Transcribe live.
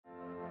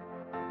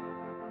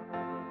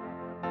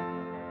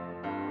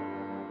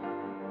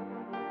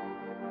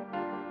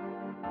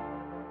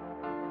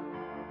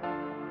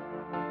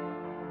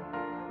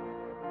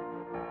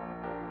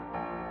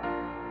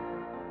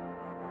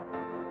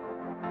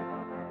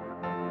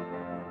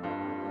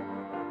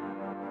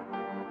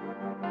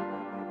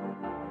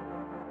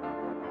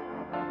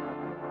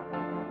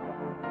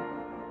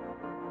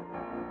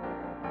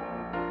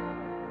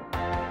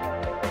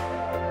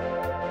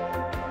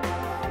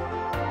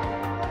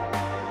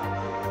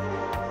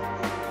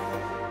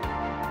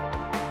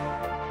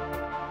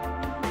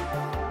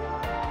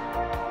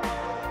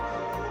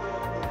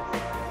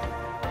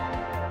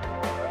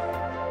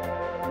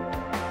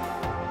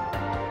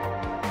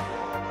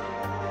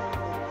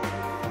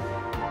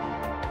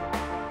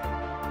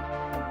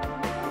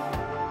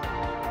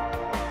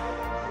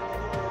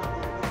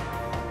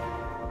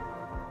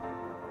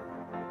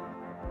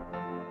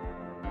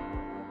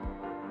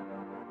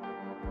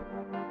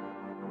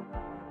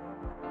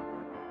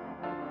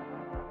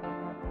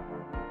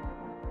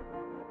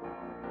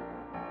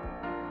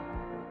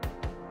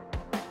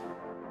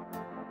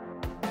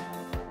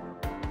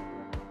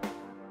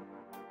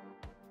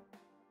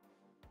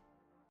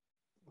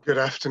Good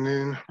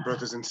afternoon,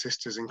 brothers and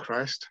sisters in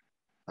Christ.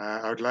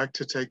 I would like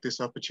to take this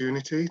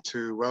opportunity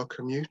to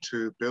welcome you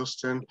to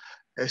Bilston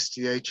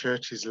SDA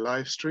Church's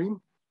live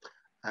stream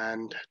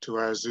and to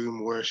our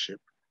Zoom worship.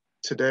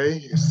 Today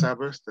is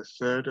Sabbath, the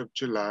 3rd of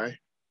July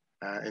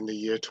in the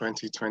year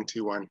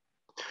 2021.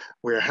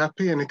 We are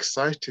happy and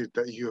excited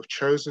that you have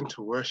chosen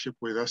to worship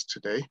with us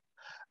today.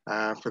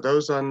 For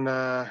those on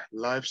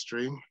live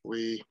stream,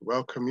 we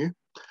welcome you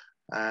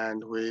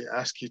and we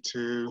ask you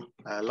to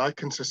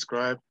like and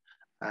subscribe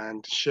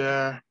and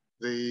share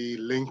the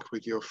link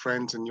with your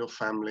friends and your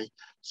family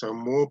so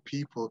more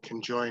people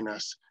can join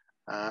us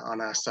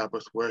on our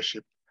Sabbath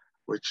worship,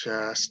 which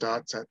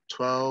starts at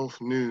 12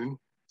 noon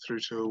through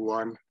to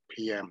 1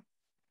 p.m.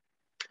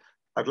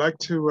 I'd like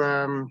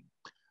to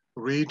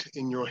read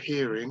in your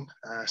hearing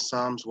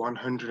Psalms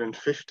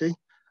 150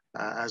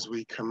 as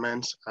we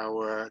commence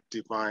our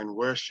divine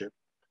worship.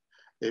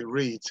 It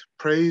reads,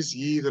 "Praise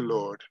ye the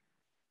Lord.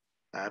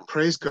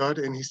 Praise God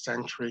in his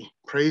sanctuary.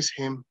 Praise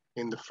him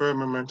in the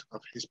firmament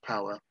of his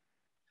power.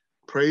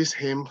 Praise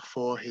him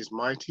for his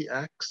mighty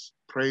acts.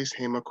 Praise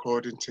him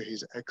according to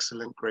his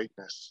excellent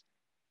greatness.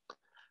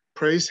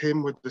 Praise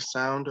him with the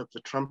sound of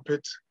the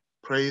trumpet.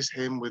 Praise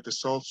him with the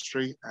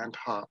psaltery and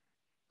harp.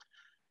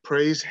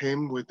 Praise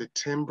him with the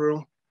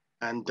timbrel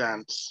and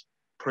dance.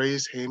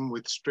 Praise him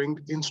with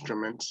stringed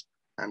instruments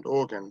and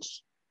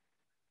organs.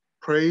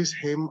 Praise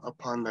him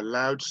upon the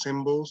loud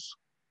cymbals.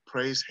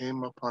 Praise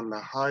him upon the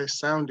high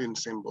sounding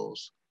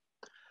cymbals."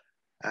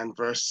 And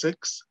verse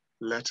 6,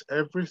 "Let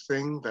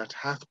everything that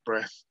hath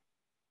breath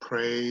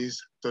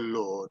praise the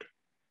Lord."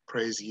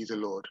 Praise ye the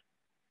Lord.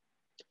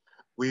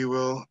 We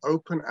will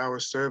open our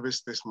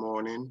service this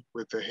morning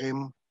with the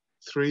hymn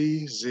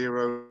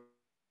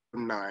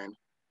 309,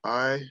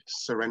 "I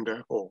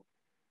Surrender All."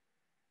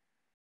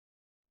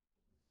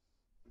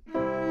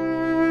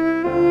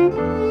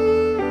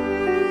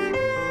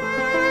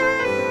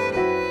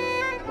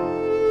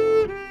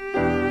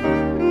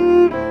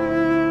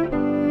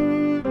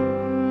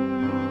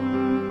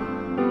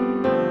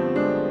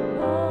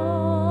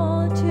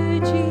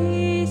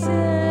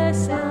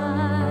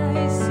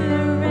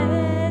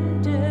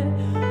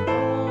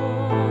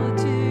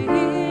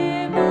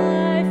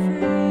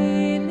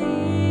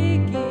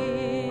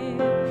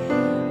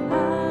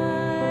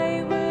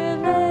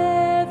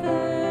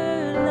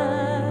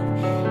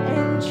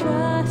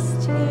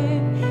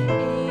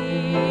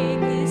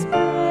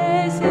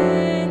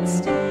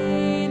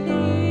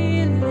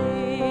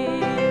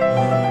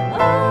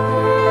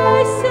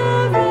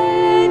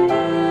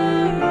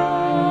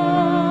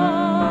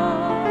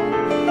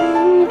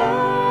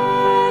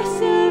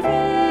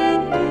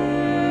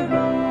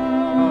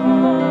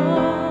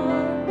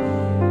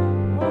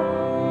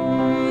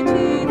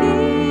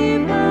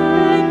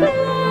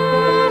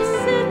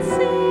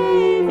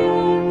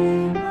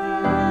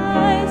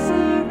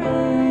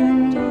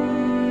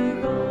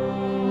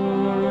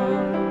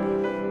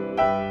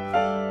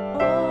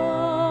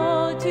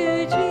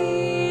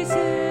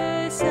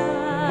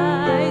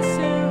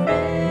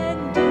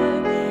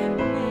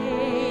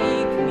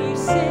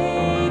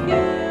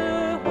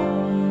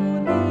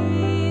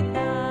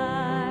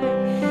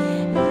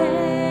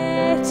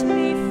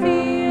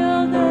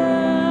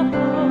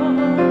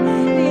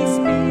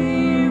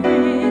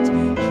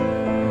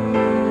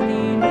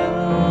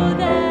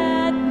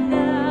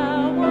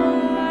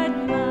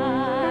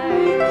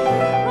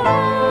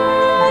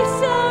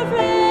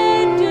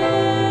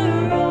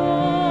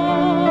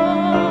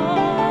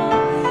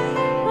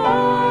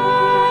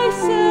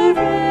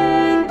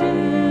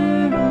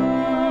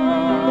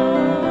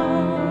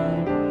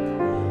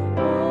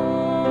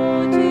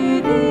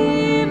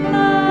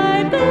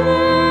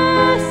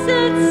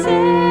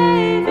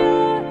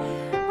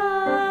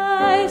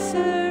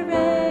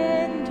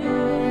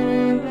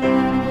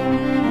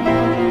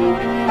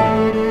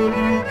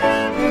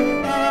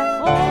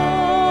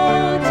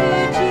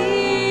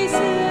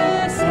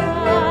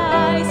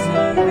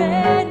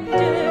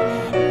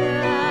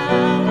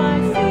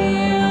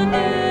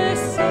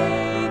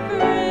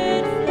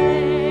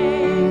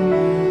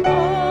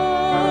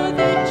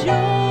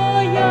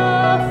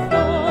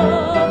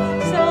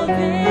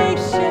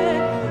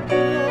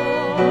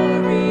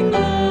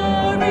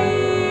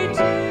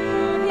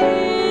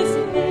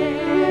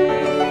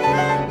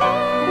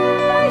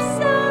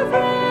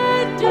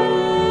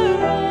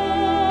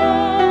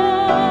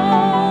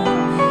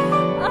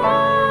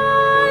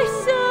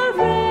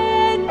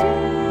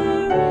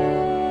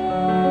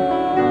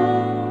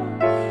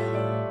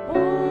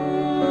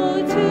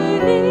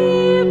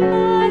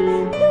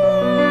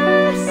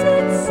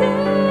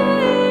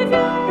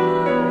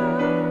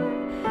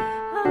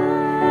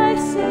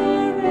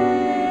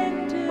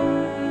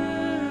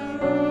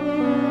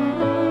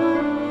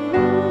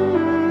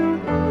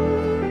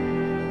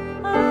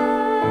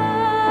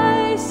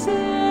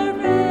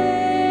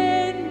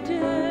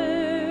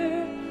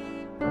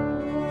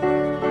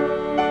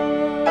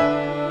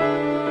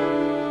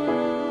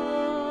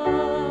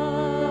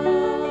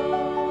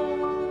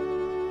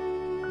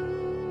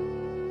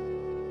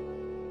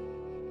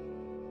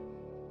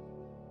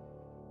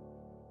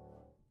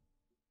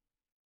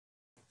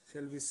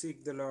 we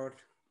seek the Lord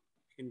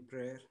in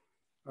prayer?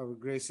 Our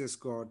gracious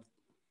God,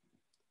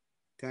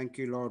 thank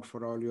you, Lord,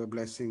 for all your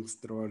blessings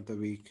throughout the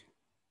week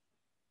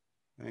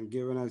and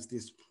given us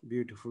this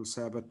beautiful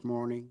Sabbath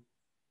morning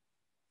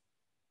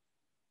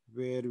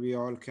where we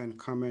all can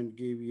come and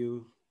give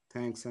you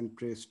thanks and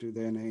praise to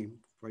their name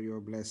for your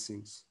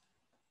blessings.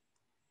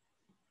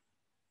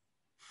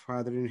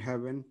 Father in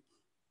heaven,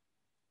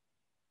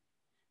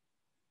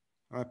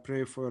 I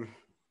pray for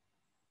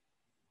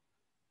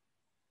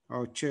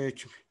our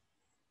church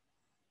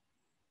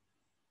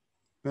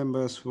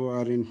members who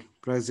are in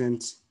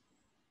presence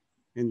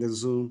in the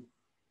Zoom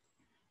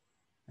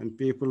and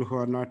people who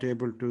are not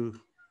able to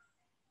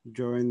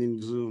join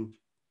in Zoom.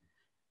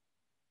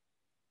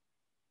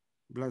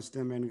 Bless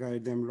them and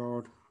guide them,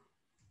 Lord.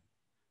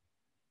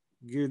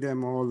 Give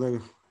them all the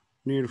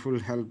needful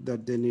help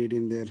that they need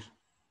in their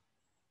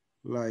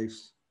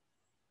lives.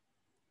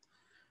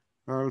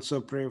 I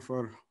also pray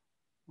for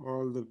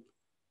all the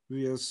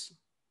viewers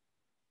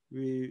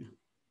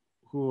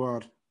who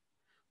are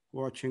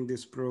watching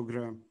this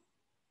program.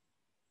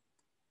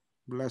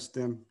 Bless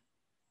them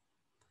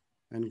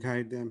and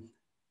guide them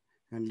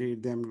and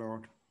lead them,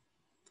 Lord.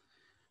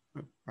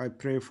 I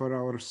pray for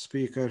our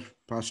speaker,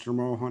 Pastor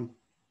Mohan,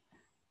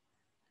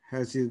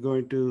 as he's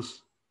going to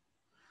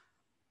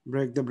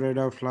break the bread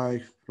of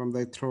life from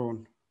thy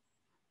throne.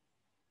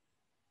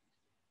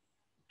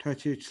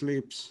 Touch his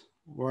lips,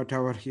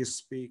 whatever he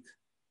speaks.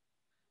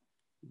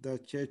 The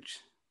church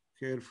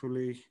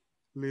carefully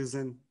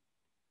listen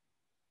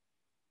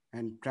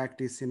and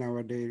practice in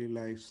our daily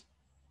lives.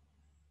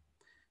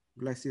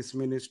 Bless his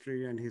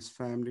ministry and his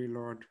family,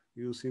 Lord.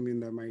 Use him in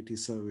the mighty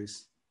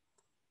service.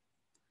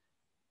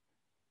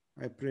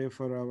 I pray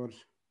for our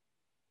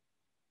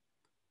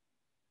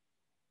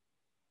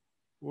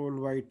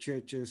worldwide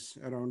churches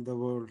around the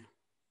world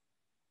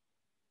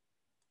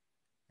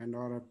and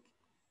our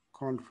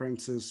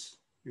conferences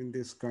in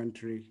this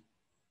country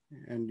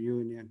and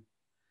union.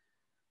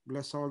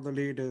 Bless all the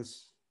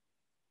leaders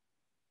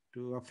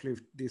to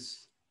uplift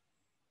this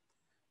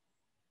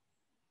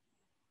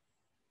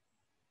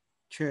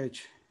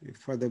church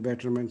for the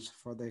betterments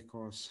for their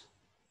cause.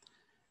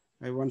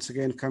 I once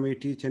again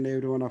commit each and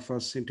every one of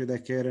us into the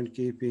care and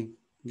keeping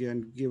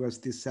and give us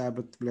these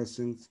Sabbath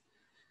blessings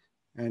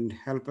and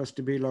help us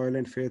to be loyal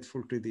and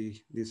faithful to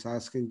thee. This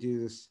ask in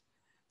Jesus'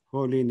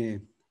 holy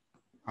name.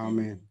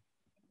 Amen.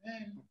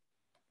 Amen.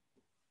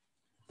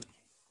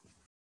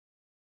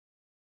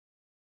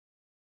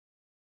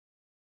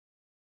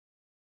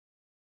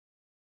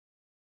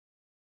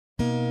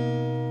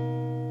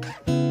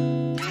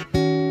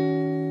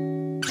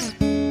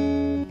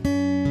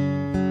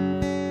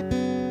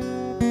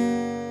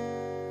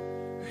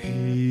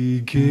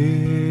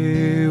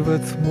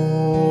 Giveth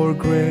more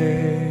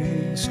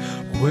grace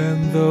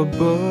when the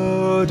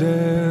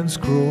burdens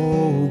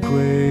grow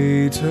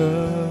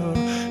greater.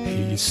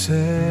 He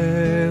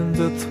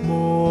sendeth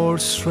more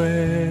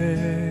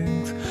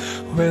strength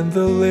when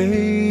the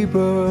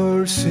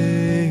labors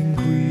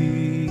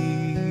increase.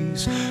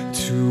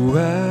 To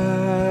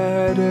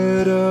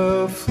added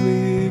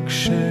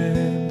afflictions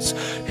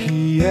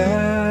he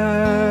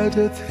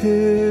addeth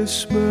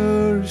his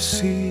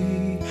mercy.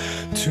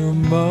 To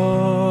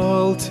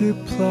multiplied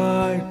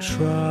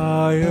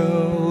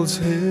trials,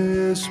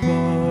 his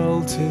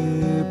multiplied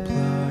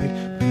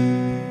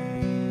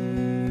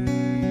peace.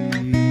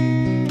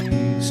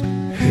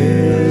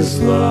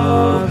 His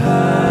love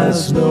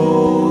has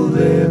no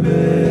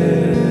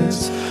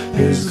limits,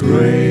 his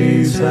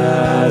grace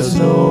has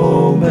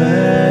no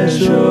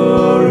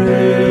measure,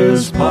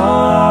 his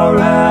power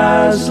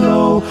has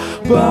no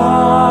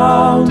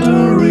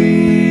boundary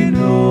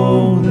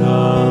known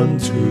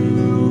unto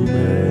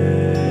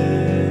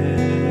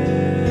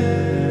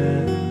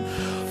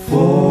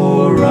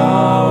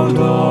out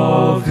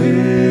of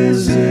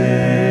his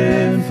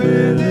infinite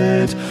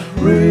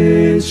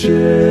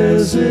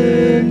riches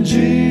in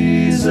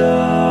Jesus,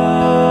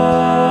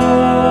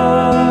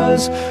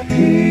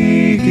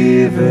 he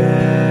giveth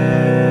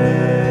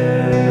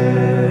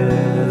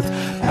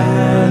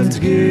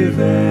and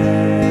giveth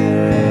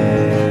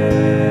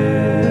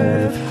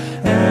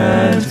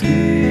and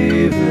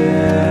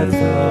giveth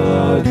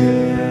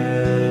again.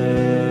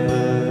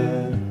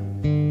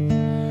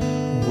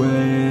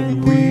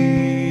 When we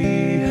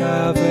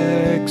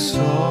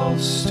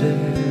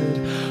exhausted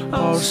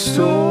our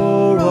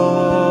store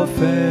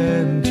of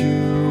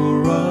endurance,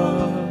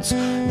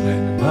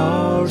 when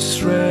our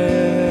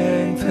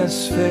strength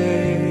has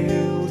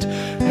failed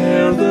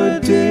ere the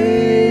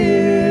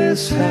day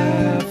is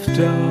half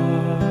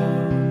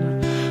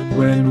done,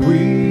 when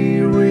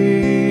we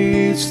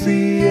reach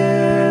the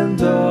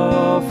end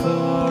of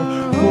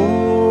our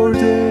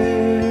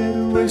hoarded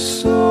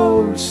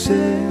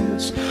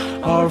resources,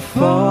 our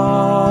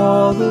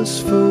Father's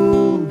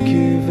full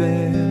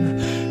giving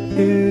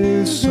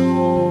is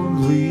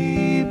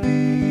only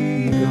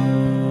begun.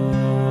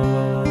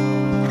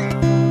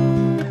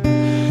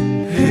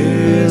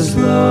 His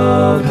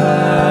love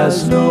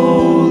has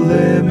no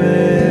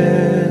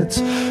limit,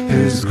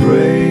 his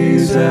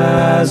grace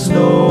has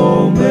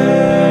no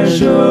measure.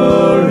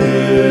 measure,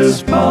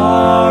 his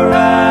power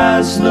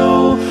has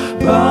no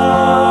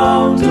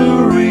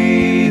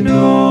boundary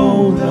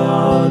known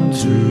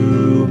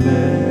unto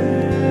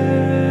men.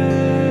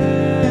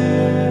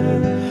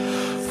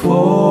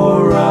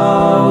 For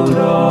out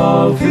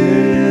of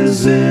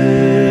his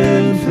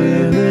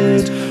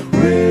infinite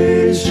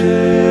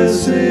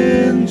riches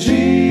in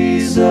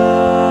Jesus,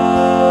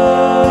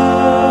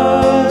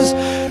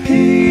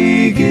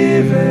 he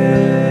giveth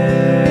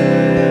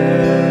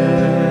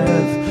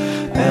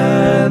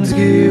and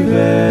giveth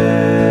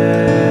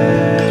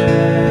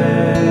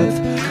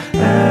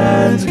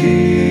and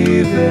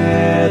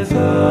giveth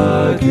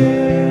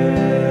again.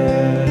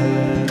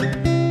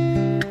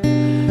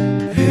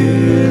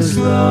 His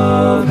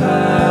love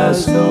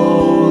has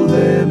no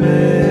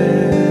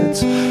limit,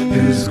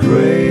 his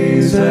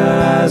grace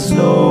has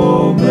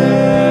no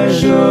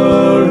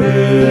measure,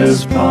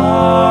 his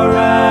power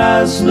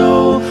has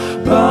no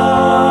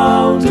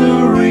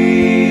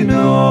boundary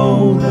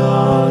known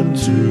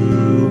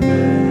unto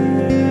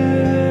men.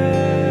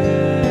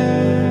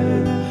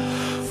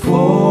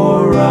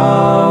 For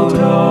out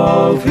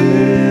of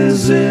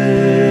his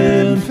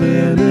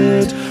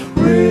infinite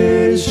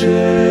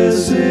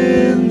riches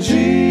in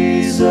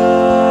Jesus,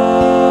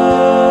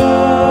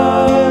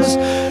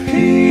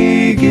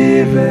 he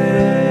giveth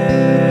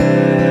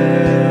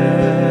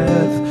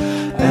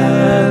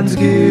and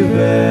giveth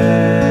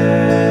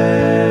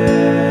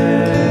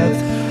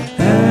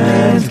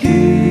and giveth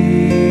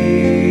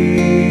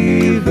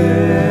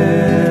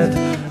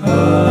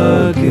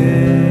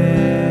again.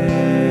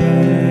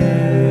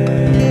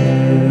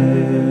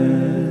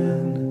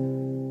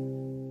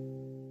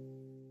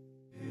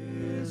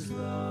 His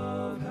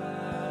love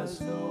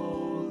has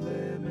no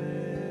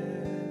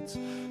limit,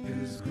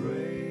 his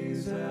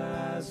grace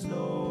has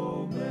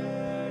no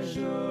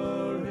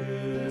measure,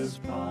 his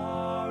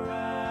power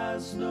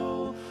has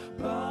no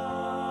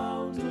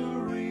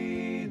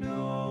boundary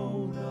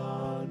known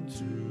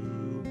unto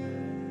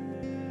men.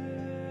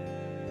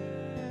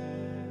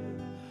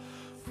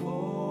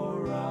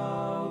 For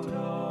out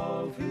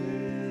of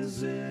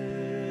his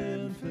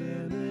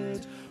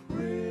infinite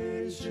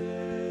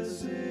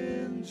riches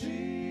in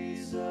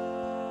Jesus,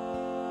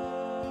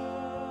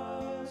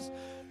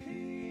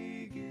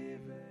 he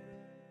giveth.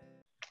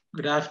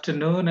 Good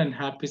afternoon and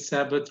happy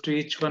Sabbath to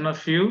each one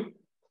of you.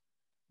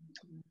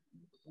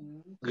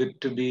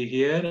 Good to be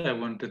here. I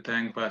want to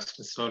thank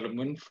Pastor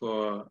Solomon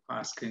for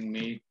asking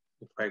me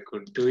if I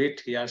could do it.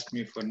 He asked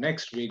me for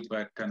next week,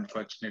 but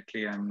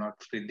unfortunately I'm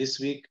not free this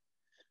week.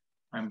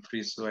 I'm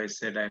free, so I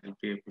said I will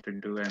be able to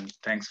do, and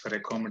thanks for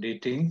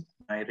accommodating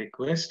my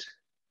request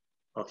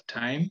of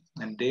time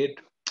and date.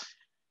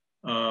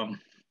 I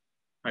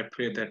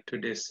pray that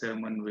today's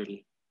sermon will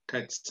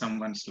touch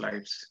someone's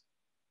lives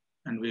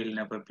and we'll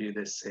never be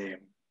the same.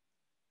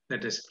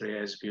 Let us pray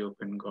as we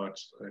open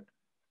God's word.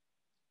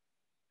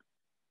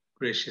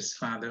 Gracious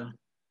Father,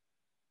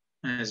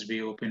 as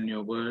we open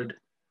your word,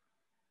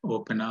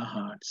 open our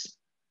hearts.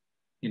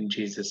 In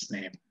Jesus'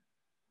 name,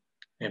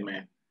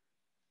 amen.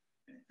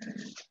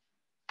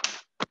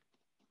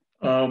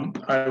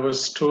 I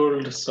was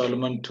told,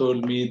 Solomon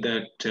told me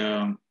that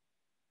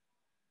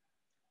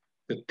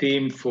the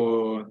theme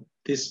for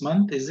this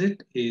month, is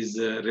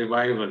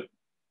revival.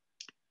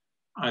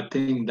 I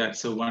think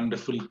that's a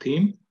wonderful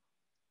theme,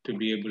 to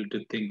be able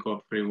to think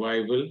of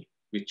revival,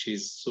 which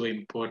is so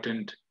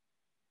important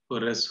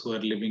for us who are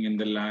living in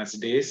the last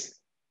days.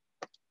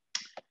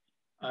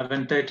 I've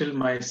entitled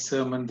my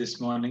sermon this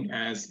morning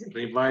as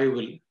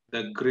Revival,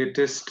 the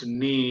Greatest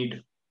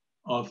Need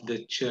of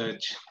the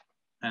Church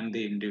and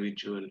the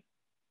Individual.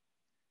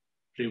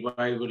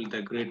 Revival,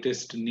 the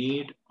greatest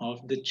need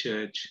of the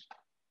church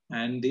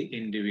and the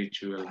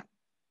individual.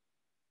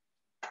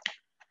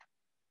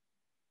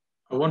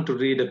 I want to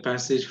read a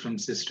passage from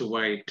Sister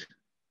White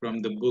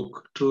from the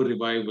book True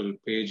Revival,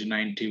 page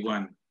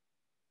 91.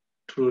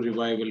 True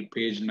Revival,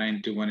 page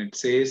 91. It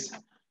says,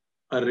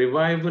 a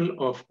revival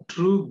of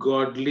true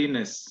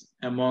godliness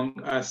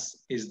among us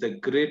is the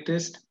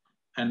greatest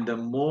and the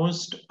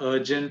most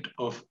urgent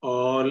of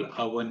all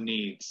our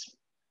needs.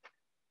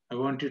 I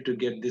want you to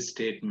get this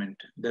statement.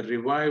 The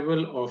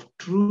revival of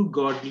true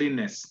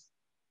godliness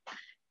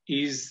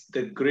is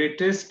the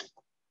greatest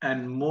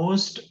and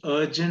most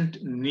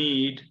urgent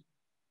need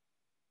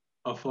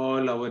of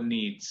all our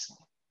needs.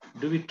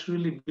 Do we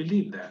truly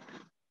believe that?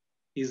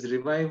 Is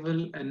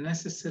revival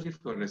necessary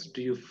for us?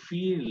 Do you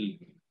feel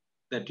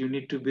that you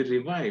need to be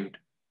revived?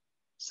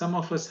 Some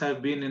of us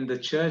have been in the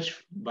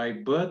church by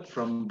birth,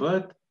 from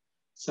birth.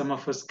 Some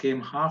of us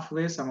came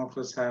halfway. Some of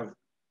us have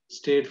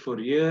stayed for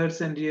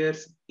years and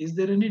years. Is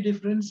there any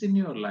difference in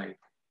your life?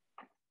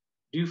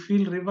 Do you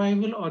feel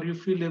revival or you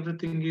feel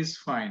everything is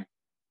fine?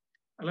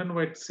 Ellen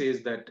White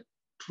says that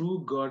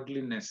true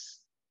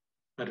godliness,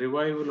 a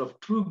revival of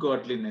true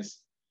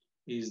godliness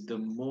is the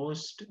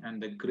most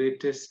and the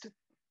greatest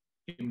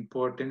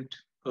important,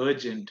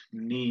 urgent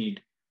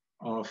need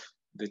of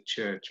the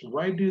church.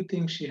 Why do you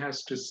think she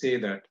has to say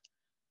that?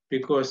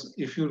 Because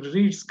if you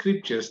read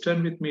scriptures,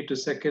 turn with me to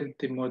 2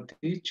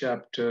 Timothy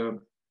chapter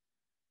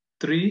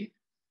 3.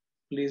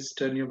 Please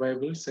turn your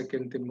Bible,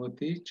 2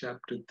 Timothy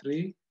chapter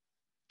 3.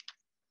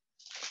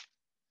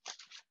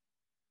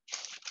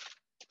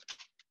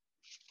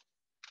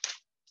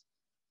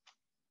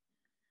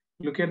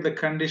 Look at the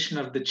condition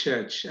of the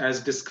church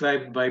as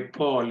described by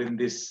Paul in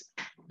this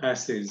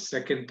passage,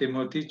 2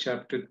 Timothy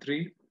chapter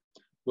 3,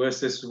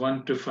 verses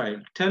 1 to 5.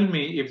 Tell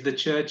me if the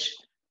church,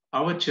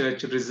 our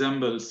church,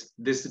 resembles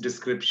this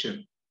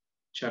description.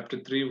 Chapter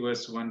 3,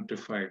 verse 1 to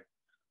 5.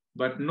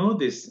 But know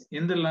this,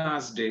 in the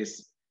last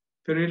days,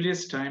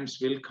 perilous times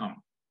will come.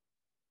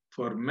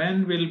 For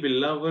men will be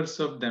lovers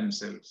of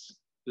themselves,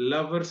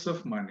 lovers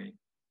of money,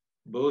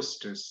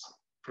 boasters,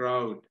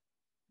 proud,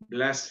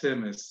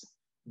 blasphemous,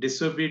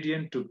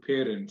 disobedient to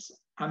parents,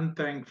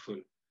 unthankful,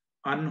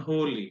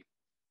 unholy,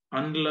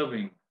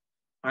 unloving,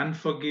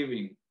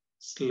 unforgiving,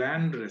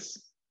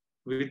 slanderous,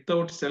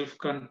 without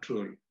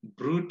self-control,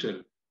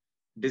 brutal,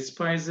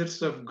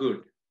 despisers of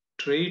good,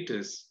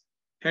 traitors,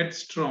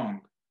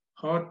 headstrong,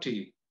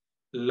 haughty,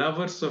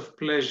 lovers of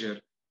pleasure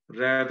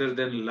rather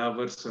than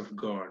lovers of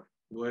God.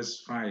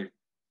 Verse 5.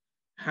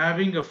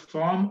 Having a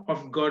form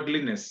of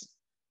godliness,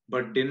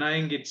 but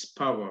denying its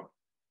power,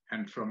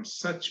 and from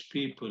such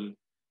people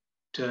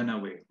turn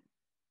away.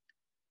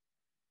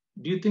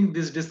 Do you think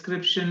this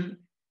description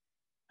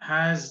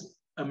has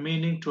a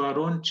meaning to our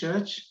own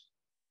church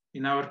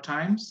in our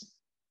times?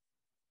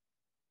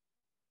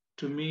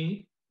 To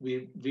me,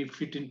 we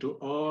fit into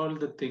all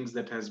the things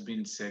that has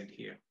been said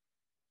here.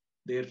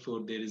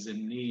 Therefore, there is a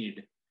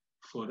need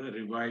for a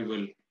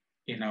revival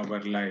in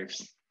our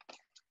lives.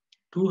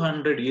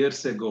 200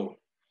 years ago,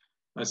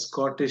 a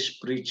Scottish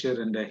preacher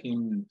and a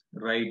hymn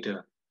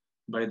writer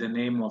by the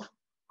name of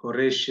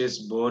Horatius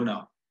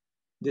Bonar,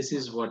 this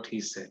is what he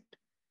said.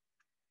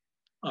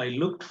 I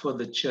looked for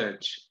the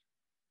church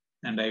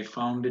and I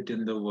found it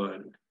in the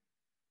world.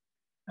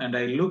 And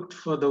I looked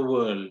for the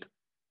world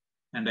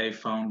and I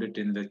found it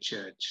in the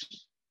church.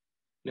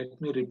 Let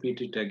me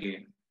repeat it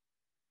again.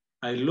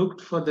 I looked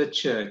for the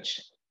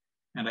church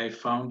and I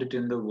found it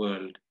in the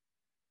world.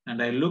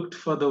 And I looked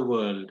for the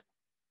world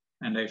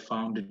and I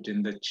found it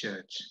in the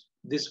church.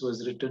 This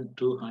was written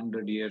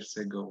 200 years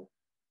ago.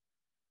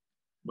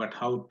 But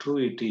how true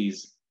it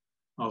is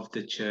of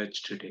the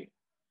church today.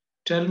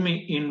 Tell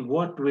me, in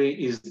what way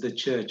is the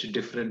church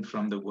different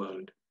from the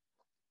world?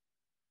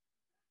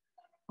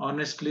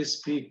 Honestly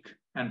speak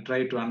and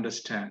try to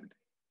understand.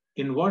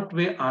 In what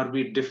way are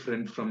we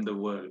different from the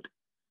world?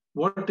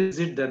 What is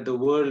it that the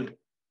world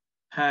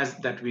has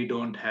that we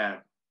don't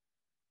have?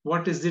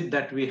 What is it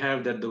that we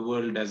have that the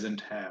world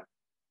doesn't have?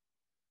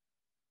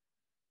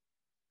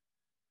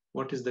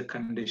 What is the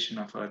condition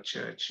of our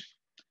church?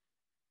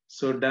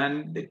 So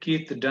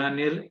Keith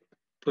Daniel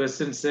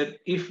person said,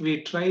 if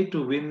we try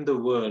to win the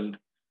world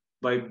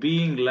by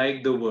being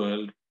like the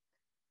world,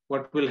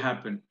 what will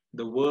happen?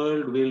 The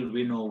world will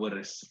win over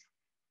us.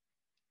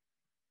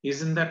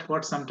 Isn't that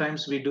what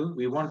sometimes we do?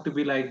 We want to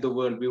be like the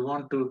world. We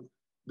want to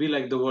be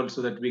like the world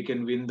so that we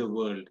can win the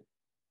world.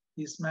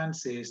 This man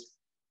says,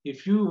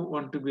 if you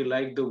want to be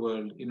like the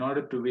world, in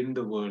order to win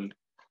the world,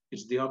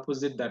 it's the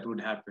opposite that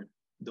would happen.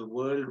 The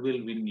world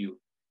will win you.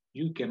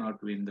 You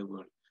cannot win the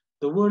world.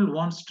 The world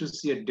wants to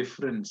see a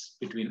difference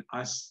between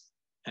us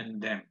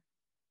and them.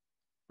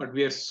 But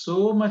we are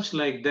so much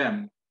like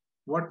them,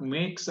 what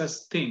makes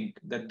us think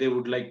that they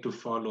would like to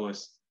follow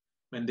us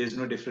when there's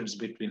no difference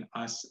between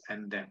us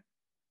and them?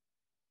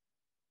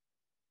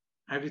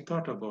 Have you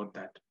thought about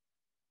that?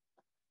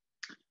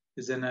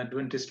 There's an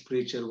Adventist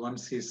preacher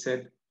once, he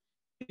said,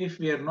 if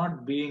we are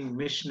not being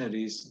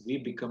missionaries, we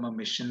become a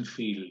mission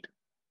field.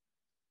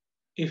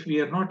 If we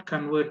are not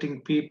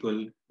converting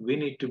people, we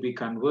need to be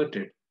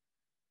converted.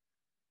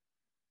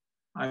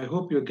 I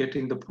hope you're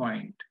getting the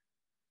point.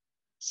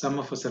 Some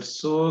of us are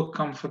so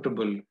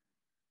comfortable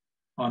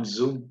on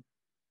Zoom.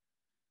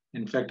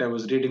 In fact, I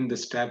was reading the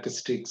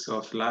statistics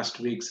of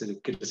last week's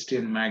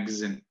Christian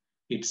magazine.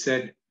 It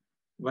said,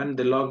 when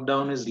the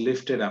lockdown is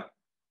lifted up,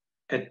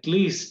 at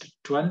least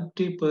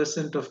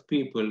 20% of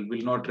people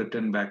will not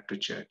return back to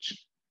church.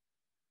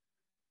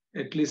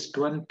 At least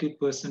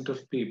 20%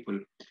 of people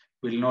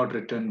will not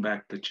return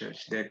back to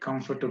church. They're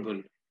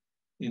comfortable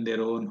in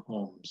their own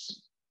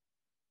homes.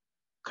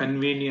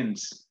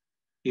 Convenience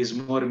is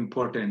more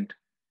important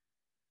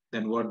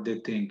than what they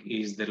think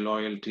is the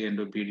loyalty and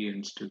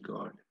obedience to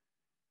God.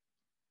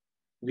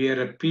 We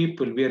are a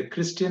people, we are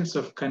Christians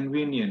of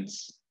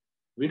convenience.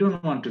 We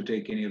don't want to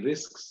take any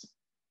risks.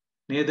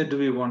 Neither do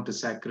we want to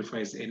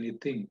sacrifice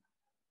anything.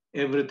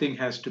 Everything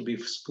has to be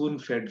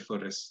spoon-fed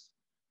for us.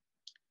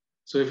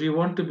 So if we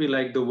want to be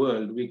like the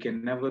world, we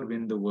can never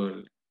win the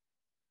world.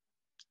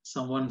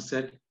 Someone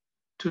said,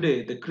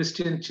 today the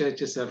Christian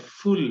churches are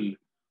full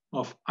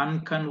of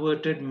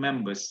unconverted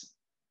members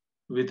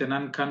with an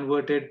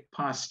unconverted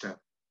pastor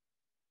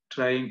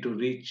trying to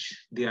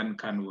reach the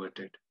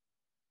unconverted.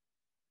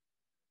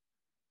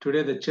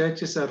 Today the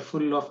churches are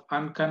full of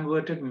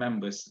unconverted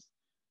members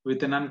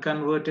with an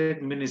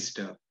unconverted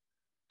minister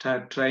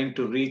trying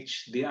to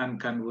reach the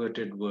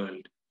unconverted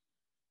world.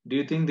 Do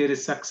you think there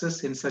is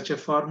success in such a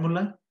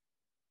formula?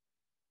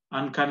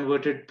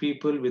 unconverted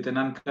people with an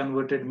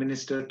unconverted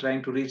minister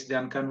trying to reach the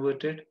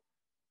unconverted.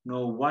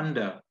 No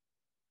wonder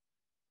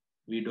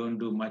we don't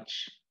do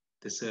much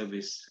the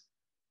service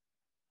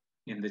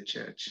in the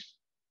church.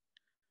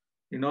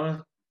 You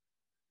know,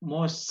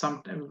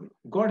 sometimes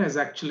God has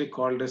actually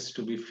called us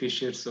to be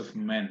fishers of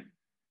men.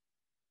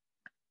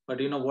 But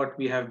you know what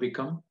we have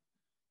become?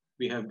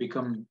 We have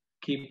become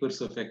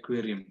keepers of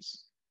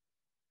aquariums.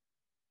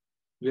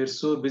 We are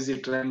so busy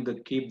trying to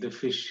keep the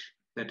fish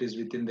that is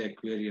within the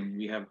aquarium.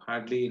 We have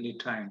hardly any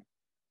time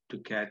to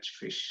catch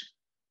fish.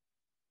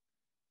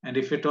 And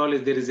if at all,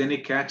 if there is any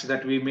catch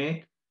that we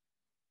make,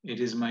 it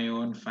is my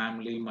own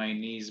family, my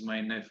niece,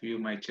 my nephew,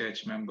 my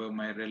church member,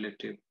 my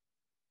relative,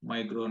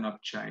 my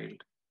grown-up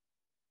child,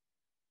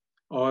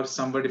 or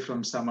somebody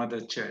from some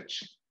other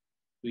church.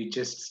 We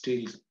just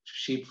steal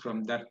sheep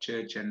from that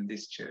church and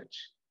this church.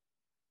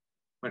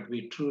 But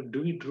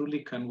do we truly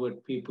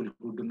convert people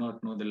who do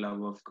not know the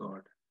love of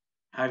God?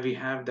 Have we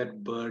have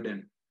that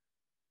burden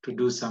to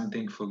do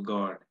something for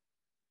God?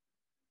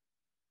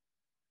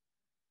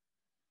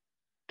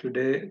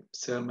 Today's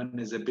sermon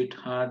is a bit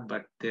hard,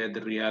 but they're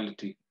the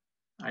reality.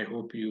 I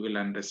hope you will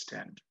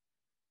understand.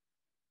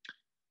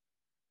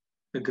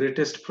 The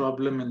greatest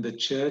problem in the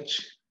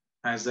church,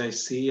 as I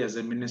see as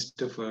a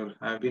minister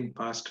I've been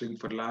pastoring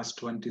for the last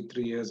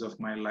 23 years of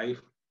my life,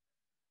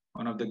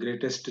 one of the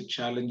greatest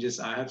challenges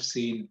I have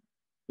seen,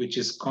 which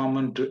is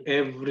common to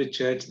every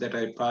church that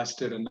I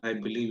pastor, and I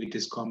believe it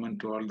is common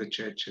to all the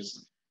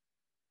churches,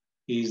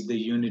 is the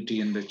unity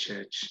in the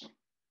church.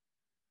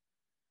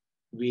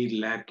 We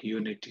lack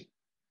unity.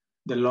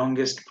 The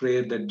longest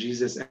prayer that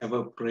Jesus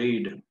ever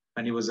prayed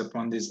when he was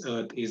upon this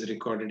earth is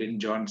recorded in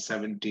John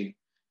 17.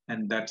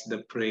 And that's the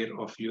prayer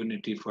of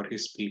unity for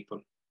his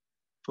people,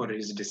 for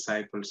his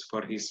disciples,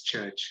 for his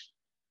church.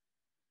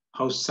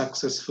 How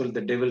successful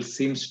the devil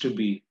seems to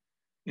be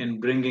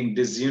in bringing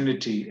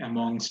disunity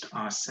amongst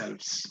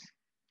ourselves.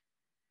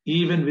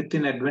 Even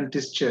within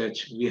Adventist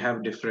church, we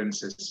have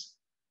differences.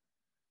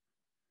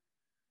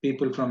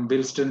 People from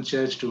Bilston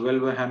church to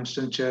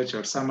Wolverhampton church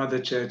or some other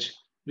church,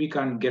 we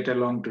can't get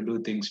along to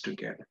do things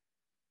together.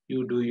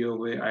 You do your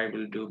way, I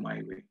will do my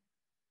way.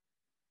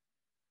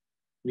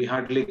 We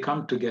hardly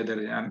come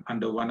together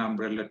under one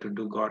umbrella to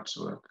do God's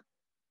work.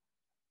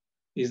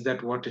 Is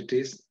that what it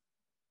is?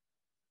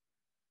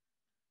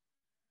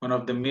 One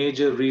of the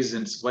major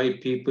reasons why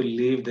people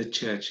leave the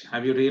church.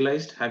 Have you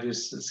realized? Have you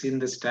seen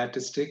the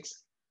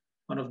statistics?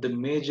 One of the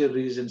major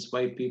reasons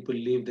why people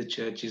leave the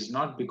church is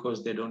not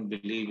because they don't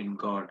believe in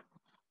God,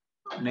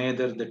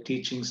 neither the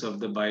teachings of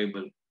the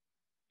Bible.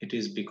 It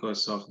is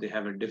because they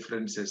have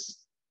differences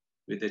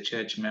with a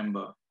church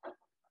member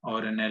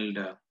or an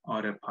elder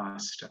or a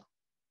pastor.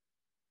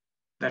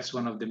 That's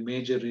one of the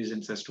major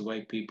reasons as to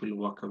why people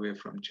walk away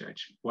from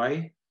church.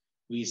 Why?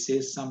 We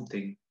say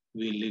something,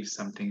 we leave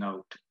something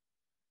out.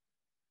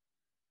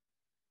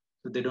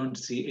 So they don't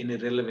see any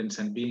relevance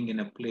in being in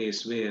a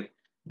place where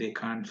they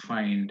can't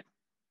find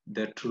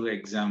the true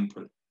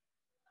example.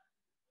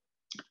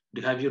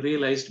 Have you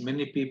realized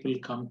many people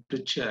come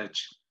to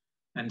church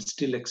and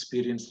still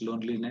experience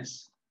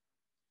loneliness?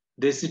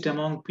 They sit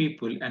among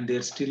people and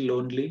they're still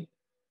lonely.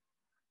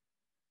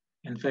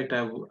 In fact,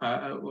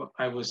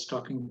 I was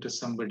talking to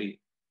somebody,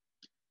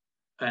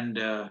 and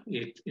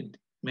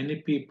many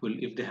people,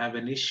 if they have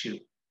an issue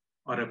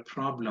or a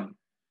problem,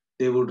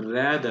 they would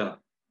rather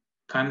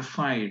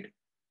confide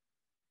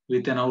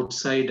with an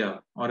outsider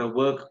or a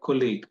work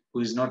colleague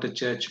who is not a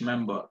church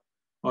member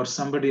or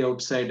somebody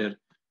outsider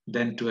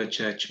than to a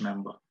church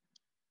member,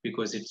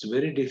 because it's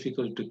very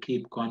difficult to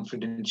keep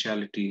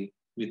confidentiality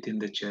within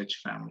the church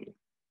family.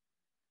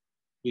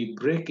 We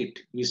break it,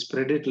 we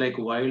spread it like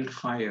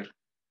wildfire.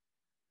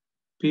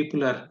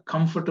 People are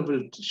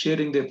comfortable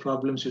sharing their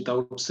problems with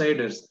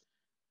outsiders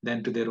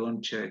than to their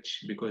own church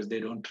because they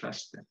don't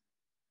trust them.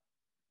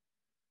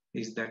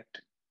 Is that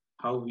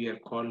how we are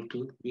called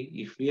to be?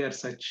 If we are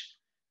such,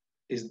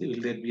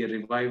 will there be a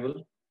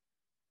revival?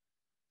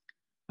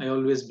 I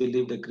always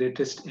believe the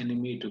greatest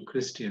enemy to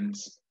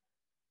Christians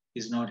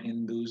is not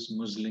Hindus,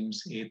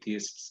 Muslims,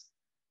 atheists,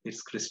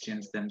 it's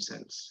Christians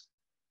themselves.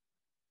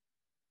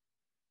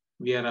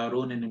 We are our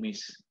own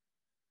enemies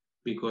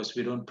because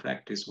we don't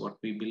practice what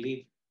we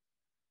believe.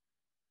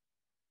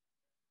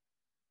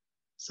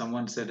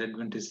 Someone said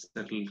Adventists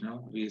that,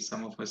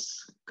 some of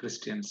us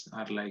Christians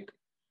are like,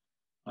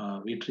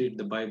 we treat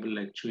the Bible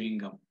like chewing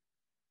gum.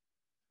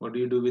 What do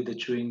you do with the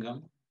chewing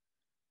gum?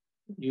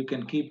 You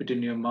can keep it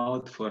in your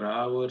mouth for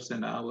hours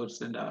and hours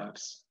and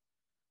hours.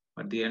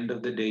 But at the end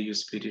of the day, you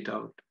spit it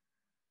out.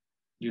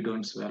 You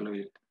don't swallow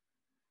it.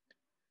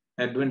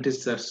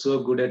 Adventists are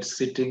so good at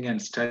sitting and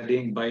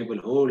studying Bible.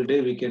 Whole day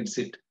we can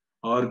sit,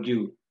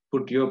 argue,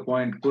 put your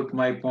point, put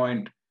my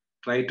point,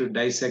 try to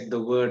dissect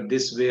the word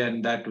this way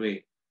and that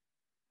way.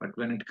 But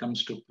when it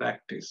comes to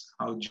practice,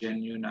 how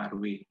genuine are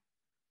we?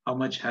 How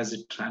much has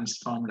it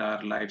transformed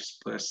our lives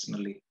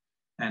personally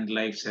and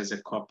lives as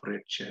a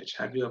corporate church?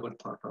 Have you ever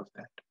thought of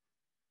that?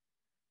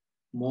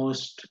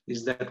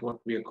 Is that what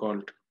we are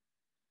called to?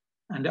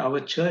 And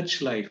our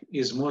church life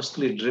is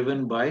mostly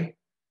driven by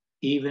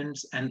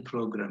events and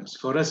programs.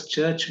 For us,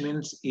 church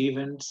means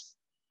events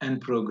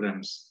and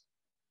programs.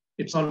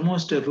 It's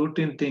almost a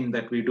routine thing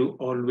that we do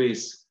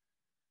always.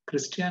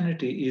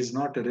 Christianity is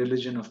not a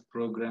religion of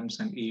programs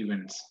and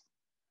events.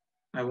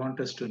 I want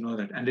us to know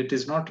that. And it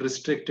is not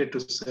restricted to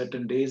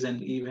certain days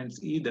and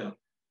events either.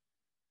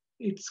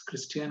 It's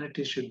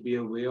Christianity should be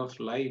a way of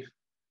life.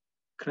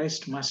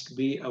 Christ must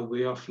be a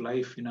way of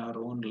life in our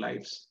own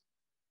lives.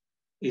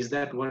 Is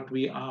that what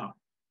we are?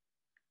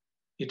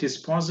 It is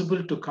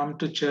possible to come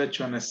to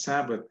church on a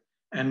Sabbath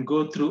and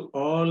go through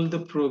all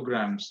the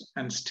programs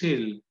and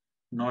still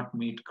not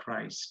meet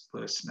Christ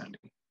personally.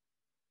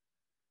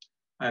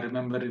 I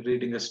remember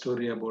reading a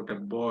story about a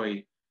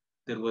boy.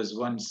 There was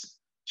once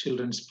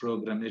children's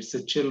program. It's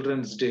a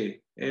children's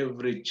day.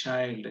 Every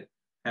child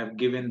have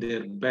given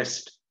their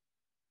best,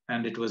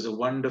 and it was a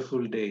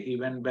wonderful day. He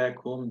went back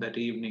home that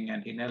evening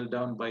and he knelt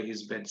down by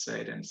his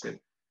bedside and said,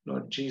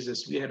 Lord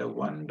Jesus, we had a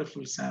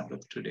wonderful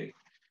Sabbath today.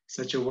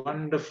 Such a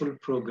wonderful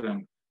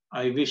program.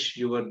 I wish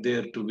you were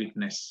there to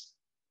witness.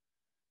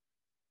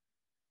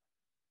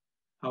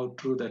 How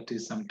true that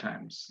is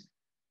sometimes.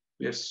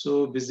 We are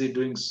so busy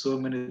doing so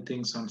many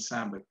things on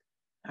Sabbath.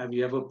 Have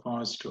you ever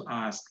paused to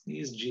ask,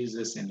 is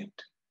Jesus in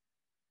it?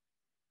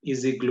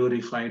 Is he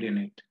glorified in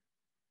it?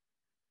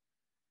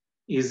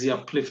 Is he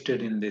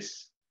uplifted in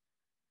this?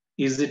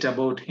 Is it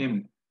about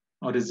him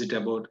or is it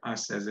about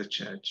us as a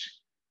church?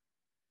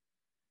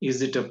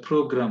 Is it a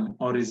program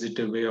or is it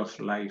a way of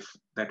life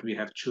that we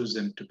have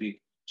chosen to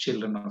be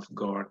children of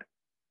God?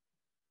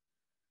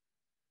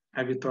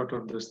 Have you thought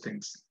of those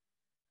things?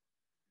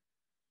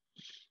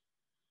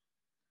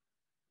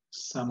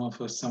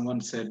 Someone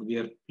said we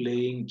are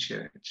playing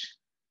church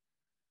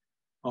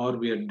or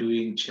we are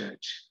doing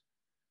church.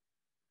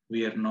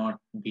 We are not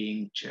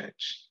being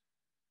church.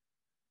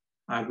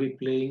 Are we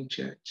playing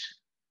church?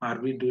 Are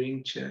we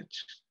doing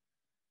church?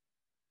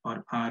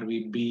 Or are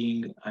we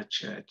being a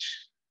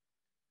church?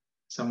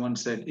 Someone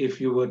said,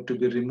 if you were to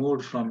be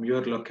removed from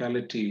your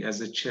locality as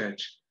a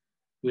church,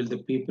 will the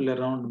people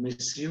around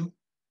miss you?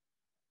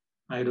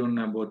 I don't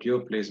know about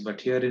your place,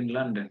 but here in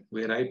London,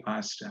 where I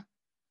pastor,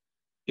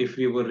 if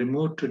we were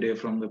removed today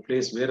from the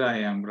place where I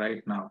am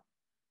right now,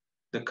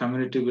 the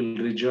community will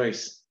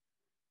rejoice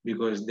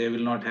because they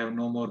will not have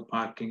no more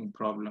parking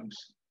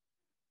problems.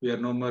 We are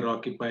no more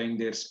occupying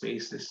their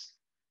spaces,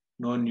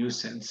 no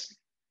nuisance.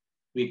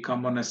 We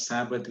come on a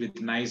Sabbath with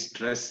nice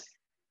dress,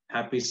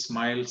 happy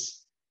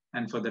smiles,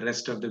 and for the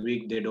rest of the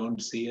week, they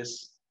don't see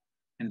us.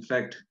 In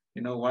fact,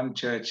 one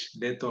church,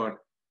 they thought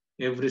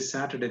every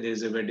Saturday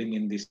there's a wedding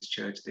in this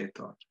church, they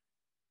thought.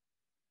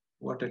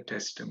 What a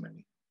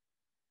testimony.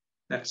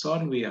 That's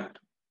all we are.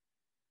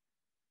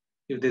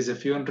 If there's a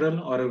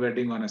funeral or a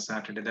wedding on a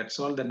Saturday, that's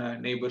all the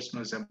neighbors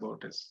knows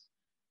about us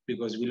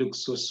because we look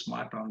so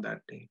smart on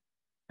that day.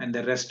 And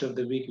the rest of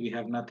the week, we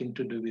have nothing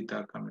to do with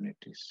our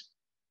communities.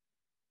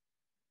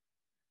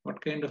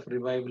 What kind of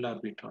revival are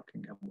we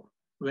talking about?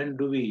 When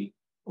do we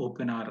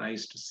open our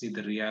eyes to see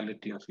the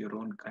reality of your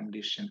own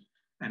condition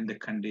and the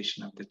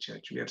condition of the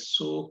church? We are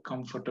so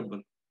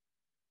comfortable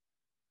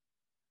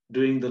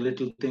doing the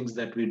little things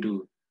that we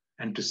do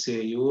and to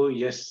say, oh,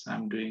 yes,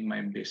 I'm doing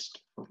my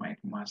best for my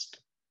master.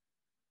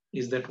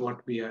 Is that what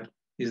we are?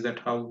 Is that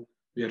how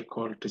we are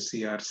called to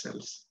see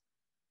ourselves?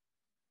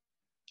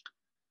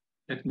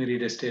 Let me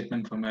read a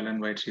statement from Ellen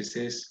White. She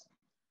says,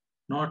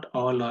 not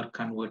all are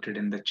converted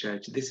in the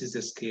church. This is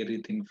a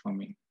scary thing for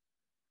me.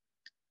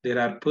 There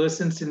are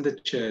persons in the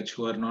church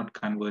who are not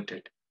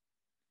converted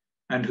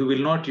and who will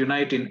not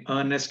unite in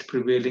earnest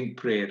prevailing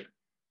prayer.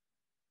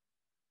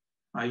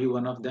 Are you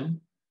one of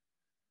them?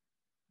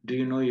 Do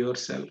you know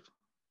yourself?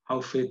 How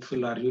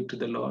faithful are you to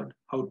the Lord?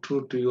 How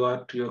true you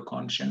are to your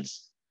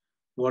conscience?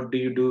 What do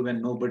you do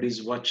when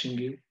nobody's watching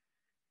you?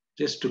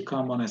 Just to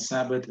come on a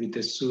Sabbath with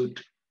a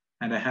suit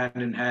and a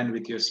hand in hand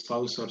with your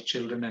spouse or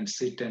children and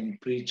sit and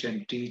preach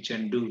and teach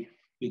and do.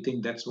 You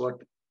think that's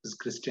what is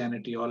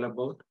Christianity all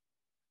about?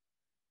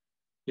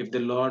 If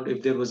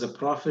there was a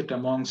prophet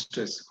amongst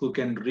us who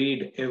can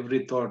read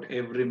every thought,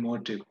 every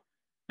motive,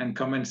 and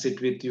come and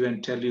sit with you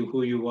and tell you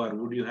who you are,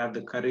 would you have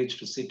the courage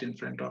to sit in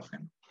front of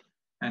him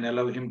and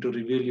allow him to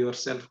reveal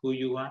yourself who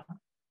you are?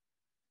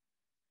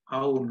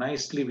 How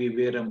nicely we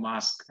wear a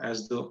mask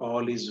as though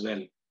all is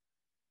well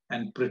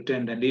and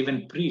pretend and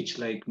even preach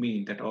like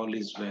me that all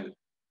is well.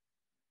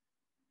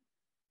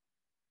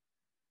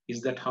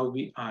 Is that how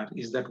we are?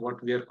 Is that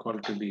what we are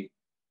called to be?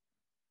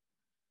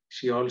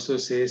 She also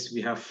says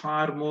we have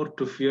far more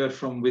to fear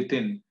from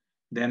within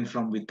than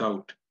from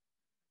without.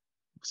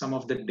 Some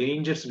of the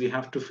dangers we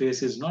have to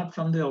face is not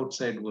from the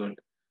outside world,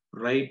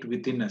 right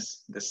within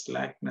us, the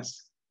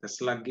slackness, the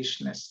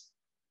sluggishness,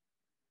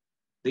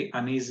 the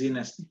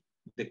uneasiness,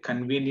 the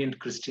convenient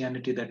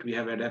Christianity that we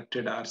have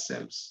adapted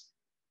ourselves.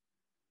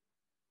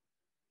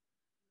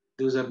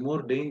 Those are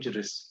more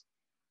dangerous.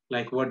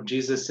 Like what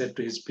Jesus said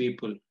to his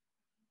people,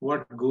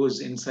 what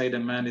goes inside a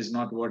man is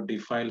not what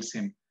defiles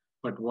him,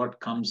 but what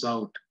comes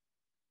out.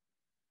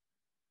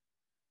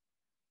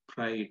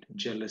 Pride,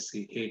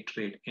 jealousy,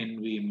 hatred,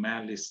 envy,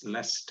 malice,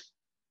 lust.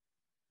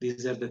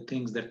 These are the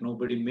things that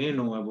nobody may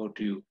know about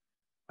you,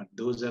 but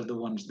those are the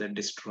ones that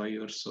destroy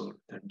your soul,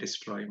 that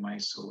destroy my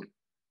soul.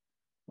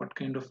 What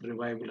kind of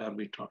revival are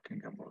we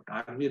talking about?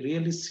 Are we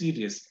really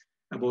serious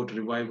about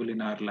revival in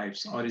our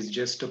lives, or is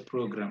just a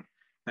program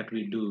that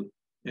we do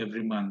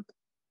every month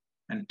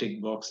and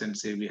tick box and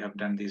say we have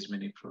done these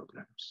many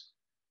programs?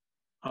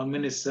 How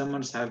many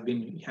sermons have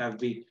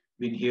we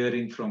been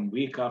hearing from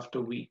week after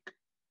week?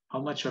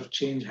 How much of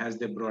change has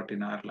they brought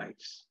in our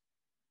lives?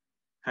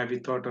 Have you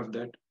thought of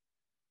that?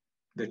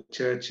 The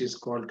church is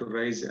called to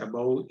rise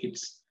above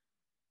its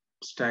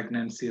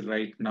stagnancy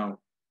right now.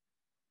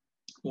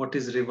 What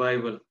is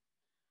revival?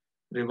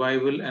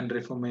 Revival and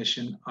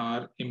reformation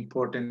are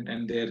important,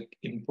 and they're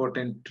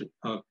important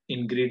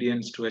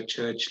ingredients to a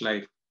church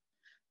life.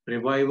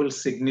 Revival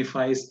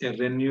signifies a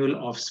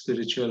renewal of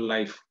spiritual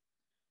life,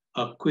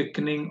 a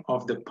quickening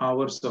of the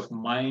powers of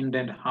mind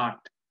and heart,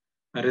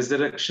 a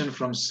resurrection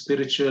from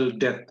spiritual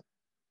death.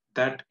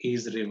 That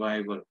is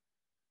revival.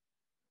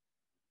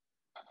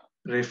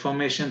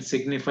 Reformation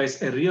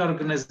signifies a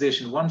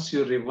reorganization. Once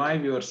you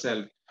revive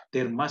yourself,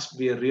 there must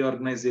be a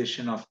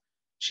reorganization of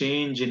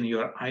change in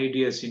your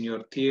ideas, in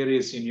your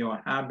theories, in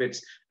your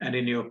habits, and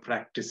in your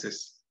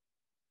practices.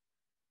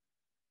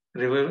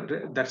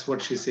 That's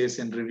what she says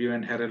in Review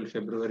and Herald,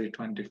 February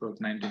 24th,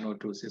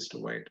 1902, Sister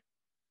White.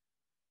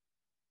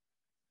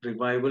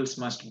 Revivals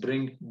must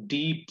bring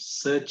deep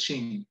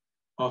searching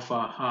of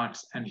our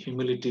hearts and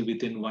humility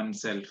within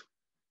oneself.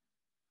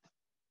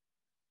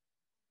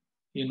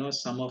 You know,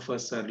 some of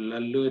us are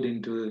lulled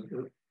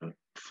into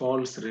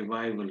false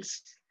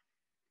revivals.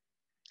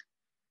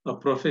 A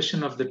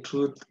profession of the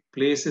truth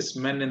places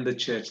men in the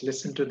church.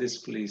 Listen to this,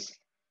 please.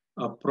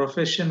 A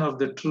profession of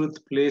the truth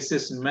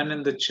places men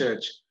in the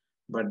church,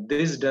 but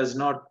this does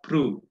not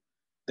prove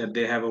that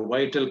they have a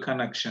vital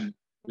connection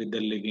with the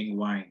living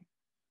vine.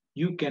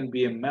 You can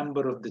be a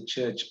member of the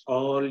church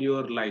all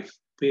your life,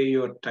 pay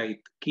your tithe,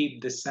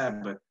 keep the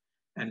Sabbath,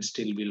 and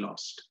still be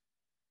lost.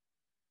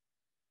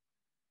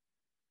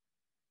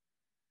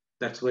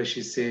 That's why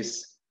she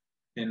says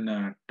in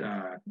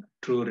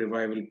True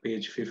Revival,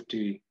 page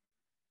 50,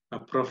 a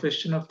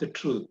profession of the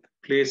truth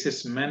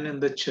places men in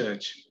the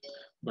church,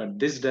 but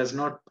this does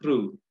not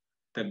prove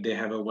that they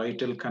have a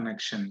vital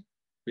connection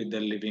with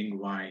the living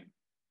vine.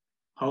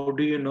 How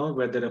do you know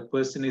whether a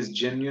person is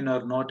genuine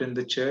or not in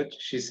the church?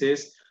 She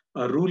says,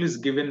 a rule is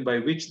given by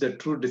which the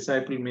true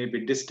disciple may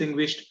be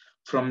distinguished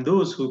from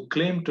those who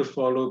claim to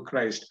follow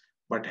Christ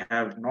but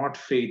have not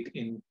faith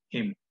in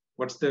him.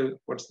 What's the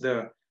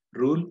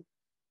rule?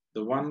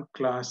 The one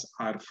class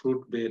are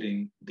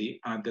fruit-bearing, the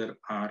other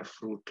are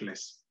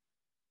fruitless.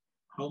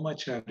 How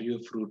much are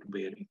you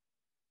fruit-bearing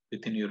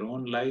within your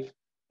own life,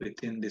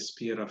 within the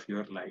sphere of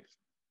your life?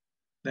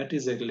 That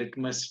is a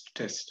litmus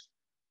test,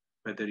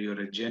 whether you're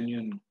a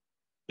genuine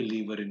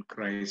believer in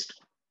Christ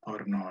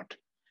or not.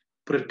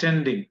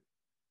 Pretending.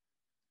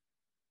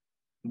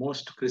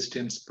 Most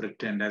Christians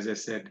pretend. As I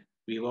said,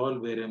 we all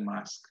wear a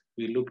mask.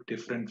 We look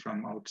different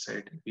from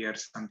outside. We are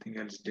something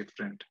else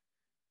different.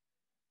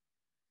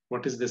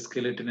 What does the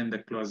skeleton in the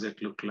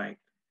closet look like?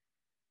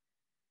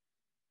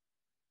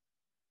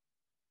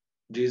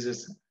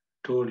 Jesus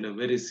told a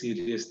very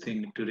serious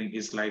thing during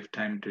his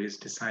lifetime to his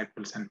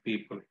disciples and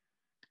people.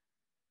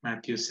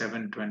 Matthew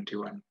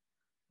 7:21.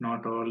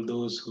 Not all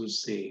those who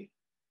say,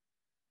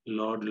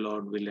 Lord,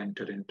 Lord, will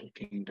enter into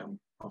the kingdom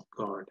of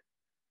God,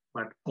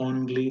 but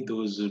only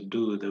those who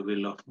do the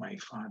will of my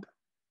Father.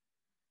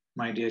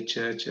 My dear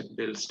church at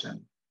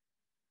Bilston,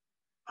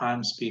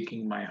 I'm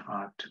speaking my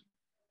heart.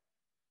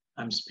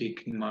 I'm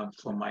speaking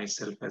for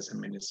myself as a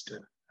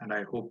minister, and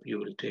I hope you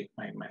will take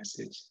my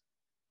message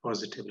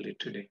positively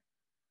today.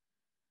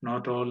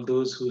 Not all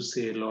those who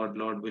say, Lord,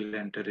 Lord, will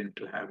enter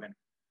into heaven,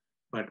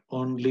 but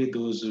only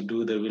those who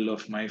do the will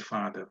of my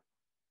Father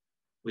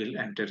will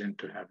enter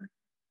into heaven.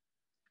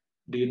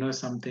 Do you know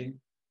something?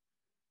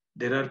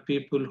 There are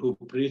people who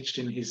preached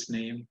in his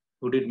name,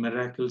 who did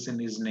miracles in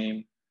his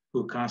name,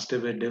 who cast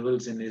away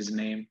devils in his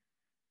name.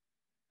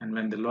 And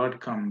when the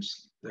Lord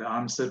comes, the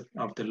answer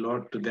of the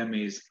Lord to them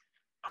is,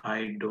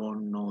 I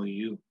don't know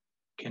you.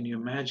 Can you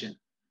imagine?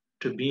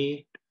 To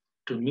me,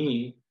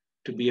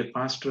 to be a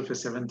pastor of a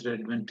Seventh-day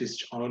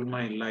Adventist all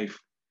my life.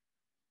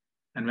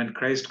 And when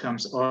Christ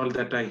comes, all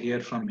that I hear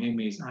from him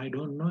is, I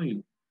don't know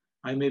you.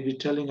 I may be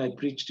telling I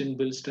preached in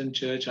Bilston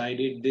Church, I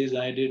did this,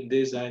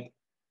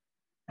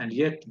 and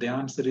yet the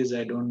answer is,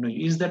 I don't know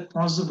you. Is that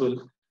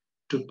possible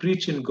to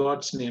preach in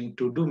God's name,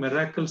 to do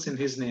miracles in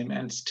his name,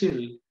 and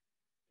still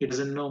he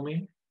doesn't know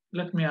me?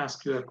 Let me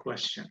ask you a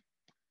question.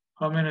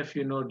 How many of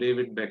you know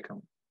David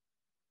Beckham?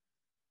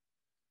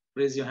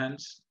 Raise your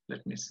hands.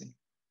 Let me see.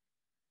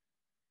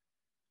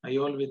 Are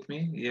you all with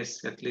me?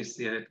 Yes, at least,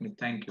 yeah, let me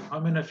thank you.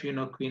 How many of you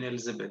know Queen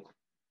Elizabeth?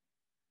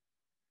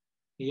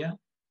 Yeah.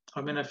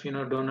 How many of you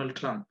know Donald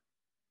Trump?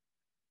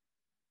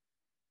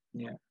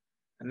 Yeah.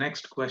 The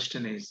next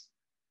question is,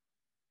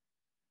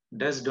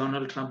 does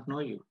Donald Trump know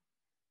you?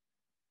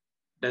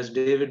 Does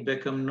David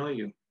Beckham know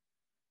you?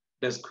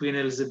 Does Queen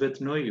Elizabeth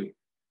know you?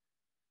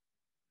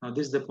 Now,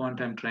 this is the point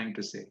I'm trying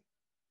to say.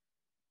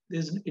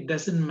 It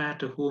doesn't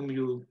matter whom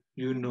you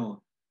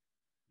know.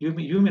 You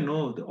may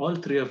know all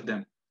three of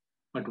them,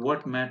 but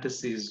what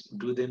matters is,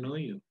 do they know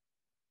you?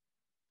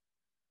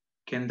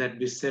 Can that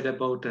be said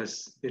about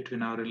us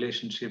between our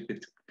relationship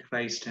with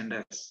Christ and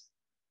us?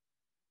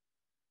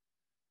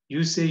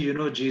 You say you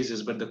know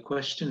Jesus, but the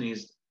question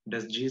is,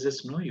 does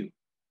Jesus know you?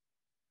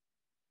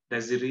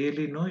 Does he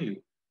really know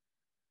you?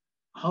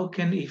 How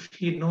can, if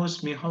he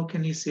knows me, how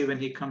can he say when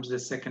he comes the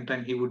second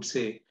time, he would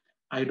say,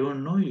 I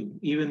don't know you,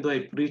 even though I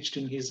preached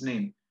in his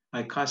name,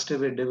 I cast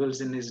away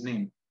devils in his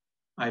name,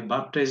 I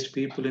baptized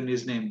people in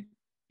his name.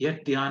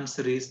 Yet the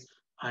answer is,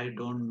 I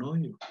don't know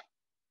you,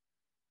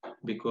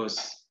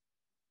 because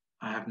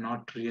I have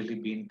not really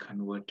been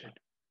converted.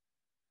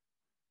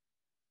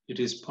 It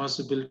is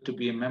possible to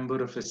be a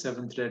member of a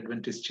Seventh-day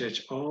Adventist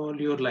church all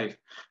your life,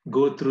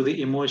 go through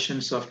the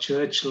emotions of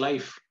church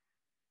life,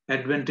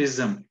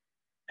 Adventism,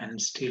 and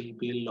still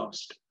be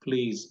lost.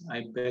 Please,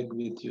 I beg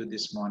with you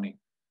this morning,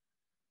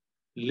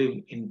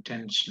 live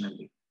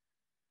intentionally.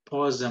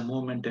 Pause a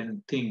moment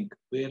and think,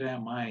 where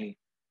am I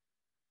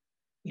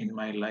in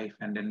my life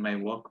and in my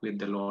walk with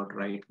the Lord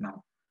right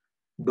now?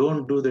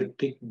 Don't do the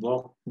tick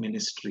box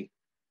ministry.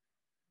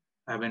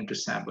 I went to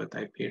Sabbath,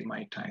 I paid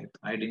my tithe,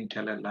 I didn't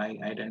tell a lie,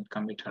 I didn't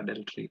commit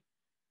adultery.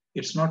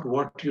 It's not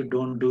what you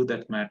don't do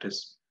that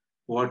matters.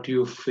 What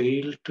you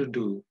fail to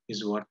do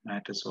is what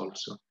matters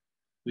also.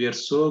 We are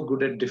so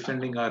good at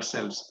defending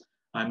ourselves.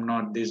 I'm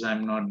not this,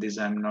 I'm not this,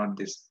 I'm not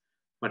this.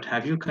 But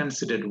have you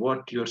considered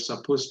what you're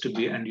supposed to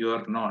be and you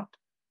are not?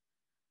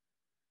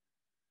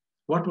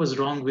 What was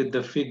wrong with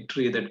the fig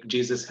tree that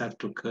Jesus had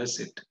to curse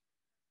it?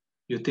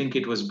 You think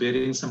it was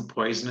bearing some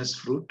poisonous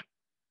fruit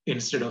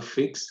instead of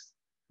figs?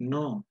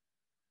 No.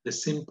 The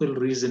simple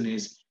reason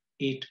is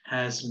it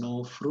has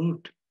no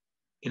fruit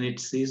in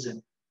its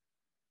season.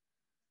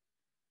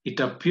 It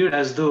appeared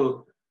as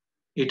though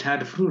it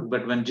had fruit,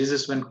 but when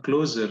Jesus went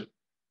closer,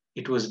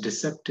 it was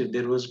deceptive.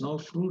 There was no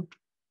fruit.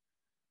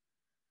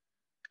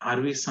 Are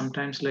we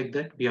sometimes like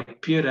that? We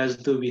appear as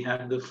though we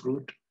have the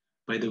fruit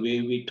by the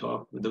way we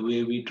talk, the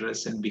way we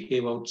dress and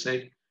behave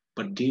outside,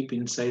 but deep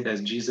inside,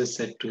 as Jesus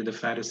said to the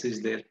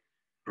Pharisees there,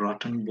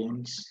 rotten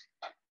bones,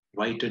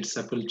 whited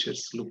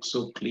sepulchres look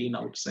so clean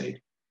outside,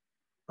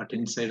 but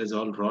inside is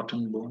all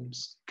rotten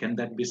bones. Can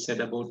that be said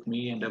about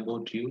me and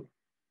about you?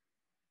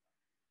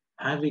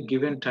 Have we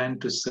given time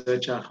to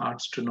search our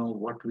hearts to know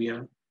what we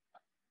are?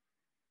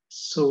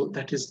 So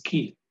that is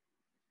key.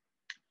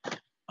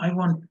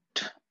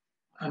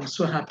 I'm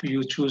so happy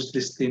you choose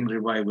this theme,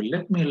 revival.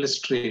 Let me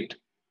illustrate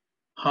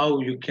how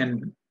you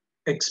can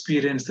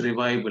experience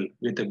revival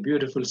with a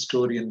beautiful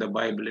story in the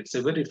Bible. It's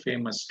a very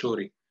famous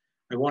story.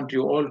 I want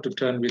you all to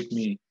turn with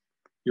me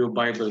your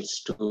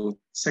Bibles to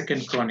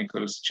 2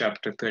 Chronicles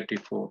chapter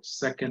 34.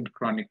 2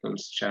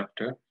 Chronicles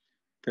chapter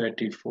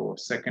 34.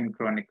 2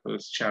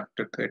 Chronicles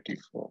chapter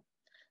 34.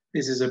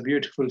 This is a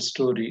beautiful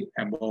story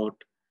about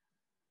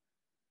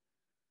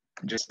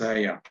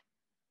Josiah,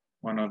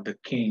 one of the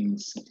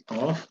kings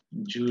of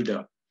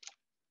Judah.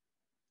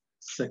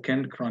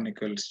 2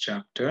 Chronicles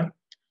chapter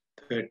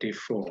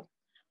 34.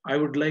 I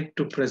would like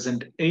to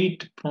present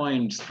 8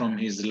 points from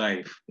his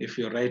life. If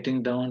you're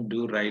writing down,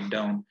 do write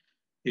down.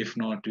 If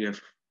not,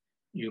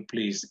 you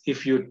please.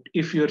 If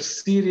you're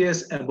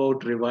serious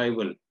about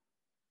revival,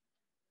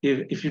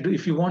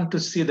 if you want to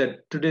see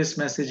that today's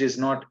message is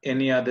not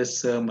any other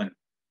sermon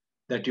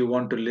that you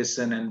want to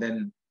listen and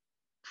then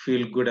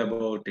feel good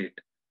about it,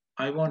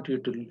 I want you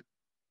to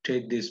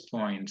take these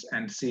points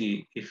and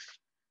see if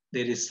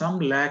there is some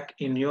lack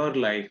in your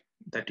life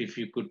that if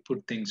you could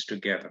put things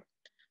together.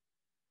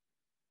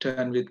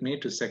 Turn with me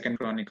to 2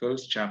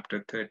 Chronicles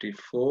chapter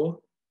 34,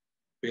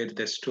 where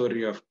the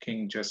story of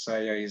King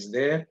Josiah is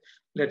there.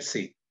 Let's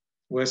see.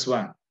 Verse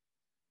 1.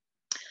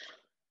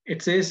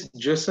 It says,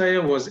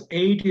 Josiah was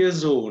 8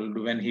 years old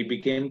when he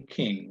became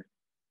king,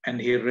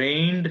 and he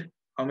reigned,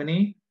 how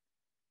many?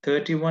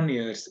 31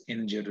 years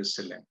in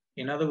Jerusalem.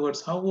 In other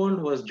words, how old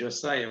was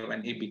Josiah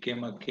when he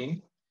became a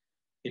king?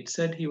 It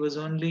said he was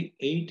only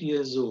 8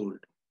 years old.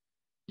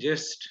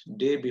 Just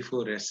day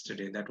before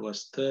yesterday, that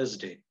was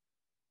Thursday,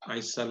 I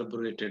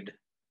celebrated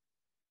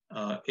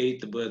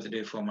 8th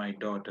birthday for my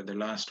daughter, the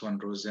last one,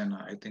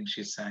 Rosanna. I think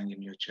she sang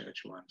in your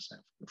church once,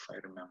 if I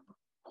remember.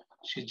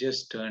 She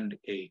just turned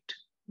 8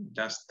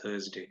 last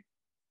Thursday.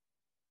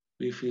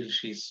 We feel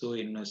she's so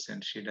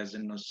innocent. She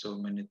doesn't know so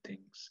many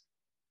things.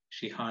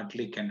 She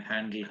hardly can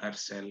handle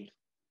herself.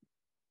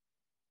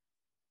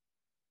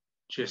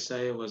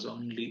 Josiah was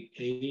only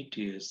 8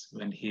 years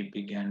when he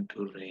began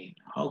to reign.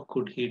 How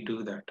could he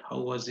do that?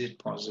 How was it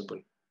possible?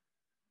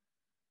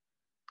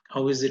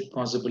 How is it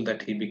possible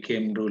that he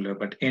became ruler?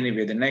 But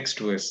anyway, the next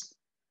verse.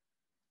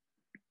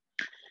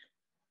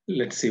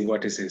 Let's see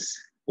what it is.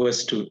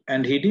 Verse 2.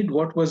 And he did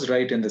what was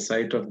right in the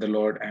sight of the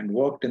Lord and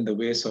walked in the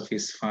ways of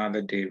his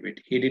father David.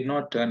 He did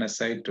not turn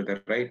aside to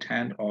the right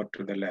hand or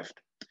to the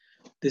left.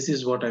 This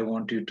is what I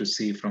want you to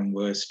see from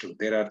verse 2.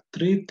 There are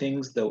 3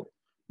 things, the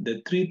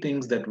 3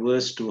 things that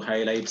verse 2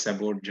 highlights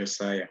about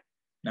Josiah.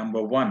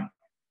 Number 1,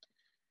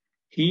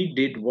 he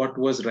did what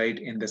was right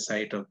in the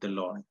sight of the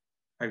Lord.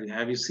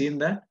 Have you seen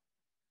that?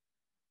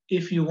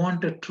 If you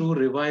want a true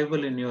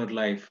revival in your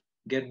life,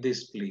 get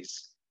this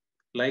please.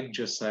 Like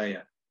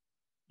Josiah,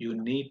 you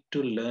need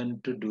to learn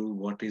to do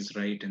what is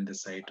right in the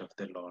sight of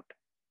the Lord.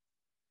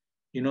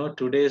 You know,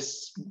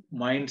 today's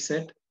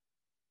mindset,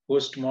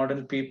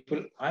 postmodern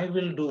people, I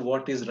will do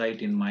what is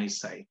right in my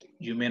sight.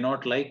 You may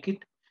not like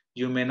it,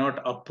 you may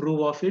not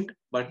approve of it,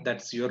 but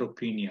that's your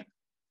opinion.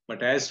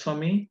 But as for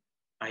me,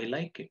 I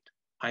like it.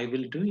 I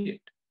will do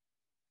it.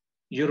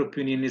 Your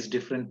opinion is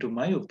different to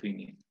my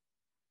opinion.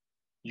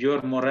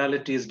 Your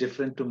morality is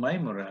different to my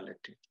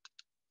morality.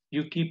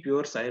 You keep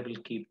yours, I will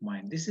keep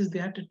mine. This is the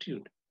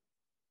attitude.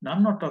 Now,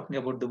 I'm not talking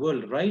about the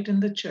world. Right in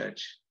the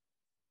church,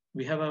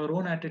 we have our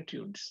own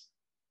attitudes,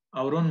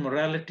 our own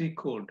morality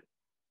code.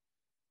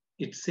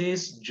 It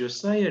says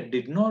Josiah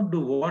did not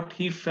do what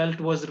he felt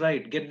was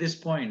right. Get this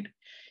point.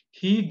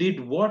 He did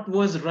what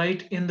was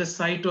right in the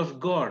sight of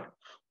God.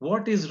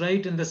 What is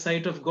right in the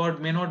sight of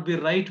God may not be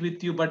right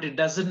with you, but it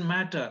doesn't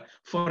matter.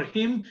 For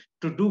him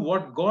to do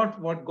what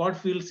God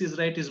feels is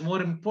right is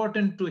more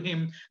important to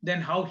him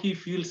than how he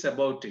feels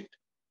about it.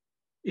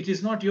 It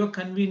is not your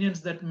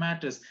convenience that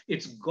matters.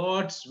 It's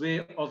God's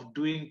way of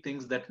doing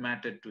things that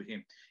matter to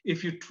him.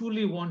 If you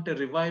truly want a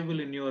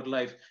revival in your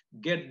life,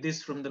 get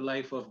this from the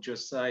life of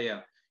Josiah.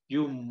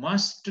 You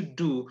must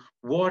do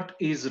what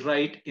is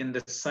right in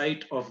the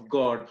sight of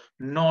God,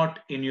 not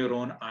in your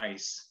own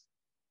eyes.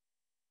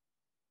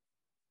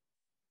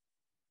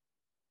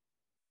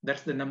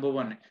 That's the number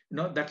one.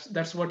 No,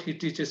 that's what he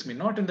teaches me,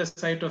 not in the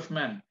sight of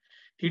man.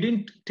 He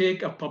didn't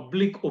take a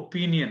public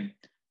opinion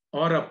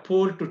or a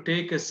poll to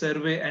take a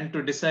survey and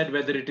to decide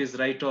whether it is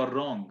right or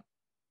wrong.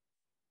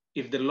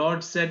 If the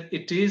Lord said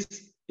it is,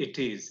 it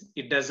is.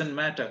 It doesn't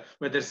matter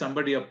whether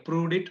somebody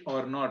approved it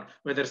or not,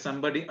 whether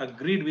somebody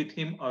agreed with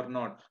him or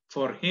not.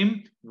 For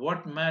him,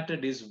 what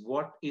mattered is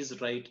what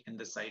is right in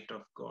the sight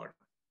of God.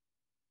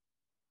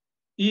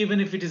 Even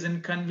if it is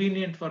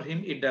inconvenient for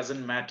him, it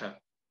doesn't matter.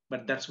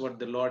 But that's what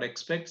the Lord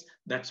expects.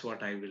 That's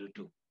what I will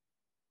do.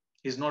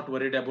 He's not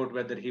worried about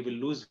whether he will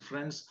lose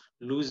friends,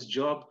 lose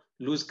job,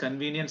 lose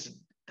convenience.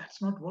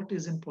 That's not what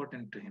is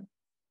important to him.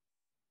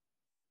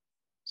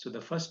 So the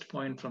first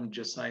point from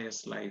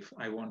Josiah's life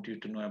I want you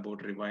to know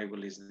about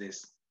revival is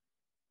this.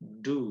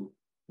 Do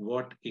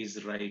what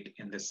is right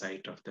in the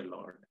sight of the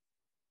Lord,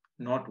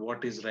 not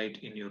what is right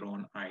in your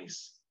own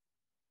eyes.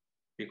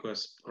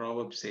 Because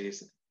Proverbs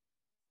says,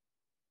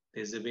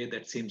 there's a way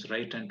that seems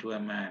right unto a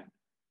man,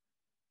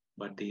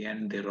 but the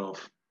end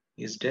thereof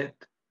is death.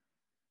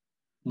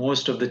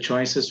 Most of the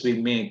choices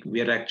we make,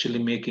 we are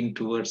actually making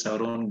towards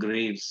our own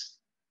graves.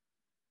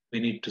 We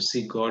need to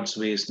see God's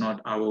ways,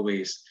 not our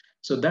ways.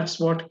 So that's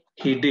what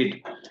he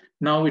did.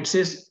 Now it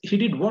says he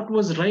did what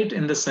was right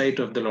in the sight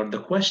of the Lord.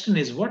 The question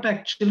is, what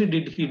actually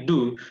did he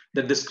do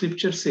that the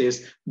scripture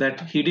says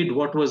that he did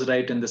what was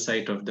right in the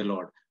sight of the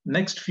Lord?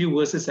 Next few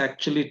verses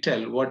actually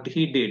tell what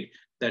he did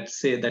that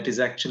say that is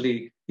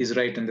actually is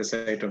right in the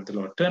sight of the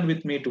Lord. Turn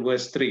with me to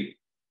verse 3,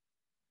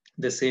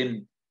 the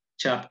same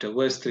chapter,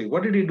 verse 3.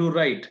 What did he do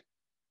right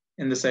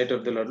in the sight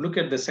of the Lord? Look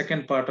at the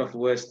second part of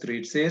verse 3.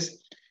 It says,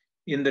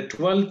 in the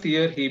 12th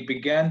year, he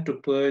began to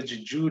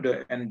purge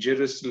Judah and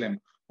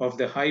Jerusalem of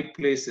the high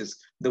places,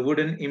 the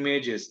wooden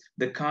images,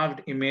 the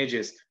carved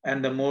images,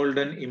 and the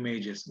molten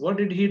images. What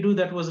did he do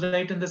that was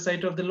right in the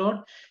sight of the Lord?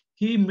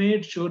 He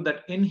made sure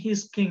that in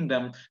his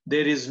kingdom,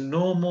 there is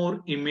no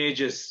more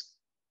images.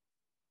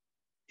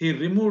 He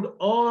removed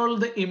all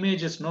the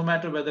images, no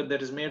matter whether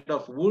that is made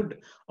of wood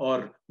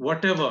or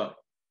whatever.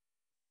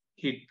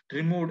 He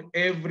removed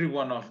every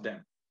one of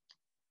them.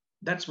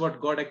 That's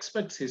what God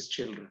expects his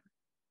children.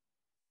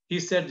 He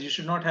said, you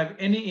should not have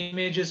any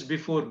images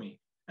before me.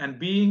 And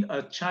being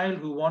a child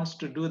who wants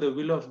to do the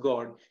will of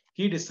God,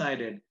 he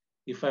decided,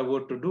 if I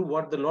were to do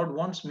what the Lord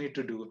wants me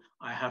to do,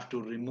 I have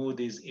to remove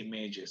these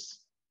images.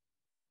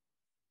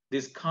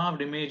 These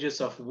carved images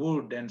of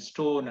wood and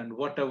stone and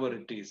whatever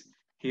it is,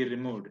 he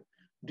removed.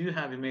 Do you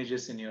have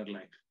images in your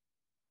life?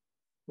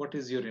 What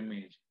is your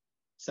image?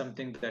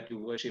 Something that you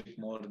worship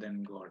more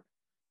than God.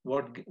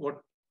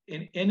 What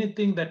in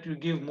anything that you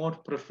give more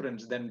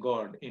preference than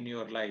God in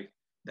your life,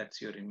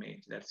 that's your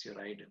image, that's your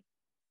idol.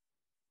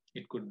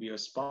 It could be your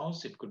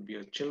spouse, it could be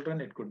your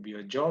children, it could be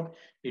your job,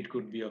 it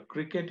could be your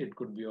cricket, it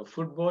could be your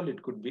football,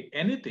 it could be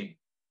anything.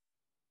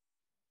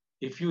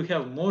 If you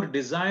have more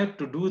desire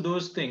to do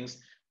those things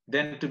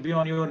than to be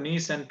on your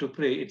knees and to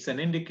pray, it's an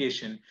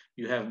indication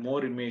you have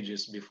more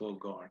images before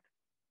God.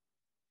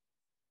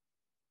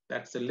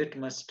 That's a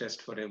litmus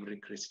test for every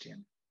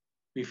Christian.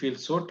 We feel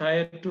so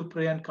tired to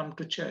pray and come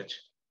to church,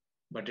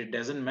 but it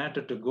doesn't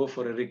matter to go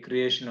for a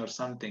recreation or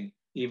something,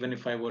 even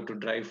if I were to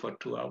drive for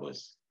 2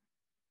 hours.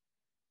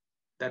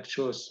 That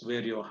shows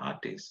where your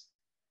heart is.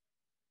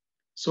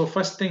 So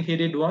first thing he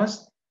did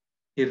was,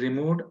 he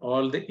removed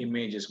all the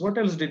images. What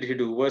else did he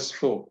do? Verse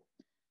 4.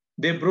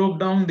 They broke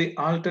down the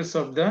altars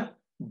of the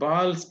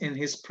Baals in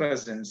his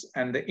presence,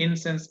 and the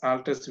incense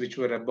altars which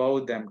were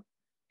above them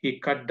he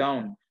cut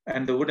down,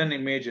 And the wooden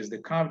images, the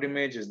carved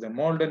images, the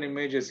molten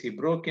images, he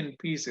broke in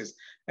pieces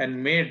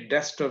and made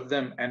dust of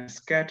them and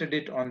scattered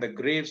it on the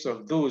graves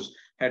of those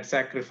who had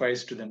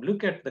sacrificed to them.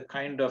 Look at the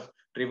kind of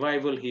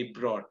revival he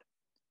brought.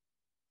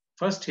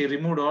 First, he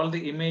removed all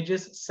the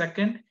images.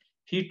 Second,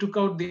 he took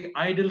out the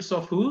idols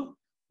of who?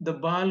 The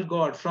Baal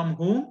god. From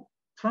whom?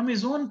 From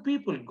his own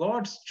people.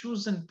 God's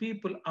chosen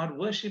people are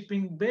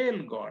worshipping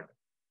Baal god.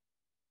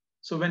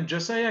 So when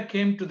Josiah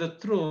came to the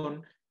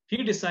throne,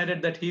 he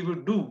decided that he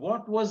would do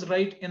what was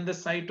right in the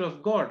sight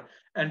of God.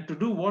 And to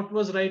do what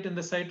was right in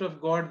the sight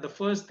of God, the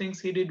first things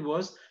he did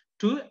was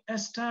to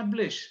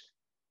establish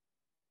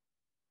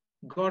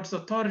God's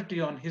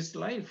authority on his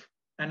life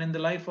and in the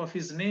life of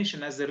his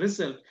nation. As a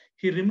result,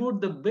 he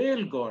removed the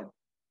Baal god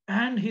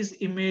and his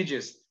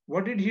images.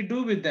 What did he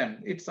do with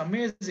them? It's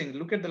amazing.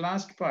 Look at the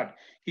last part.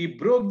 He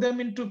broke them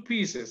into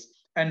pieces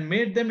and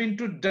made them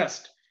into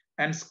dust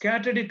and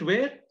scattered it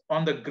where?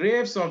 On the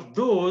graves of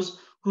those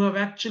who have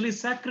actually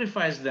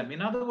sacrificed them.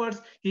 In other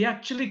words, he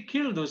actually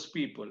killed those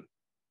people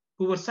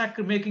who were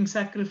making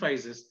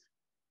sacrifices.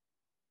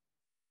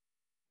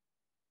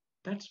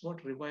 That's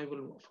what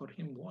revival for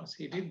him was.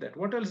 He did that.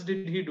 What else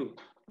did he do?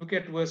 Look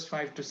at verse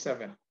 5 to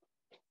 7.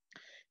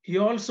 He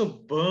also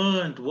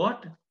burned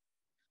what?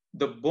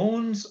 The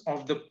bones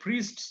of the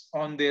priests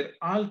on their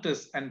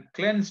altars and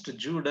cleansed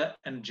Judah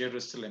and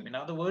Jerusalem. In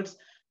other words,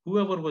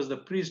 whoever was the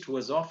priest who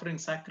was offering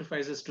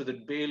sacrifices to the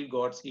Baal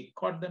gods, he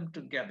caught them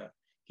together,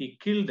 he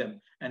killed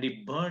them, and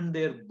he burned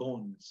their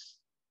bones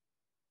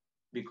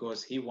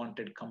because he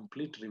wanted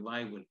complete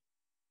revival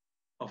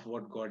of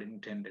what God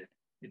intended.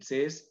 It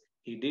says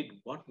he did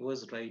what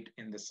was right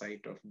in the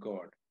sight of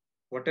God.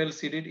 What else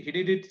he did? He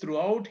did it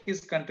throughout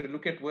his country.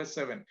 Look at verse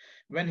 7.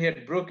 When he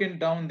had broken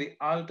down the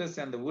altars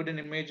and the wooden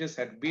images,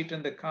 had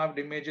beaten the carved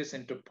images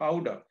into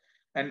powder,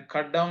 and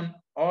cut down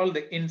all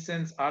the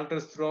incense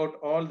altars throughout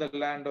all the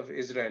land of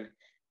Israel,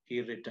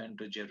 he returned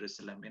to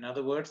Jerusalem. In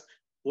other words,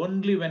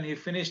 only when he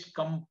finished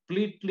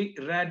completely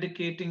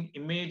eradicating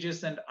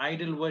images and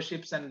idol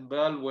worships and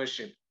Baal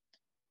worship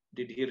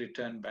did he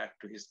return back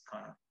to his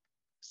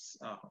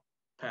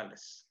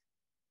palace.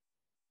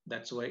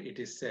 That's why it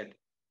is said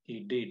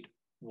he did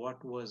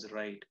what was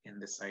right in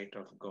the sight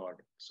of God.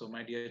 So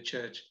my dear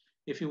church,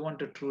 if you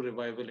want a true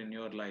revival in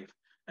your life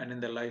and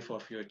in the life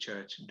of your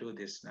church, do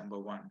this. Number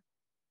one,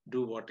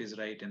 do what is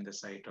right in the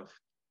sight of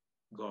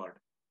God,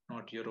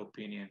 not your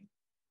opinion,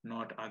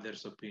 not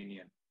others'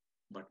 opinion,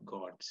 but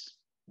God's.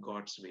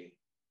 God's way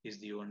is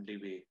the only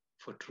way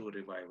for true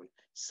revival.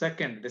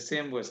 Second, the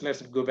same verse.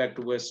 Let's go back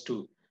to verse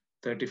 2,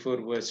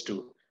 34 verse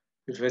 2.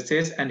 It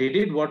says, and he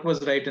did what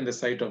was right in the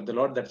sight of the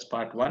Lord. That's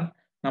part 1.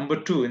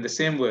 Number 2, in the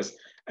same verse,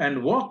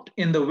 and walked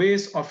in the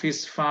ways of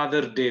his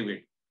father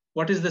David.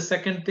 What is the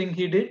second thing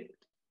he did?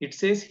 It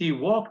says he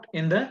walked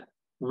in the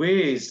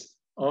ways,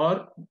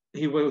 or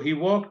he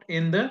walked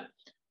in the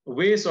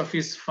ways of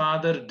his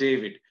father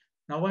David.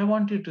 Now I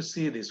want you to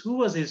see this. Who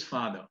was his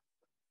father?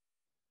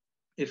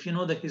 If you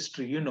know the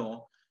history, you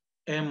know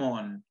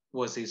Ammon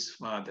was his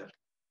father.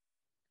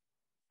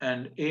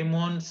 And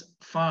Ammon's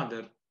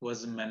father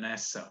was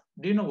Manasseh.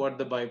 Do you know what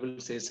the Bible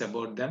says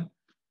about them?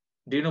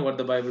 Do you know what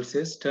the Bible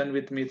says? Turn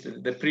with me to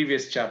the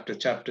previous chapter,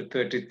 chapter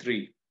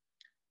 33.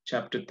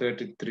 Chapter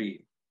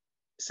 33.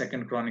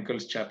 2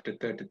 Chronicles chapter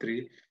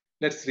 33.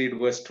 Let's read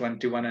verse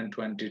 21 and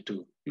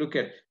 22. Look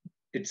at,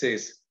 it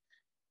says,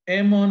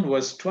 Ammon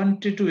was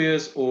 22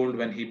 years old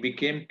when he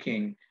became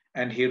king,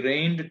 and he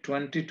reigned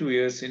 22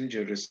 years in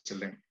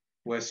Jerusalem.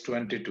 Verse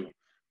 22.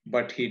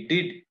 But he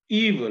did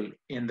evil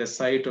in the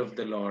sight of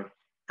the Lord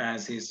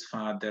as his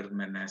father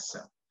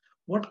Manasseh.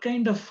 What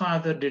kind of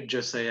father did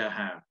Josiah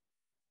have?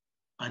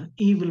 An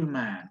evil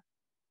man.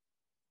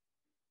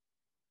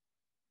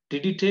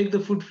 Did he take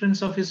the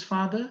footprints of his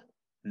father?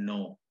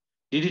 No.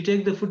 Did he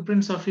take the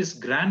footprints of his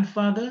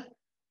grandfather,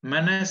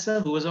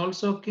 Manasseh, who was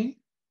also king?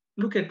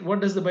 Look at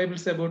what does the Bible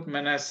say about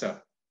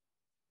Manasseh.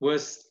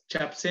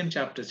 Same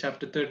chapter,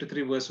 chapter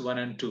 33, verse 1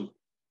 and 2.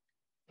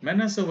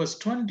 Manasseh was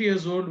 20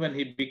 years old when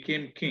he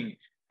became king,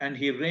 and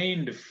he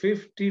reigned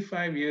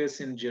 55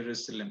 years in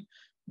Jerusalem.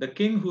 The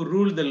king who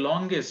ruled the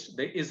longest,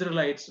 the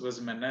Israelites, was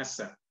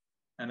Manasseh.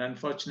 And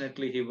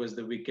unfortunately, he was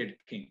the wicked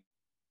king.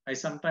 I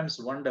sometimes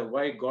wonder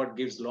why God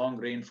gives long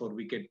reign for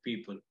wicked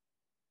people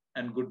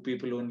and good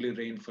people only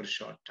reign for a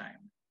short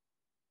time.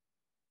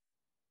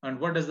 And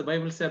what does the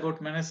Bible say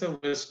about Manasseh?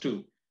 Verse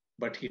 2.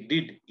 But he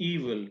did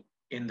evil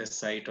in the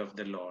sight of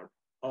the Lord.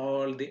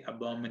 All the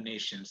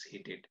abominations he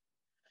did.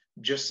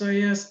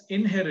 Josiah's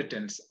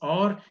inheritance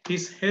or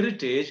his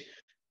heritage,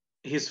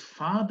 his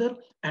father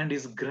and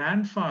his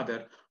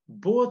grandfather,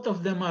 both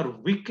of them are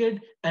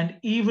wicked and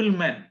evil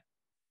men.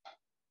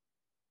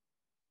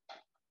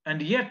 And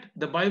yet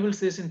the Bible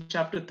says in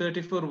chapter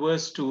 34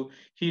 verse 2,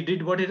 he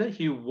did what did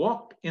he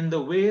walked in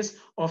the ways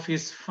of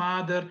his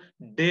father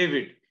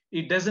David.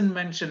 It doesn't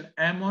mention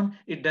Ammon,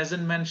 it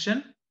doesn't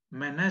mention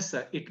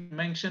Manasseh, it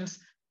mentions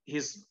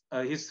his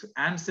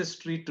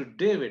ancestry to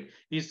David.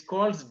 He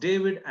calls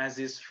David as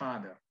his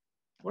father.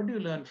 What do you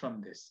learn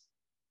from this?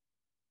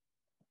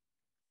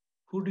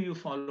 Who do you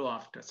follow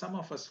after? Some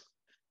of us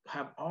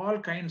have all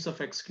kinds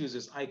of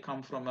excuses. I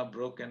come from a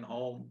broken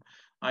home.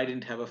 I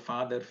didn't have a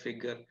father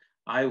figure.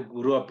 I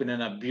grew up in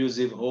an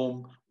abusive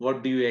home.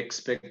 What do you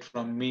expect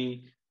from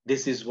me?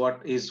 This is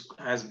what is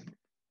has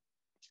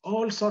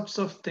all sorts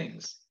of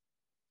things.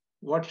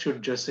 What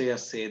should Josiah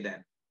say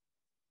then?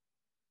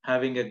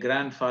 Having a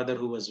grandfather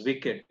who was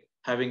wicked,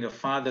 having a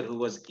father who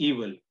was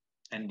evil,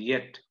 and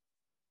yet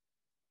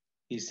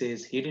he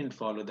says he didn't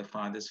follow the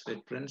father's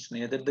footprints,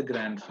 neither the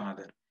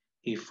grandfather.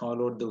 He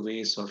followed the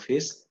ways of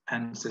his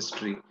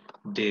ancestry,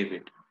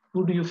 David.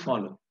 Who do you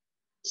follow?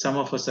 Some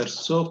of us are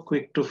so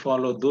quick to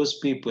follow those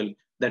people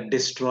that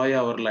destroy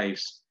our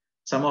lives.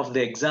 Some of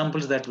the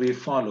examples that we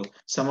follow,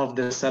 some of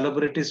the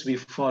celebrities we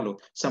follow,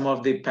 some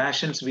of the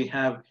passions we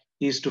have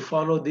is to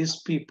follow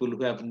these people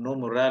who have no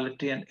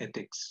morality and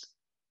ethics.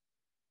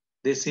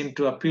 They seem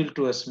to appeal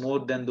to us more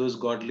than those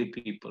godly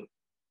people.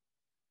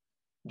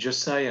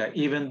 Josiah,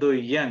 even though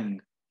young,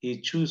 he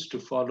chose to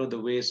follow the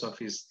ways of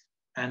his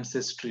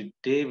ancestry,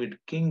 David,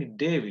 King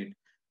David,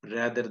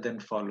 rather than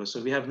follow.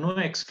 So we have no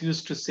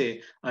excuse to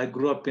say, I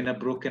grew up in a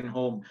broken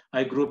home.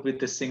 I grew up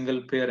with a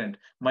single parent.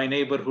 My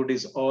neighborhood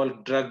is all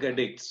drug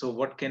addicts. So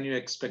what can you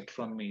expect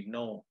from me?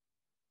 No.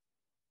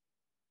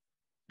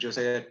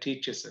 Josiah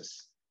teaches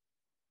us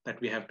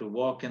that we have to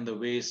walk in the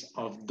ways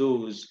of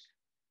those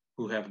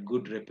who have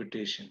good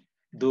reputation,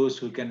 those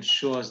who can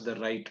show us the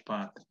right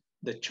path.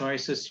 The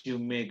choices you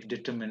make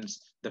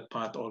determines the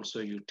path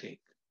also you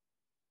take.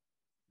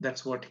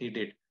 That's what he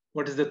did.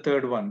 What is the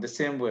third one? The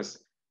same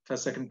verse.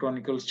 First, Second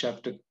Chronicles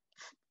chapter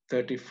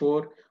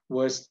 34,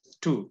 verse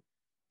 2.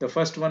 The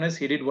first one is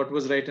he did what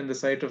was right in the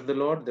sight of the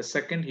Lord. The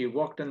second, he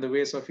walked in the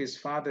ways of his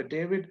father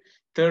David.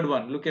 Third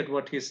one, look at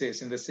what he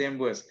says in the same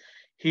verse.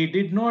 He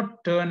did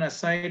not turn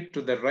aside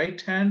to the right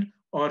hand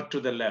or to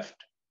the left.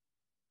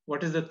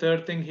 What is the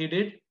third thing he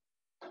did?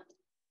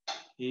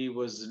 He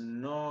was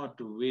not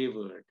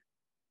wavered,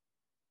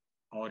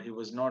 or he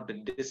was not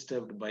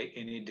disturbed by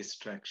any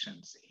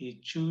distractions.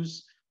 He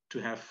chose to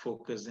have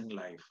focus in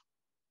life.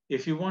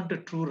 If you want a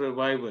true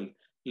revival,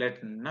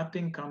 let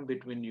nothing come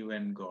between you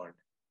and God.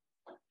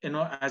 You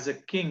know, as a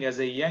king, as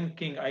a young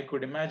king, I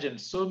could imagine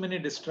so many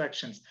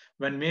distractions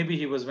when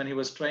he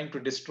was trying to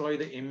destroy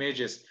the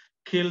images,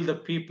 kill the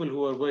people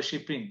who are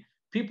worshiping.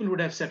 People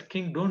would have said,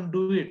 King, don't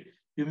do it.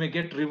 You may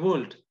get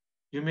revolt.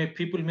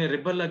 People may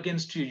rebel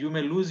against you. You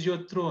may lose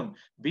your throne.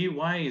 Be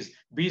wise,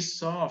 be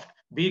soft,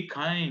 be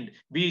kind,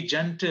 be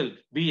gentle,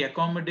 be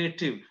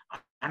accommodative,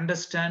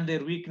 understand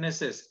their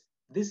weaknesses.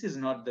 This is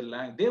not the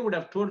line. They would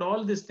have told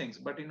all these things,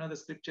 but you know, the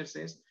scripture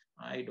says,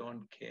 I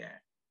don't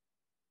care.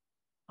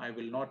 I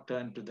will not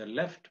turn to the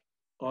left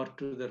or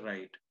to the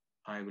right.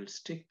 I will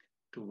stick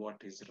to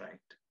what is right.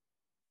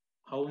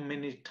 How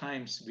many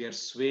times we are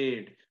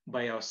swayed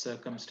by our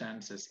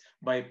circumstances,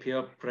 by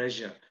peer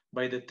pressure,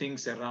 by the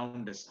things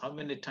around us. How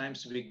many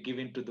times we give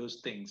in to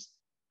those things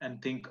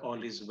and think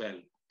all is well.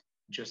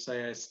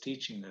 Josiah is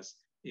teaching us,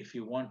 if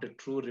you want a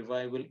true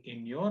revival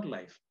in your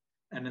life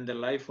and in the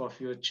life of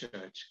your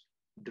church,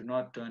 do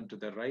not turn to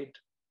the right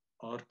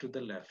or to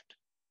the left.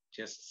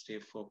 Just stay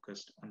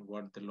focused on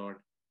what the Lord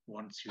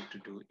wants you to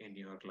do in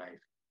your life.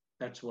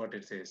 That's what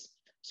it says.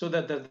 So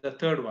that the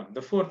third one,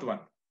 the fourth one.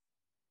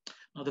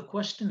 Now the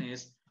question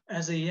is,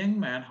 as a young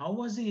man, how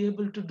was he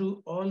able to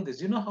do all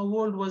this? You know, how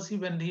old was he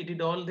when he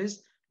did all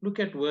this? Look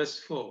at verse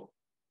 4.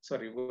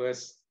 Sorry,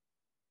 verse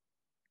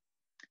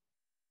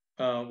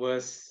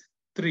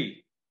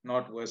 3,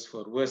 not verse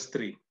 4, verse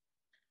 3.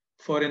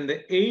 For in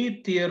the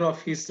 8th year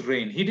of his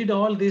reign, he did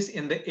all this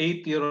in the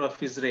 8th year of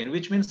his reign,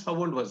 which means how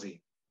old was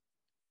he?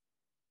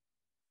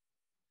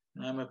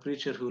 I'm a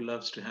preacher who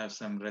loves to have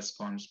some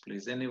response,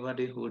 please.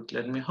 Anybody who would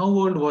let me, how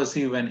old was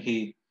he when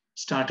he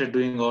started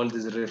doing all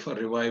this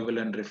revival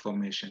and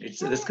reformation? It's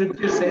the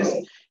scripture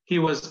says he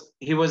was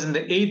in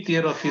the 8th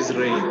year of his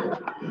reign.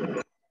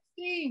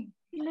 He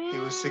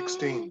was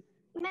 16.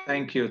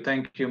 Thank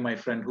you, my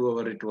friend,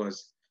 whoever it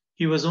was.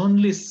 He was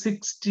only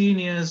 16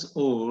 years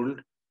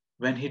old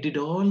when he did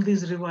all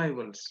these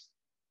revivals.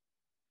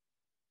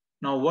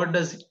 Now, what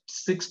does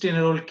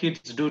 16-year-old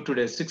kids do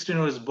today?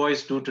 16-year-old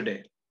boys do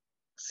today.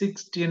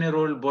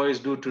 16-year-old boys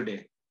do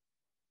today.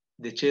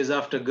 They chase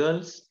after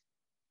girls.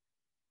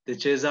 They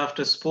chase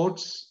after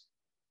sports.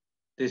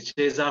 They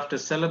chase after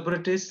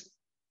celebrities.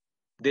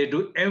 They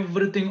do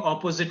everything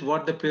opposite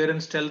what the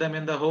parents tell them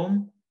in the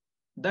home.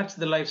 That's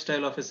the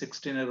lifestyle of a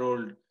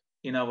 16-year-old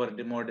in our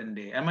modern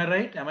day. Am I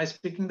right? Am I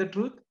speaking the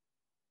truth?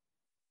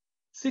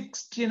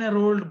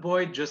 16-year-old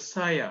boy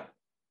Josiah,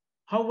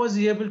 how was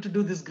he able to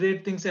do these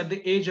great things at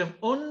the age of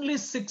only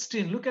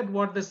 16? Look at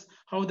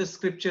how the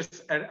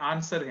scriptures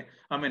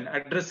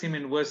address him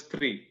in verse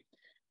 3.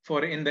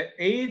 For in the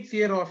 8th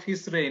year of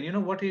his reign, you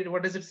know what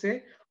does it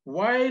say?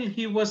 While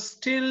he was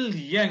still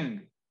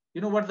young,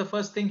 you know what the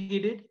first thing he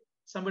did?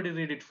 Somebody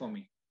read it for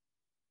me.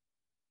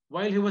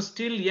 While he was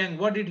still young,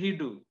 what did he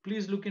do?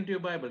 Please look into your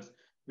Bibles.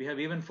 We have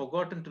even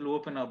forgotten to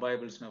open our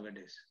Bibles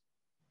nowadays.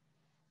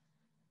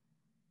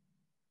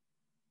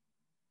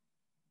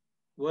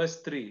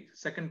 Verse 3,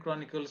 2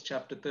 Chronicles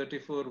chapter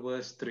 34,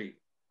 verse 3.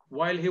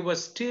 While he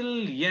was still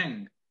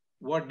young,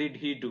 what did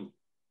he do?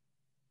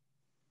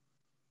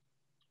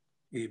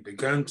 He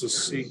began to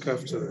seek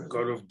after the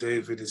God of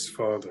David, his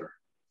father.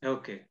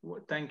 Okay,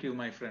 thank you,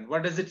 my friend.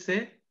 What does it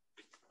say?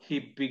 He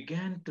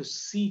began to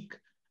seek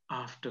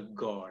after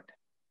God.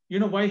 You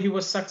know why he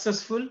was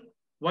successful?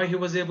 Why he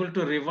was able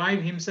to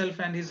revive himself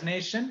and his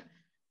nation?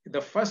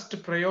 The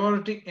first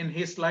priority in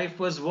his life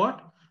was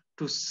what?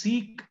 To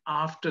seek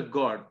after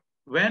God.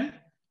 When?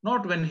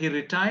 Not when he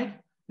retired,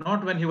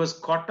 not when he was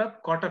caught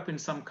up in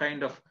some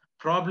kind of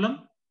problem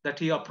that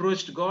he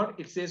approached God.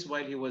 It says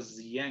while he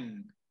was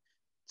young,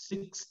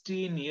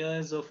 16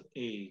 years of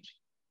age.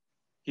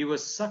 He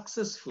was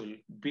successful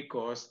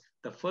because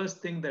the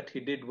first thing that he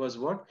did was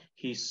what?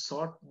 He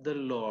sought the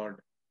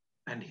Lord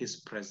and his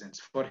presence.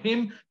 For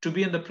him to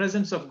be in the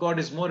presence of God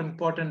is more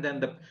important than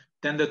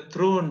the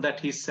throne that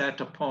he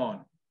sat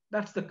upon.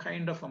 That's the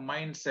kind of a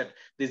mindset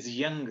this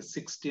young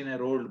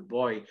 16-year-old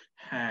boy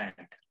had.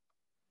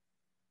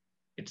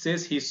 It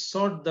says he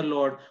sought the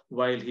Lord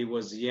while he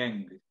was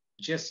young,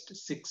 just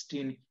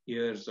 16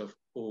 years of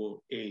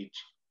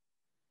age.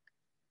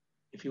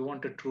 If you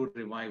want a true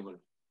revival,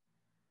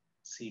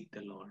 seek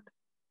the Lord.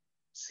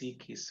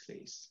 Seek his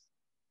face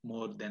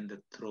more than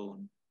the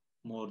throne,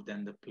 more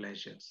than the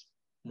pleasures,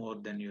 more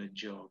than your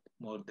job,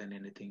 more than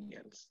anything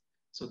else.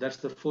 So that's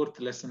the fourth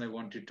lesson I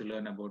want you to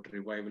learn about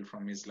revival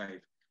from his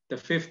life. The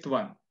fifth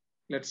one,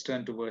 let's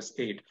turn to verse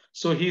 8.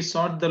 So he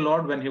sought the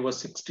Lord when he was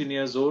 16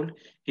 years old.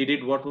 He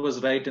did what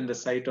was right in the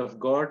sight of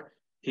God.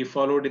 He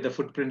followed in the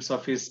footprints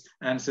of his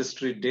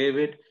ancestry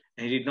David.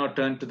 And he did not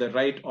turn to the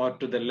right or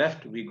to the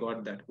left. We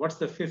got that. What's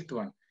the fifth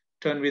one?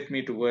 Turn with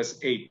me to verse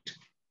 8.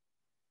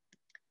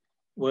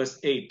 Verse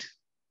 8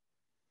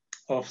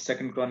 of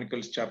 2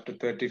 Chronicles chapter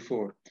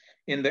 34.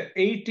 In the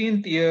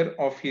 18th year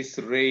of his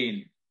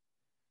reign.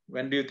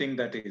 When do you think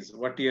that is?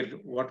 What year?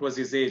 What was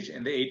his age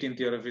in the 18th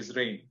year of his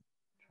reign?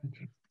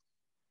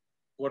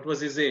 What was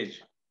his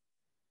age?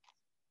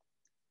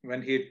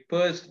 When he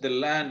purged the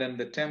land and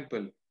the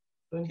temple,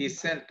 26. he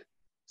sent.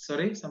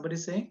 Sorry, somebody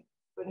saying?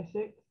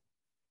 26.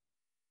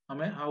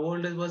 How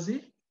old was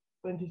he?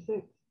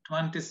 26.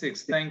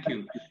 26. Thank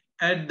you.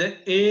 At the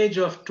age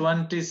of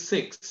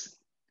 26,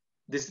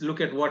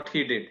 look at what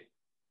he did.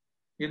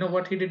 You know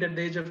what he did at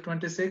the age of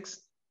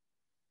 26?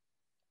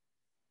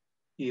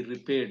 He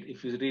repaired.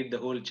 If you read the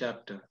whole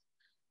chapter,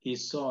 he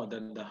saw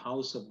that the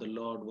house of the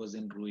Lord was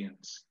in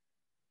ruins.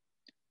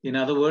 In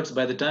other words,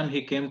 by the time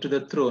he came to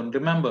the throne,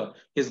 remember,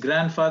 his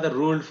grandfather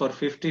ruled for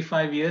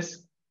 55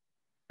 years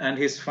and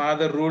his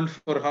father ruled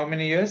for how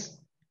many years?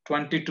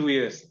 22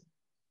 years.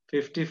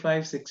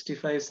 55,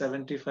 65,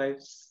 75,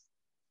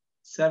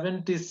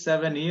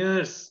 77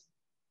 years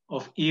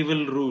of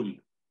evil rule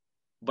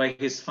by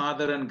his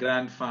father and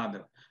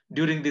grandfather.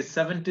 During these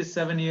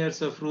 77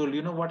 years of rule,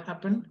 you know what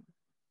happened?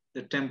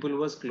 The temple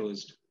was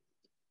closed.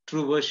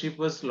 True worship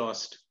was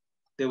lost.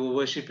 They were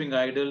worshipping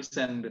idols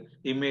and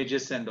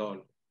images and all.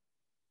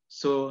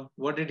 So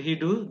what did he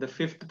do? The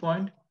fifth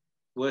point,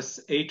 verse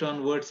 8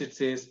 onwards, it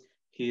says,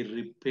 he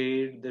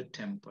repaired the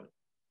temple.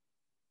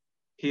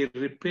 He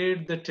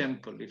repaired the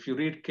temple. If you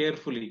read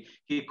carefully,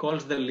 he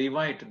calls the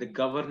Levite, the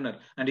governor,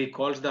 and he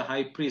calls the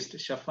high priest,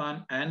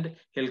 Shaphan and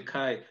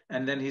Hilkiah.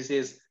 And then he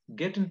says,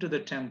 get into the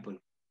temple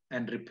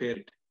and repair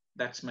it.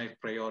 That's my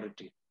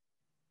priority.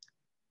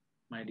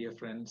 My dear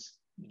friends,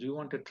 do you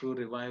want a true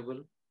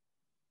revival?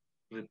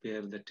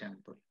 Repair the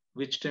temple.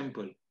 Which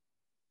temple?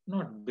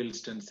 Not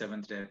Bilston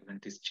Seventh-day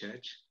Adventist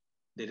Church.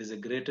 There is a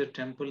greater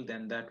temple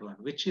than that one.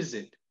 Which is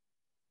it?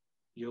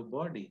 Your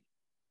body.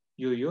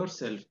 You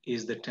yourself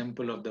is the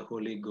temple of the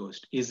Holy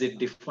Ghost. Is it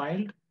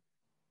defiled?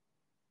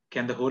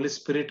 Can the Holy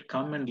Spirit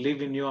come and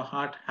live in your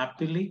heart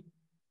happily?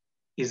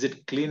 Is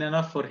it clean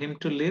enough for him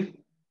to live?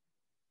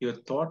 Your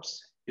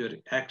thoughts, your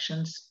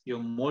actions, your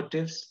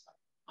motives,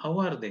 how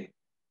are they?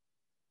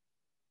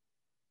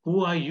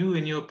 Who are you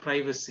in your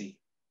privacy?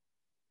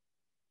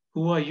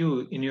 Who are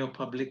you in your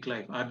public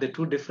life? Are they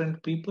two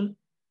different people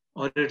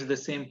or it's the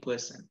same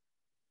person?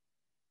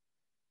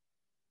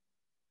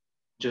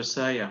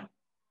 Josiah,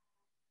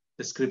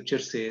 the scripture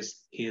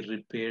says he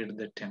repaired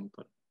the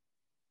temple.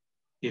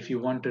 If you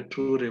want a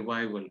true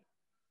revival,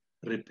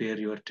 repair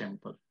your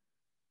temple.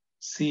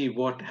 See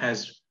what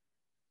has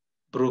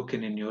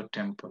broken in your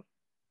temple.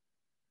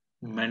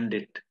 Mend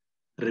it,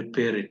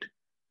 repair it,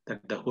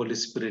 that the Holy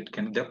Spirit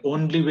can. The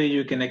only way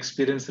you can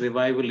experience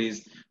revival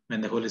is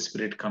when the Holy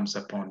Spirit comes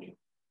upon you.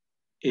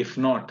 If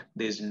not,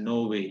 there's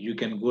no way. You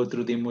can go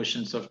through the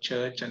emotions of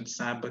church and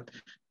Sabbath,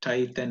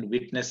 tithe and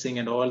witnessing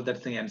and all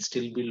that thing and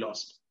still be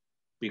lost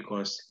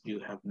because you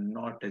have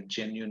not a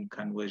genuine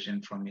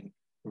conversion from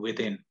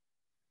within.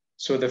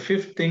 So the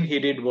fifth thing he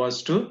did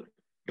was to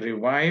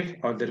revive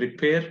or the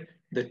repair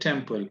the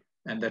temple.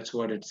 And that's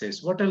what it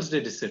says. What else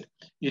did he say?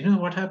 You know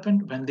what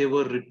happened? When they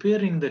were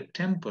repairing the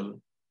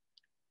temple,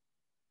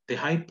 the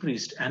high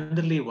priest and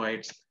the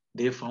Levites,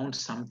 they found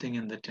something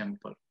in the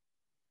temple.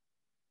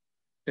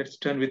 Let's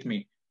turn with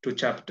me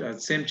to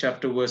same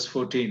chapter, verse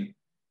 14.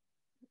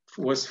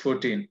 Verse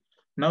 14.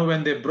 Now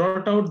when they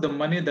brought out the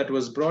money that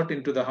was brought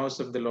into the house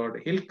of the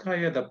Lord,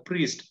 Hilkiah the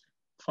priest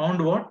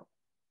found what?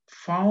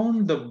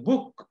 found the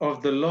book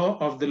of the law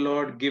of the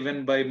Lord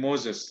given by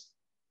Moses.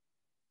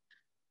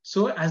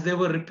 So as they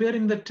were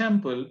repairing the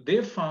temple,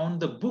 they found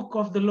the book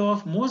of the law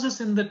of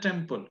Moses in the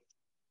temple.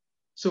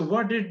 So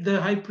what did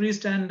the high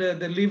priest and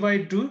the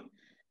Levite do?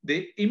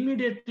 They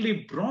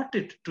immediately brought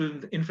it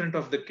in front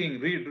of the king.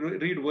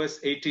 Read verse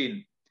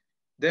 18.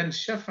 Then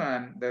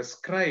Shaphan, the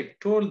scribe,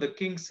 told the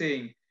king,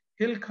 saying,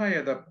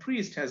 Hilkiah, the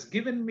priest, has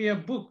given me a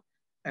book.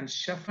 And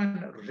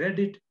Shaphan read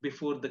it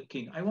before the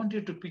king. I want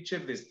you to picture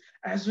this.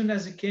 As soon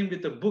as he came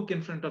with a book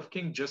in front of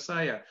King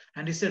Josiah,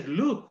 and he said,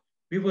 look,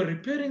 we were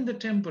repairing the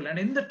temple, and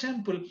in the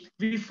temple,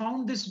 we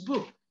found this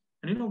book.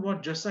 And you know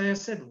what Josiah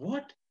said?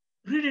 What?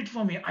 Read it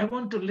for me. I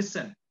want to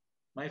listen.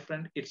 My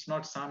friend, it's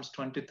not Psalms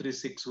 23,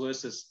 6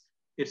 verses.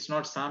 It's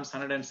not Psalms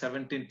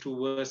 117,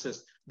 2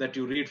 verses that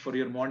you read for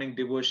your morning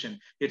devotion.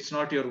 It's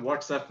not your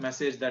WhatsApp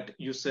message that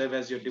you serve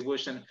as your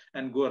devotion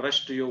and go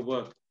rush to your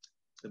work.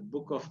 The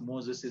book of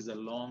Moses is a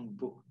long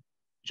book.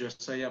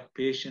 Josiah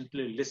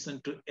patiently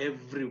listened to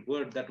every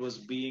word that was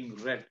being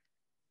read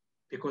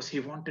because he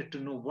wanted to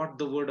know what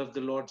the word of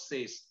the Lord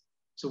says.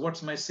 So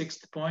what's my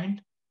sixth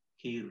point?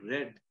 He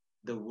read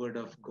the word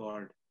of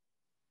God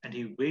and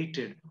he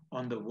waited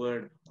on the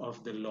word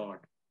of the Lord.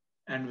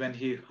 And when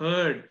he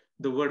heard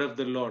the word of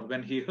the Lord,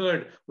 when he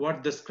heard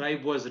what the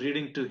scribe was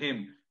reading to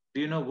him,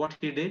 do you know what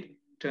he did?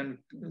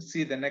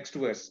 See the next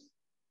verse.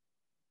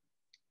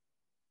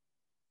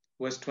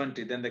 Verse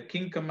 20, then the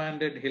king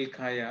commanded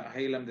Hilkiah,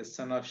 Ahilam the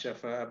son of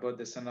Shaphan, Abod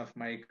the son of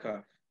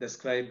Micah, the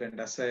scribe, and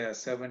Asaiah,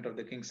 servant of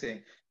the king,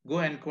 saying, go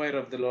inquire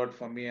of the Lord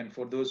for me and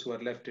for those who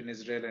are left in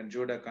Israel and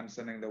Judah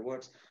concerning the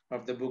words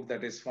of the book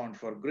that is found.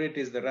 For great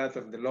is the wrath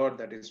of the Lord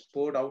that is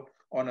poured out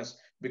on us,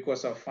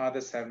 because our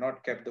fathers have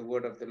not kept the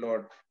word of the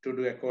Lord to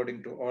do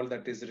according to all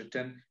that is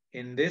written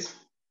in this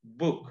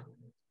book.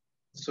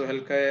 So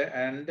Hilkiah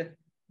and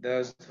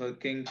the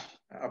king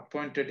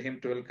appointed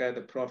him to Hilkiah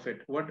the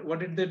prophet. What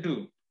did they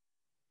do?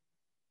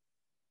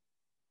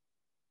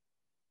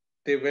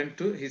 They went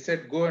to, he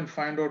said, go and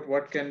find out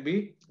what can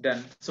be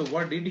done. So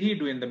what did he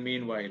do in the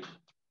meanwhile?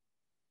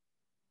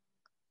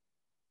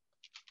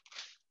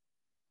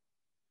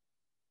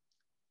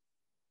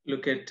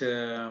 Look at,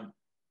 which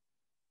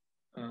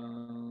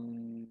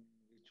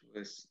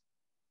was?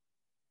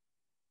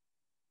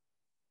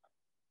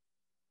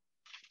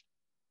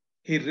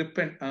 He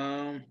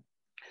repented,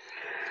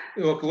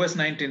 verse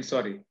 19,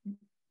 sorry.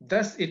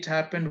 Thus it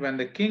happened when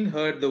the king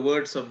heard the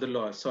words of the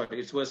Lord.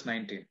 Sorry, it's verse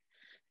 19.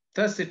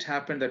 Thus it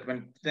happened that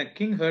when the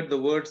king heard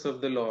the words of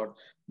the Lord,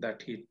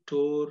 that he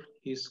tore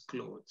his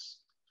clothes.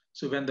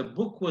 So when the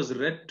book was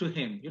read to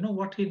him, you know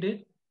what he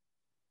did?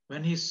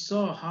 When he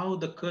saw how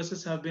the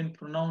curses have been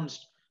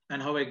pronounced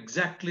and how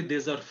exactly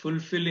these are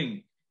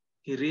fulfilling,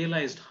 he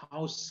realized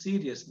how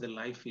serious the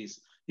life is.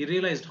 He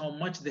realized how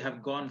much they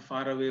have gone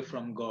far away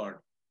from God.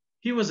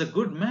 He was a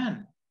good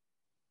man.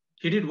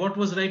 He did what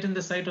was right in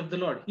the sight of the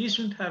Lord. He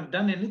shouldn't have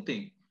done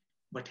anything,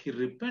 but he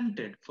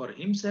repented for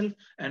himself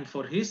and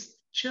for his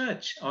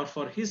church or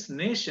for his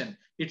nation.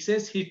 It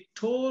says he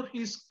tore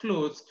his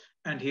clothes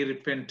and he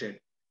repented.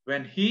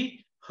 When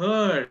he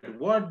heard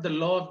what the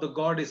law of the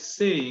God is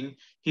saying,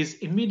 his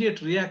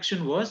immediate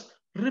reaction was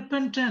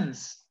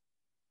repentance,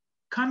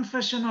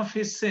 confession of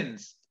his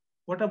sins.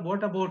 What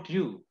about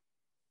you?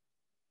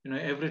 You know,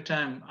 every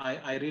time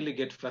I really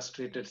get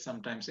frustrated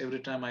sometimes. Every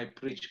time I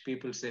preach,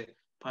 people say,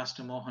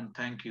 Pastor Mohan,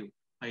 thank you.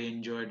 I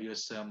enjoyed your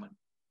sermon.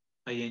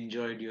 I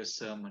enjoyed your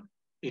sermon.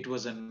 It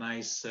was a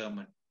nice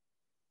sermon.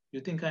 You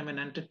think I'm an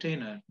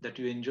entertainer that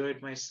you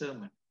enjoyed my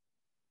sermon?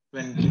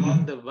 When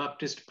John the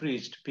Baptist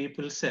preached,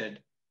 people said,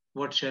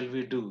 what shall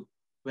we do?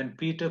 When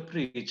Peter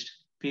preached,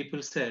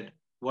 people said,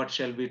 what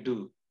shall we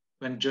do?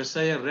 When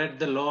Josiah read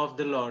the law of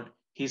the Lord,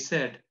 he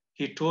said,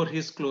 he tore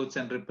his clothes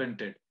and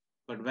repented.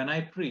 But when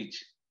I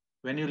preach,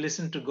 when you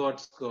listen to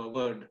God's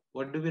word,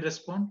 what do we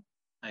respond?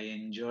 I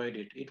enjoyed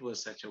it. It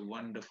was such a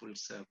wonderful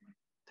sermon.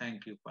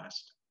 Thank you,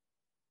 Pastor.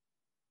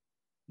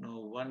 No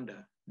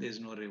wonder there's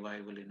no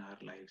revival in our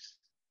lives.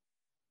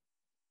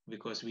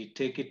 Because we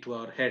take it to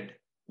our head.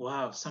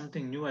 Wow,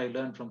 something new I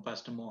learned from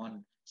Pastor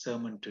Mohan's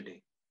sermon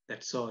today.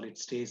 That's all. It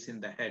stays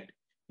in the head.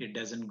 It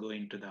doesn't go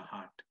into the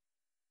heart.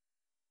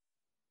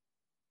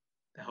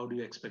 How do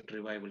you expect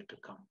revival to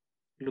come?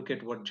 Look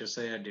at what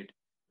Josiah did.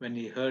 When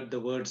he heard the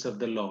words of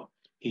the law,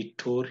 he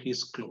tore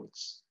his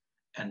clothes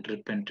and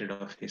repented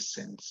of his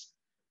sins.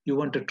 You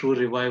want a true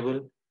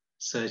revival?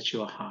 Search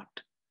your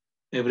heart.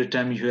 Every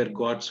time you hear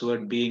God's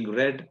word being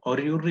read, or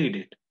you read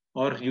it,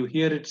 or you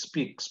hear it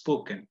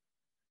spoken,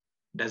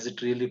 does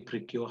it really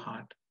prick your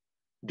heart?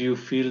 Do you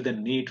feel the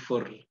need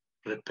for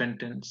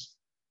repentance,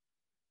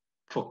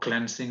 for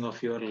cleansing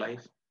of your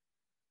life?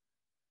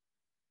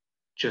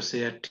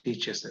 Josiah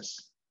teaches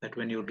us that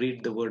when you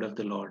read the word of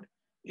the Lord,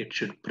 it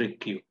should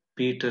prick you.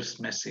 Peter's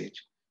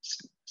message,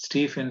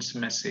 Stephen's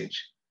message,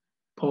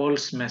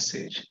 Paul's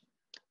message.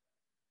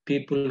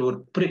 People were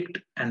pricked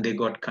and they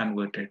got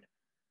converted.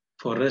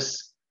 For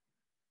us,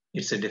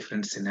 it's a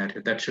different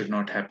scenario. That should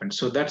not happen.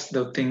 So that's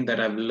the thing that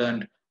I've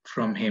learned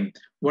from him.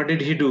 What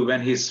did he do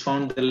when he's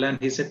found the land?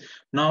 He said,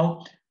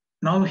 now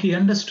Now he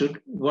understood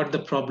what the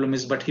problem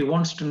is, but he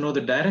wants to know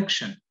the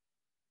direction.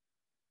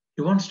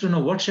 He wants to know,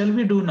 what shall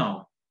we do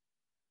now?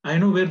 I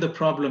know where the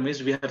problem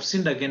is. We have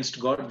sinned against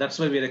God. That's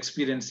why we are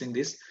experiencing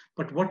this.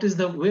 But what is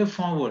the way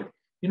forward?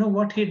 You know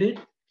what he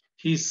did?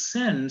 He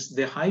sends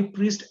the high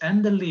priest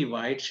and the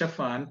Levite,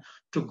 Shaphan,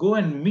 to go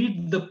and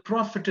meet the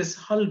prophetess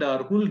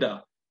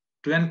Huldah,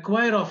 to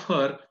inquire of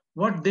her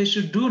what they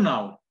should do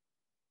now.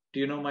 Do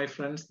you know, my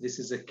friends, this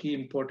is a key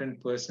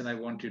important person I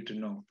want you to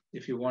know.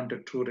 If you want a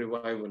true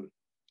revival,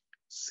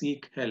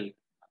 seek help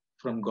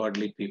from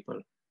godly people.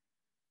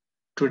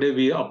 Today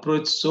we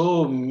approach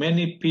so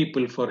many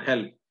people for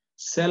help.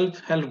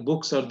 Self-help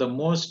books are the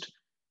most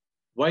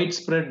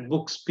widespread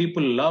books.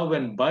 People love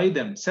and buy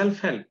them.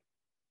 Self-help.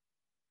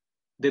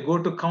 They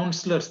go to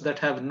counselors that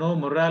have no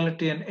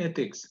morality and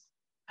ethics.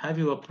 Have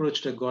you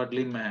approached a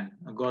godly man,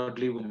 a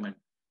godly woman?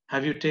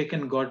 Have you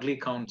taken godly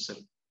counsel?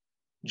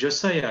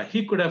 Josiah,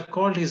 he could have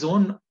called his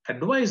own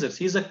advisors.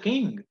 He's a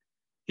king.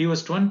 He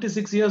was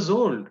 26 years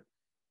old.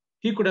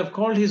 He could have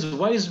called his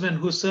wise men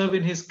who serve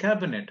in his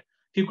cabinet.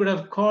 He could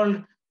have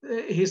called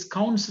his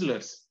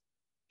counselors,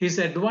 his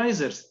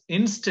advisors.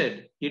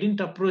 Instead, he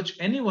didn't approach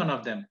any one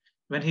of them.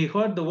 When he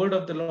heard the word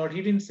of the Lord,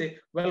 he didn't say,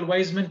 well,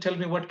 wise men, tell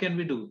me, what can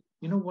we do?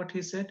 You know what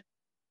he said?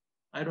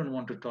 I don't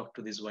want to talk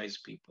to these wise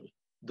people,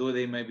 though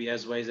they may be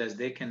as wise as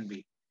they can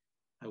be.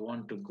 I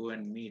want to go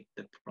and meet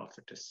the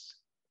prophetess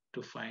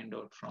to find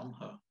out from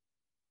her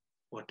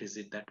what is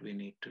it that we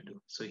need to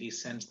do. So he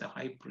sends the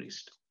high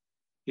priest.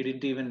 He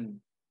didn't even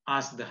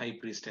ask the high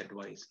priest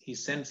advice. He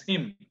sends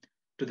him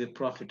to the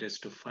prophetess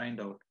to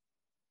find out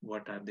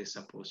what are they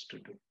supposed to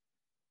do.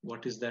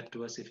 What is that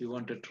to us? If you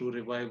want a true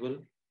revival,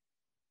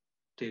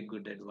 take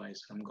good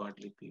advice from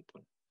godly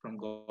people, from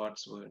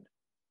God's word,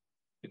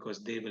 because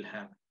they will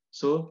have.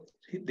 So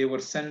they were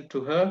sent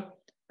to her,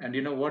 and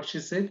you know what she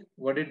said?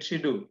 What did she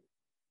do?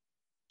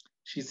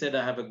 She said,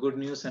 I have a good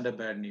news and a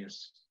bad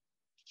news.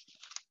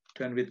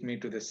 Turn with me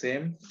to the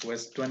same,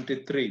 verse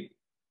 23.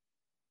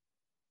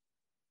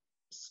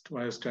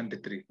 Verse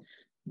 23.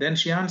 Then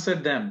she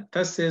answered them,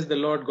 thus says the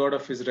Lord God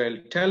of Israel,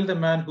 tell the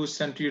man who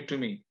sent you to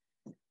me.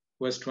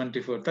 Verse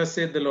 24, thus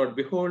saith the Lord,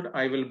 behold,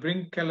 I will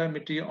bring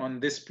calamity on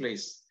this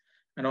place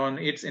and on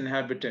its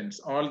inhabitants,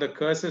 all the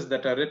curses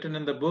that are written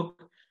in the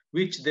book,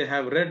 which they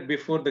have read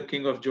before the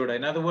king of Judah.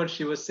 In other words,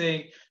 she was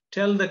saying,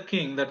 tell the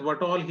king that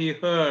what all he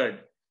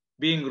heard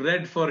being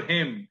read for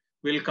him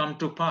will come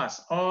to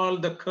pass. All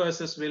the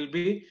curses will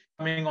be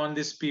coming on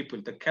these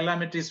people. The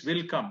calamities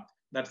will come.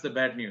 That's the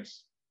bad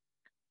news.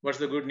 What's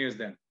the good news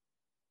then?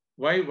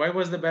 Why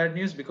was the bad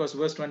news? Because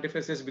verse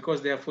 25 says,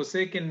 because they have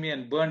forsaken me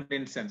and burned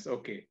incense.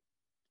 Okay.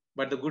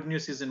 But the good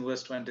news is in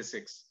verse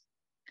 26.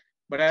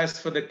 But as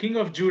for the king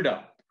of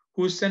Judah,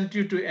 who sent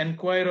you to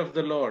inquire of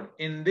the Lord,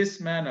 in this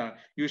manner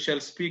you shall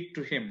speak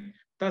to him.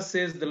 Thus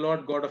says the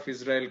Lord God of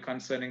Israel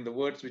concerning the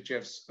words which you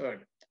have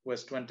heard.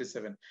 Verse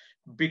 27.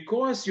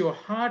 Because your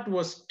heart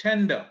was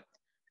tender,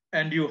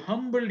 and you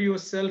humbled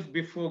yourself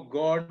before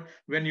God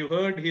when you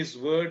heard his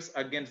words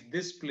against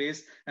this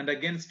place and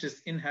against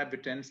its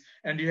inhabitants,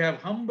 and you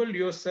have humbled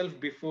yourself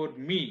before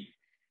me,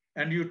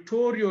 and you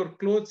tore your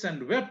clothes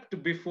and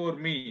wept before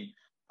me,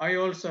 I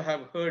also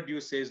have heard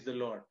you, says the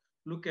Lord.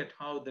 Look at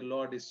how the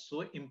Lord is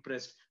so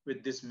impressed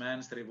with this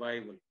man's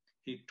revival.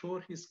 He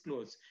tore his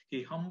clothes.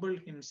 He humbled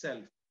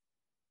himself.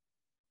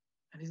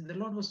 And the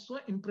Lord was so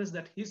impressed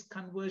that his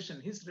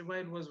conversion, his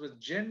revival was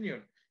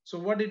genuine. So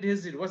what did he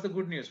do? What's the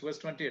good news? Verse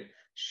 28.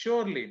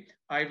 Surely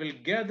I will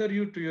gather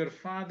you to your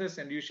fathers,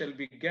 and you shall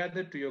be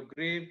gathered to your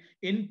grave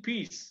in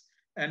peace,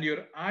 and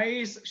your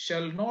eyes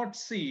shall not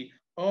see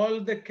all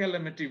the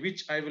calamity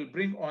which I will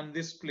bring on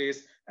this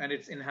place and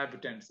its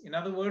inhabitants. In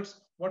other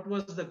words, what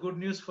was the good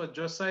news for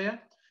Josiah?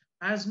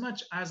 As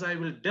much as I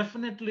will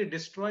definitely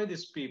destroy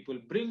these people,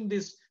 bring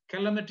this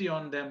calamity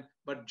on them,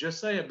 but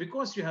Josiah,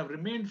 because you have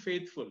remained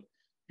faithful,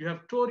 you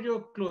have tore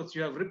your clothes,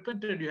 you have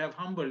repented, you have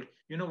humbled,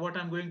 you know what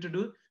I'm going to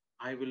do?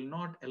 I will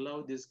not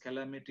allow these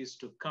calamities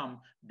to come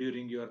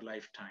during your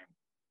lifetime.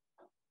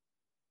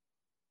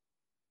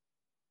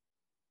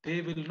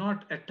 They will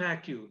not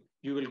attack you.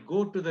 You will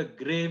go to the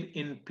grave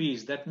in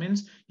peace. That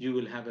means you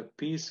will have a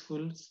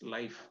peaceful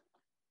life.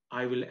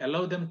 I will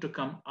allow them to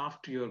come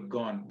after you're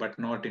gone, but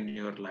not in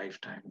your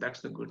lifetime.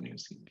 That's the good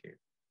news he gave.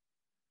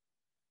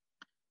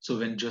 So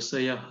when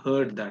Josiah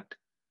heard that,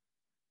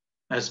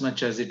 as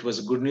much as it was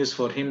good news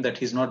for him that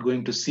he's not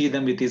going to see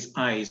them with his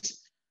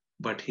eyes,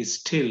 but he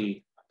still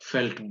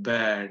felt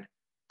bad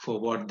for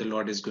what the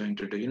Lord is going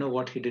to do. You know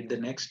what he did the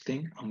next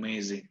thing?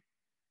 Amazing.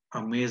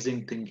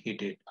 Amazing thing he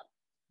did.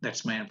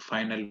 That's my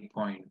final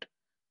point.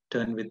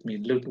 Turn with me.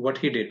 Look what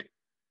he did.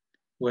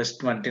 Verse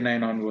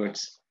 29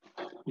 onwards.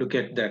 Look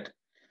at that.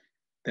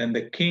 Then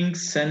the king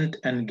sent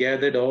and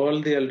gathered all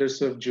the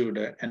elders of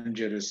Judah and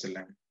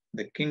Jerusalem.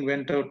 The king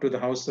went out to the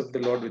house of the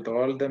Lord with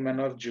all the men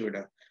of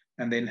Judah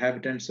and the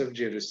inhabitants of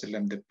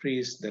Jerusalem, the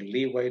priests, the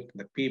Levite,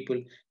 the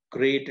people,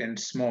 great and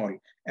small.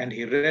 And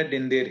he read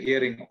in their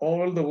hearing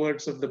all the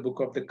words of the book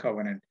of the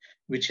covenant,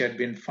 which had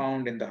been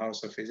found in the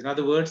house of Israel. In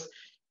other words,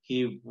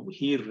 he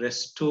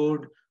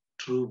restored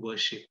true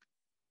worship.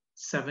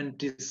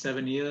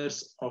 77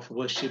 years of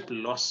worship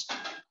lost.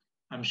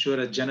 I'm sure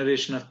a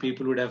generation of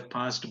people would have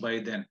passed by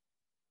then.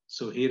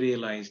 So he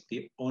realized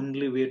the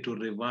only way to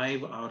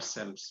revive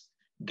ourselves,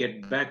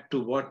 get back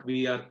to what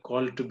we are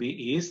called to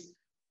be, is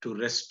to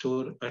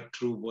restore a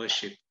true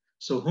worship.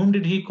 So whom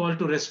did he call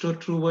to restore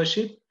true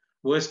worship?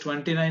 Verse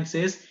 29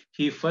 says,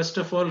 he first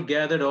of all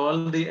gathered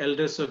all the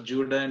elders of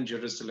Judah and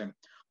Jerusalem.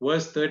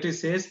 Verse 30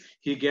 says,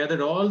 he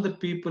gathered all the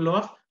people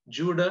of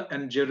Judah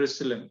and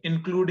Jerusalem,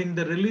 including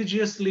the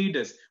religious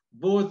leaders,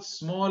 both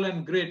small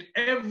and great.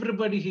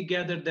 Everybody, he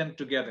gathered them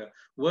together.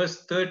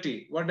 Verse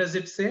 30, what does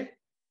it say?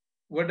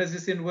 What does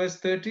it say in verse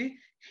 30?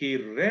 He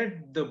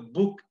read the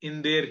book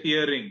in their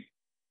hearing,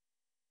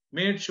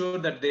 made sure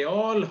that they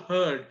all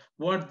heard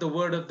what the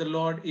word of the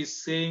Lord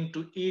is saying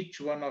to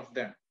each one of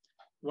them.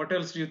 What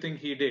else do you think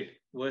he did?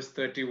 Verse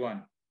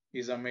 31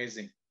 is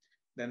amazing.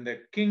 Then the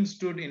king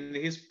stood in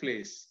his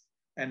place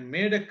and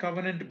made a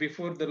covenant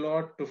before the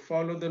Lord to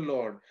follow the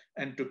Lord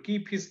and to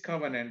keep his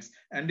covenants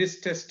and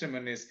his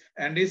testimonies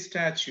and his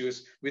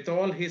statutes with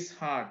all his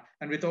heart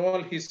and with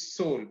all his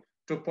soul,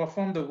 to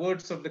perform the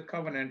words of the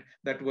covenant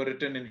that were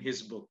written in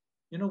his book.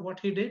 You know what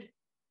he did?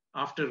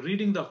 After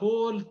reading the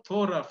whole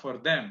Torah for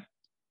them,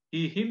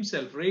 he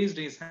himself raised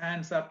his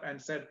hands up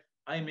and said,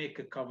 I make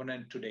a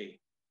covenant today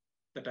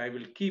that I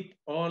will keep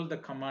all the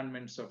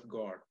commandments of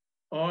God,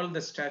 all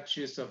the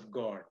statutes of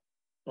God,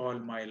 all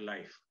my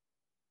life.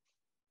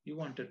 You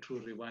want a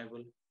true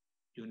revival?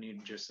 You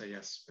need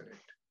Josiah's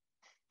spirit.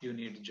 You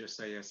need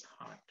Josiah's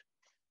heart.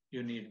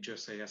 You need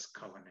Josiah's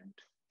covenant.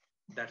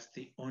 That's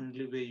the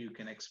only way you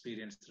can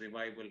experience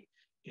revival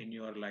in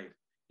your life.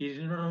 He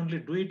did not only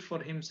do it for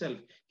himself,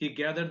 he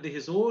gathered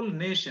his whole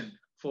nation.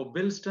 For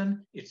Bilston,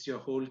 it's your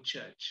whole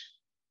church.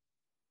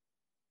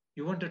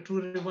 You want a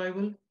true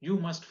revival? You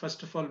must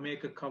first of all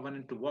make a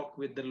covenant to walk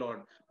with the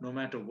Lord, no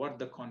matter what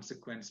the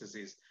consequences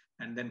is,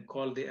 and then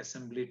call the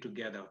assembly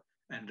together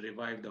and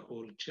revive the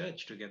whole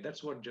church together.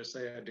 That's what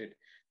Josiah did.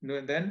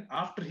 Then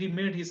after he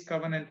made his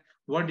covenant,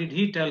 what did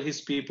he tell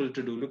his people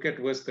to do? Look at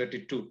verse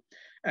 32.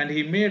 And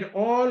he made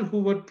all who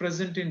were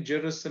present in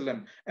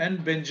Jerusalem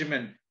and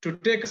Benjamin to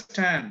take a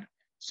stand,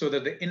 so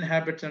that the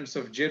inhabitants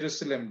of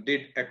Jerusalem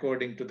did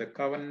according to the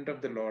covenant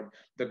of the Lord,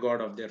 the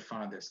God of their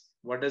fathers.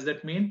 What does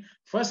that mean?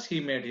 First, he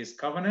made his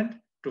covenant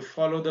to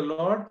follow the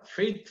Lord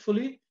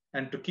faithfully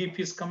and to keep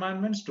his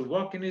commandments, to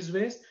walk in his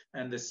ways.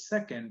 And the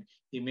second,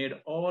 he made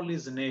all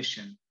his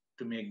nation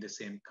to make the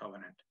same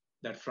covenant,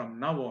 that from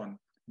now on,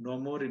 no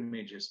more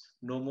images,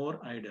 no more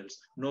idols,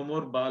 no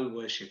more Baal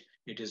worship.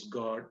 It is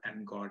God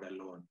and God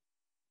alone.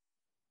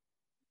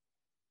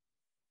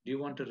 Do you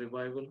want a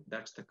revival?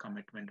 That's the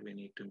commitment we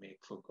need to make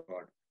for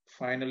God.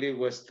 Finally,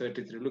 verse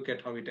 33, look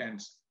at how it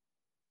ends.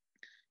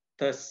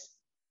 Thus,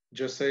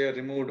 Josiah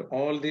removed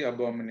all the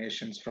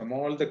abominations from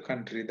all the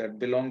country that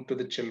belonged to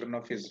the children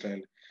of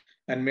Israel,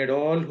 and made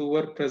all who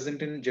were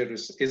present in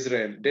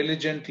Israel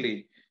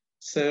diligently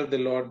serve the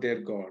Lord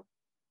their God.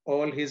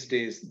 All his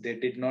days they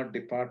did not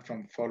depart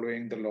from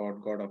following the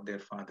Lord God of their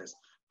fathers.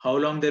 How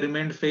long they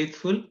remained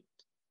faithful?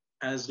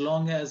 As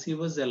long as he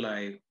was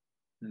alive,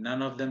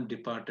 none of them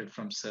departed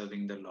from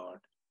serving the Lord.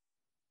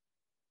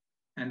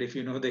 And if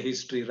you know the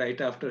history,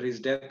 right after his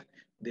death,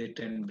 they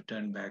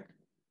turned back.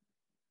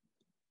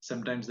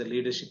 Sometimes the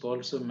leadership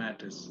also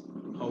matters,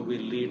 how we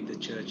lead the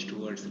church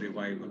towards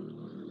revival.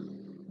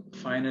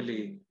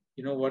 Finally,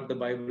 you know what the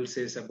Bible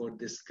says about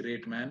this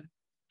great man?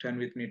 Turn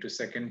with me to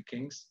 2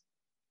 Kings.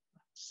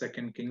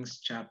 2 Kings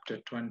chapter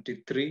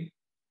 23.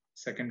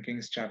 2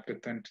 Kings chapter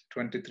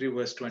 23,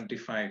 verse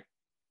 25.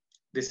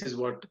 This is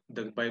what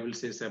the Bible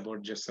says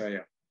about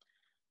Josiah.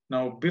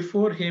 Now,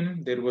 before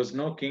him, there was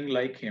no king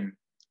like him,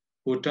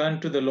 who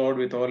turned to the Lord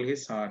with all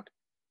his heart,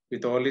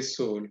 with all his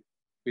soul,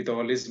 with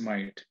all his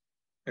might,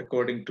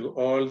 according to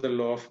all the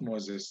law of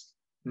Moses,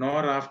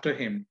 nor after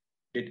him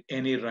did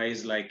any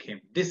rise like him.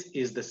 This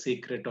is the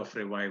secret of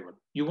revival.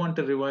 You want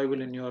a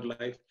revival in your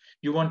life?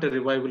 You want a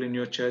revival in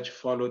your church?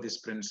 Follow this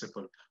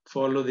principle.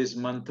 Follow this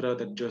mantra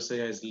that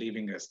Josiah is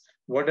leaving us.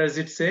 What does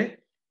it say?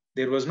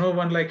 There was no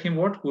one like him,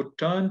 what? Who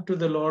turned to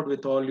the Lord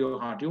with all your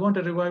heart. You want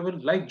a revival?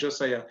 Like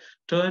Josiah,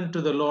 turn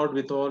to the Lord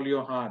with all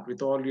your heart,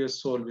 with all your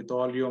soul, with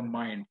all your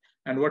mind.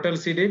 And what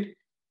else he did?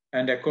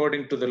 And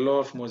according to the law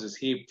of Moses,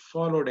 he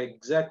followed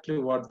exactly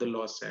what the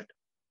law said,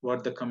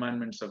 what the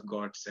commandments of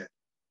God said.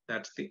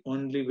 That's the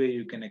only way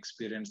you can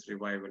experience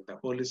revival. The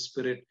Holy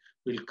Spirit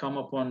will come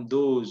upon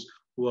those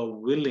who are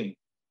willing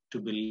to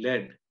be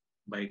led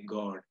by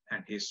God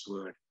and his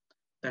word.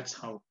 That's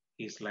how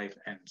his life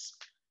ends.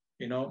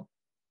 You know,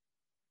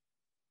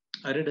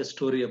 I read a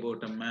story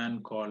about a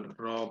man called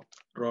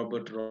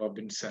Robert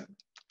Robinson.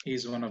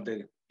 He's one of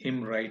the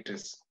hymn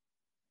writers.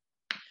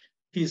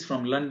 He's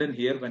from London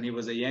here. When he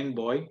was a young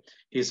boy,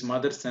 his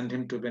mother sent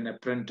him to be an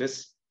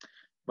apprentice.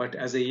 But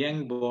as a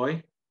young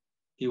boy,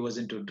 he was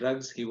into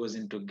drugs, he was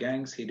into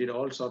gangs, he did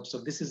all sorts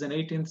of, this is an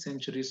 18th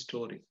century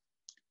story.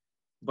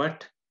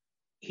 But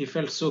he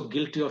felt so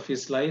guilty of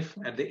his life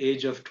at the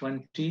age of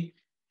 20.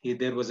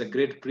 There was a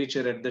great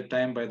preacher at the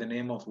time by the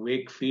name of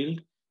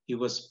Wakefield. He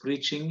was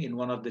preaching in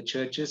one of the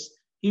churches.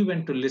 He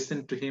went to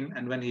listen to him,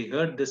 and when he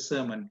heard this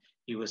sermon,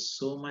 he was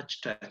so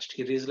much touched.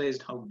 He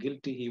realized how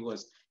guilty he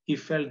was. He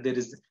felt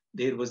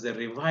there was a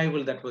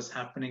revival that was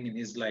happening in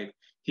his life.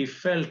 He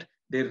felt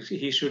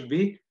he should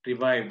be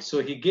revived. So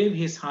he gave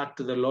his heart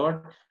to the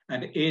Lord,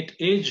 and at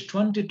age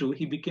 22,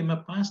 he became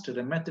a pastor,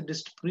 a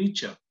Methodist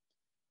preacher.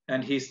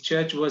 And his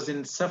church was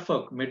in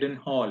Suffolk,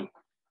 Middenhall.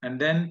 And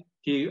then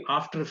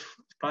after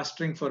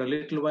pastoring for a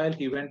little while,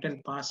 he went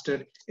and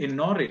pastored in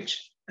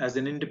Norwich as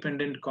an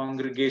independent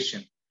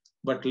congregation.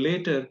 But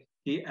later,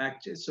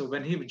 so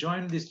when he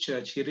joined this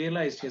church, he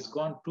realized he has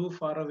gone too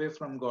far away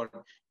from God.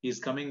 He's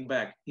coming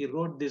back. He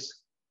wrote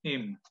this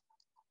hymn,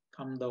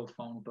 "Come thou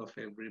fount of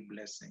every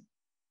blessing,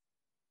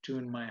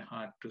 tune my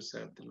heart to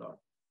serve the Lord.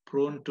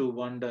 Prone to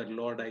wander,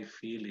 Lord, I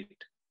feel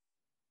it."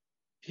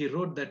 He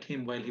wrote that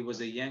hymn while he was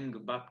a young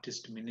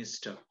Baptist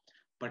minister.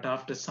 But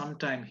after some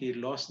time, he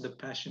lost the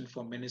passion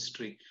for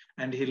ministry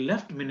and he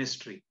left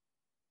ministry.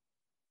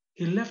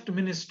 He left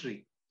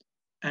ministry.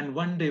 And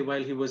one day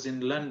while he was in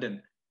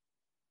London,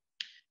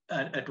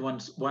 at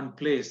one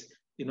place,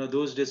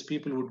 those days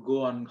people would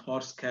go on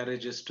horse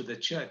carriages to the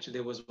church.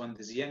 There was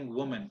this young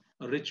woman,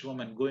 a rich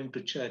woman, going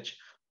to church.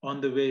 On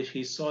the way,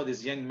 he saw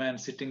this young man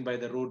sitting by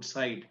the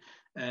roadside.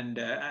 And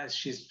as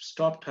she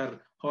stopped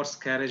her horse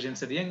carriage and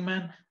said, "Young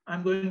man,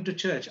 I'm going to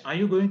church. Are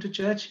you going to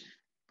church?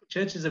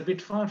 Church is a bit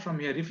far from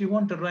here. If you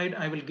want a ride,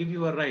 I will give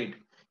you a ride."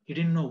 He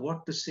didn't know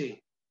what to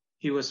say.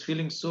 He was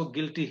feeling so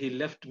guilty. He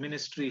left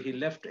ministry. He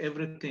left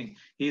everything.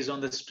 He's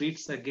on the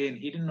streets again.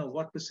 He didn't know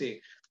what to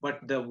say.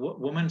 But the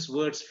woman's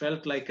words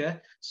felt like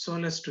a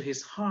solace to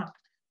his heart.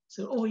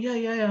 So, "Oh,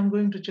 yeah, I'm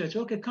going to church.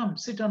 Okay, come,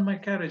 sit on my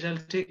carriage.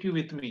 I'll take you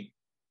with me."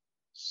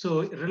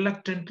 So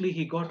reluctantly,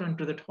 he got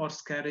onto that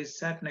horse carriage,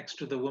 sat next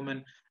to the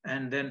woman,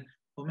 and then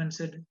woman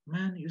said,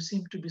 "Man, you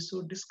seem to be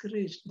so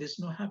discouraged. There's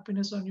no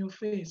happiness on your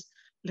face.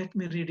 Let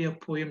me read a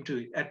poem to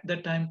you." At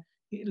that time,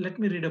 "Let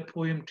me read a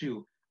poem to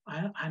you."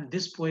 And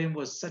this poem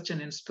was such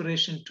an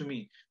inspiration to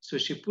me. So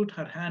she put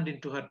her hand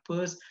into her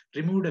purse,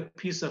 removed a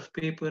piece of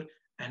paper,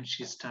 and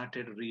she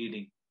started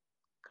reading.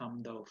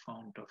 "Come thou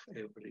fount of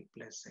every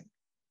blessing,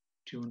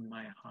 tune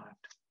my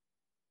heart."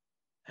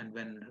 And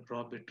when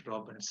Robert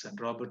Robinson,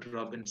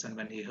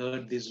 when he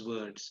heard these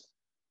words,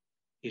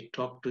 he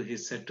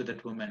said to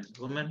that woman,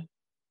 "Woman,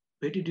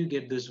 where did you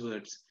get those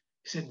words?"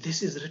 He said,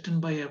 "This is written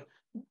by a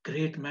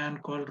great man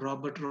called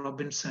Robert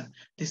Robinson.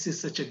 This is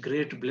such a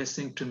great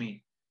blessing to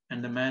me."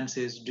 And the man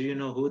says, "Do you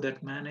know who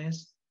that man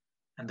is?"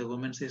 And the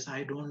woman says,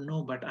 "I don't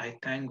know, but I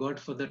thank God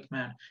for that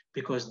man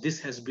because this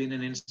has been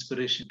an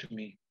inspiration to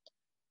me."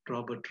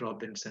 Robert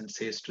Robinson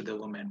says to the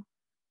woman,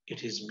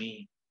 "It is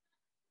me.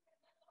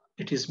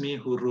 It is me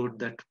who wrote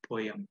that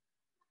poem."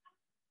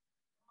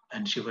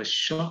 And she was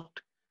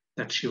shocked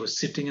that she was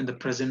sitting in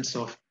the presence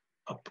of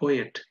a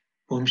poet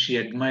whom she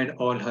admired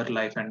all her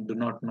life and do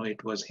not know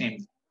it was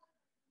him.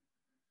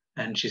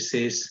 And she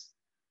says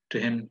to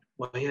him,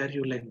 "Why are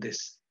you like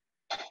this?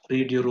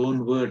 Read your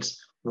own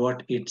words,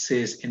 what it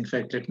says." In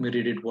fact, let me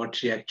read it, what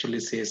she actually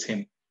says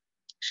him.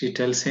 She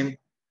tells him,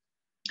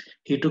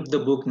 he took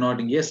the book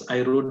nodding. "Yes,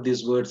 I wrote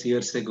these words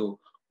years ago."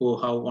 "Oh,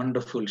 how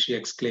wonderful," she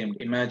exclaimed.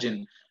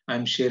 "Imagine,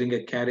 I'm sharing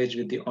a carriage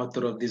with the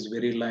author of these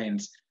very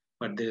lines."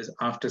 But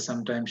after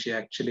some time, she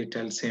actually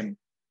tells him,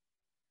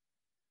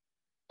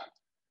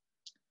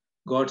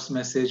 God's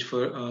message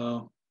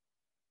for...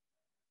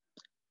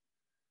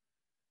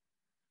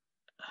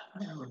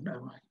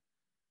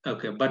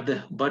 Okay, but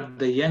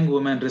the young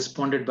woman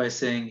responded by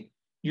saying,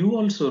 "You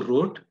also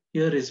wrote,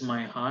 'Here is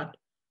my heart.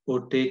 Oh,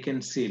 take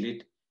and seal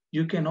it.'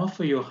 You can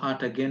offer your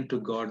heart again to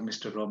God,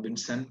 Mr.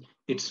 Robinson.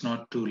 It's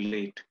not too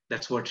late."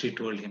 That's what she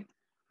told him.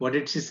 What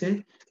did she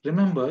say?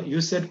 "Remember,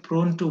 you said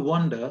prone to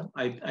wander.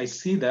 I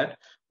see that.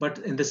 But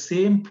in the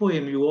same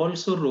poem, you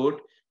also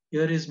wrote,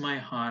 'Here is my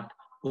heart.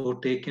 Oh,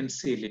 take and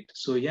seal it.'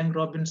 So, young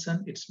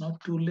Robinson, it's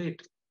not too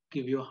late.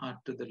 Give your heart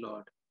to the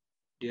Lord."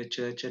 Dear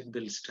church at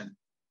Bilston,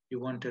 you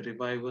want a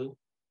revival?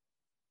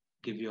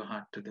 Give your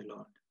heart to the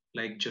Lord.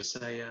 Like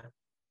Josiah,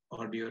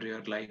 order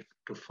your life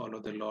to follow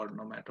the Lord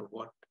no matter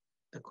what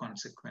the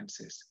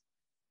consequences.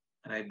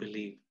 And I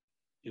believe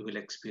you will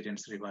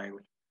experience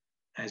revival.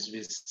 As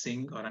we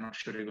sing, or I'm not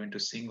sure you're going to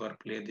sing or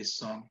play this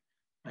song,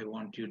 I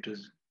want you to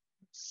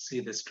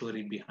see the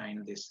story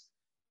behind this.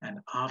 And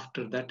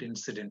after that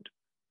incident,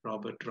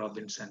 Robert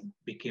Robinson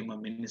became a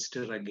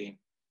minister again.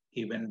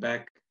 He went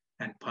back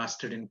and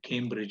pastored in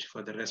Cambridge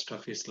for the rest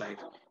of his life.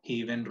 He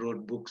even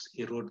wrote books.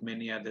 He wrote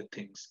many other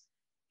things.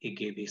 He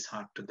gave his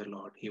heart to the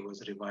Lord. He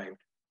was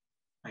revived.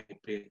 I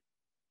pray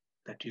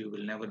that you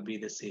will never be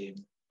the same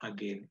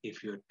again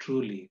if you are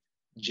truly,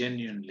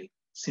 genuinely,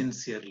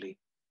 sincerely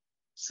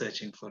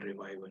searching for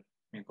revival.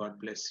 May God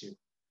bless you,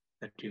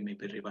 that you may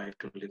be revived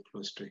to live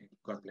close to Him.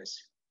 God bless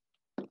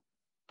you.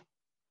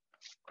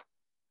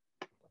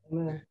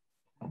 Amen.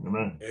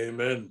 Amen.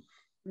 Amen.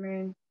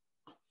 Amen.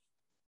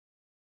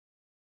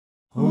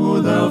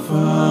 O thou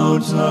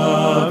fount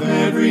of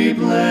every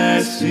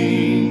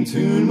blessing,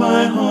 tune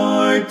my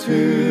heart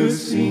to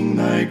sing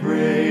thy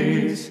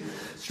grace.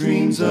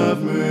 Streams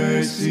of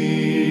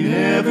mercy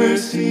never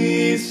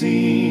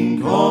ceasing,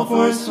 call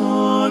call for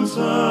songs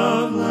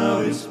of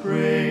loudest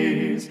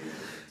praise.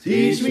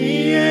 Teach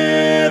me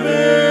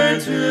ever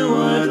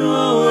to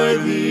adore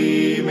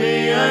thee.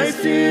 May I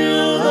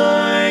still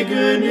thy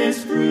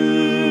goodness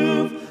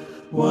prove,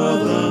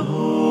 while the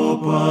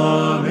hope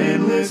of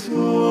endless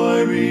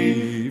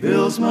glory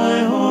fills my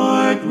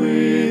heart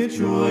with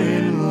joy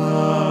and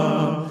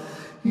love.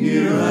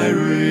 Here I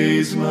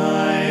raise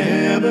my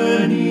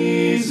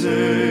Ebenezer,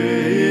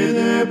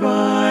 hither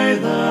by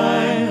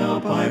thy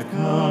help I've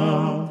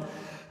come,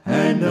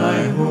 and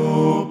I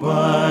hope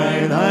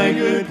by thy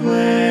good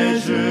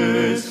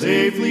pleasure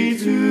safely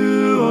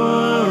to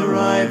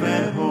arrive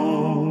at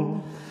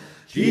home.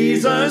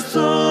 Jesus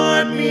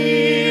sought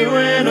me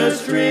when a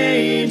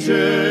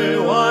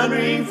stranger,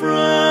 wandering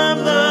from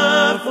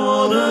the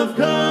fold of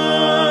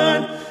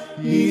God.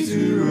 He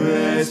to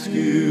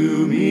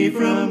rescue me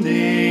from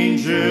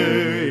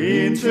danger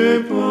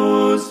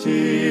interposed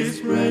his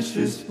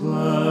precious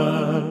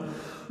blood.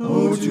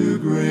 Oh, to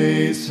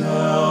grace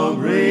how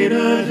great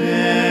a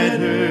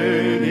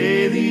debtor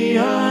may thee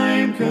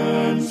I'm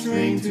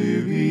constrained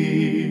to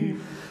be.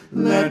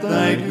 Let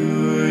thy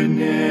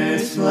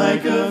goodness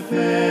like a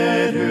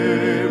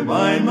fetter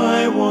bind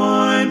my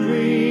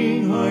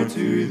wandering heart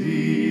to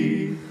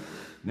thee.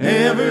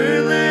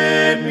 Never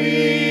let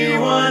me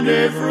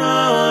wander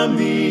from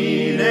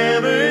thee,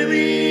 never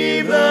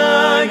leave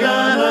the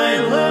God I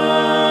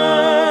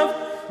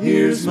love.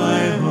 Here's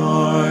my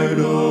heart,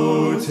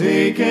 oh,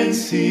 take and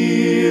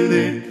seal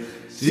it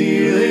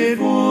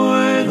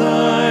for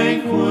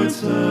thy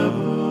courts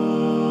above.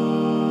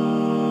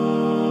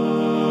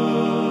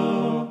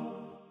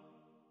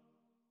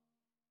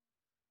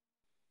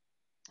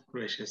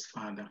 Gracious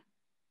Father,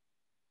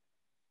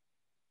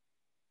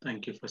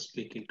 thank you for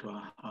speaking to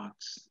our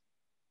hearts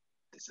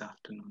this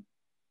afternoon.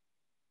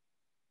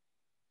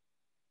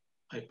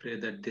 I pray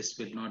that this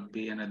will not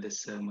be another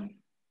sermon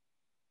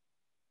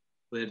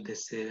where they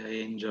say,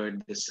 I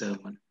enjoyed this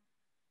sermon.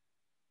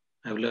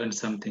 I've learned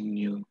something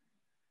new.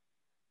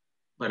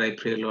 But I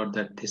pray, Lord,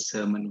 that this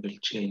sermon will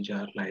change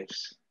our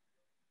lives.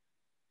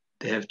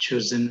 They have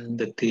chosen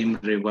the theme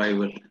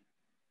revival.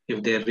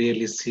 If they're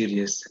really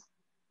serious,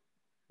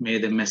 may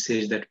the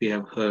message that we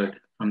have heard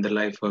from the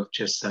life of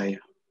Josiah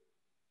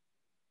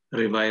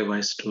revive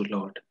us too,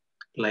 Lord.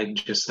 Like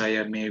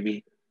Josiah, may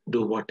we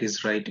do what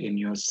is right in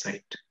your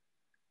sight.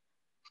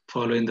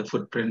 Follow in the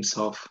footprints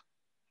of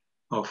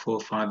our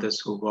forefathers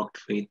who walked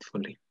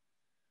faithfully,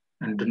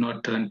 and do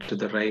not turn to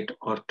the right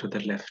or to the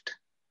left.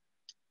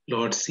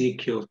 Lord,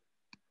 seek your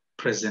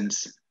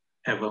presence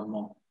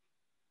evermore.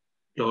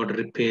 Lord,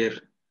 repair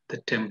the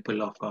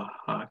temple of our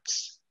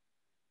hearts.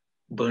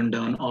 Burn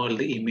down all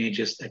the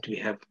images that we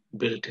have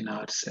built in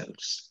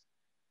ourselves.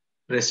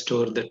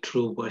 Restore the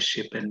true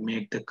worship and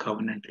make the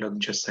covenant like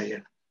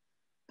Josiah,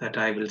 that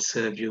I will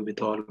serve you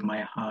with all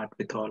my heart,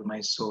 with all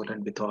my soul,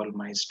 and with all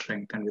my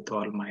strength, and with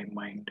all my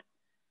mind.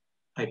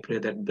 I pray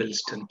that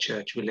Bilston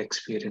Church will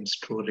experience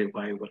true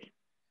revival.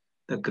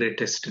 The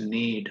greatest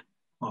need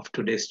of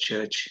today's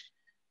church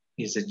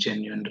is a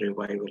genuine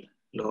revival.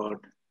 Lord,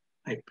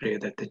 I pray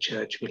that the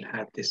church will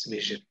have this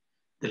vision.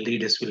 The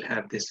leaders will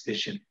have this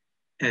vision.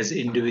 As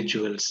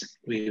individuals,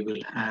 we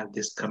will have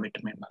this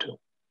commitment to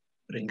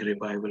bring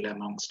revival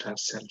amongst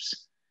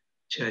ourselves.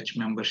 Church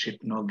membership,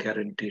 no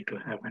guarantee to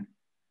heaven.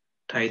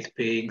 Tithe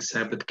paying,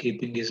 Sabbath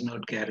keeping is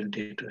not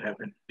guaranteed to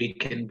heaven. We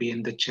can be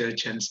in the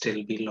church and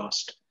still be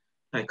lost,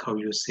 like how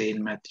you say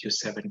in Matthew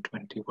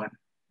 7:21.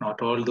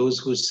 Not all those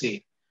who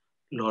say,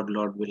 Lord,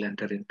 Lord, will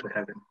enter into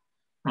heaven.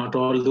 Not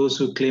all those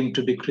who claim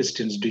to be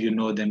Christians, do you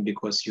know them,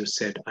 because you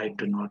said, I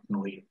do not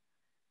know you.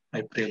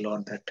 I pray,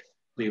 Lord, that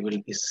we will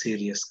be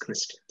serious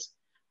Christians.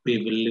 We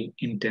will live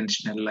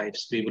intentional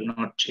lives. We will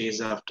not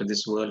chase after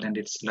this world and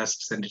its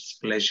lusts and its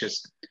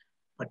pleasures,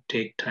 but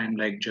take time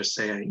like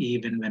Josiah,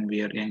 even when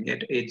we are young.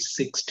 At age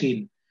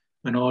 16,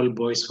 when all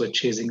boys were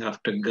chasing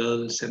after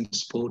girls and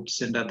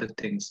sports and other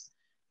things,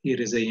 here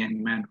is a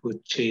young man who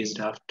chased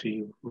after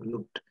you,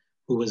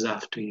 who was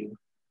after you.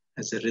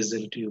 As a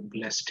result, you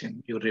blessed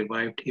him. You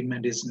revived him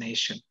and his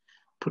nation.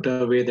 Put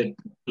away the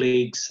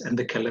plagues and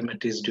the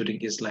calamities during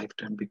his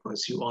lifetime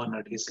because you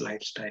honored his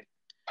lifestyle.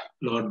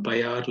 Lord,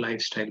 by our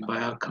lifestyle, by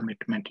our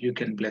commitment, you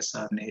can bless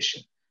our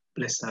nation,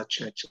 bless our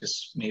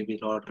churches. May we,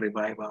 Lord,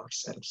 revive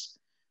ourselves,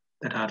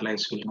 that our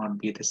lives will not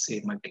be the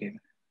same again.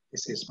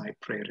 This is my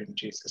prayer in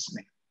Jesus'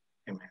 name.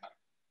 Amen.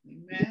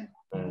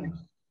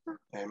 Amen.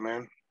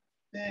 Amen.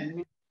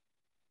 Amen.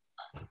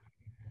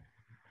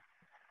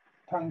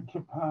 Thank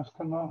you,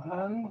 Pastor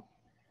Mohan.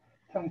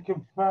 Thank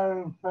you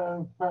very,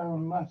 very, very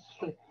much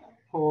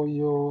for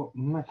your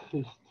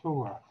message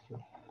to us.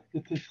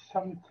 It is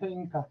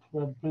something that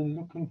we've been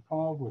looking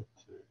forward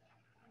to.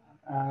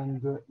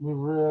 And we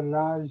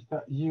realized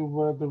that you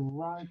were the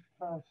right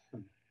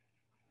person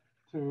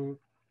to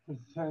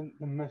present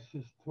the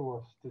message to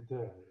us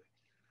today.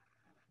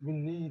 We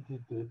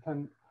needed it,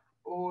 and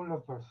all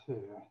of us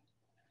here,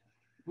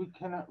 we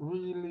cannot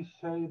really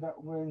say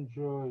that we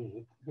enjoy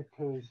it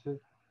because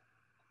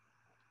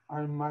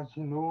I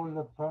imagine all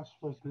of us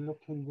was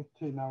looking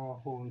within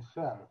our own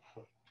self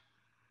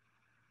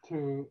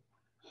to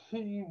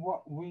see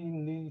what we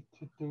need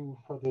to do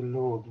for the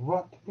Lord,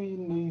 what we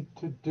need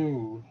to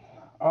do,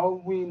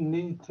 how we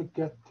need to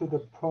get to the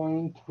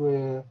point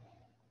where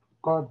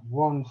God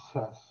wants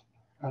us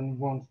and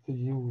wants to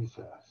use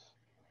us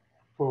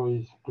for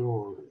His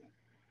glory.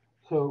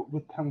 So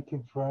we thank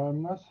you very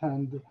much,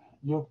 and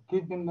you've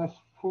given us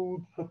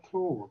food for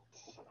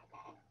thoughts,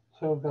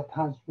 so that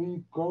as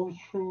we go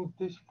through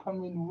this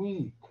coming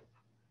week,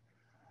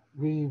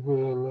 we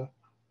will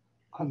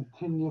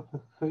continue to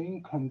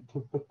think and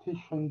to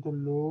petition the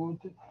Lord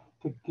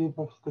to give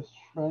us the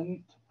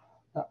strength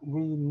that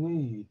we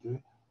need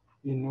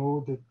in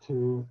order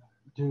to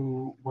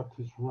do what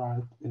is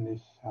right in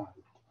His sight.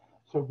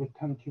 So we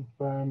thank you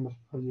very much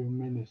for your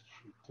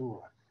ministry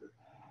to us.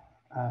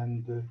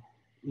 And,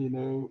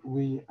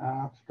 we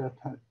ask that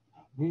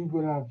we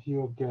will have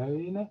you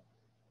again,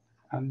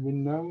 and we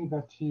know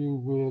that you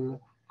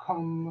will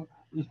come.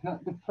 It's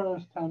not the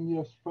first time you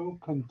have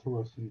spoken to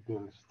us in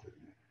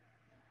Bilston.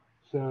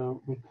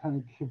 So we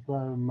thank you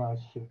very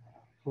much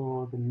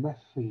for the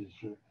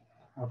message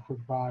of the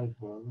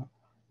Bible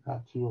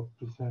that you have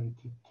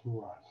presented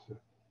to us.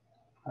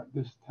 At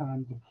this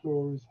time, the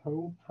floor is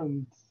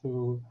open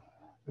to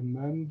the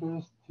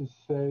members to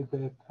say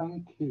their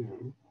thank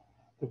you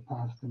to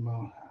Pastor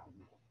Mohan.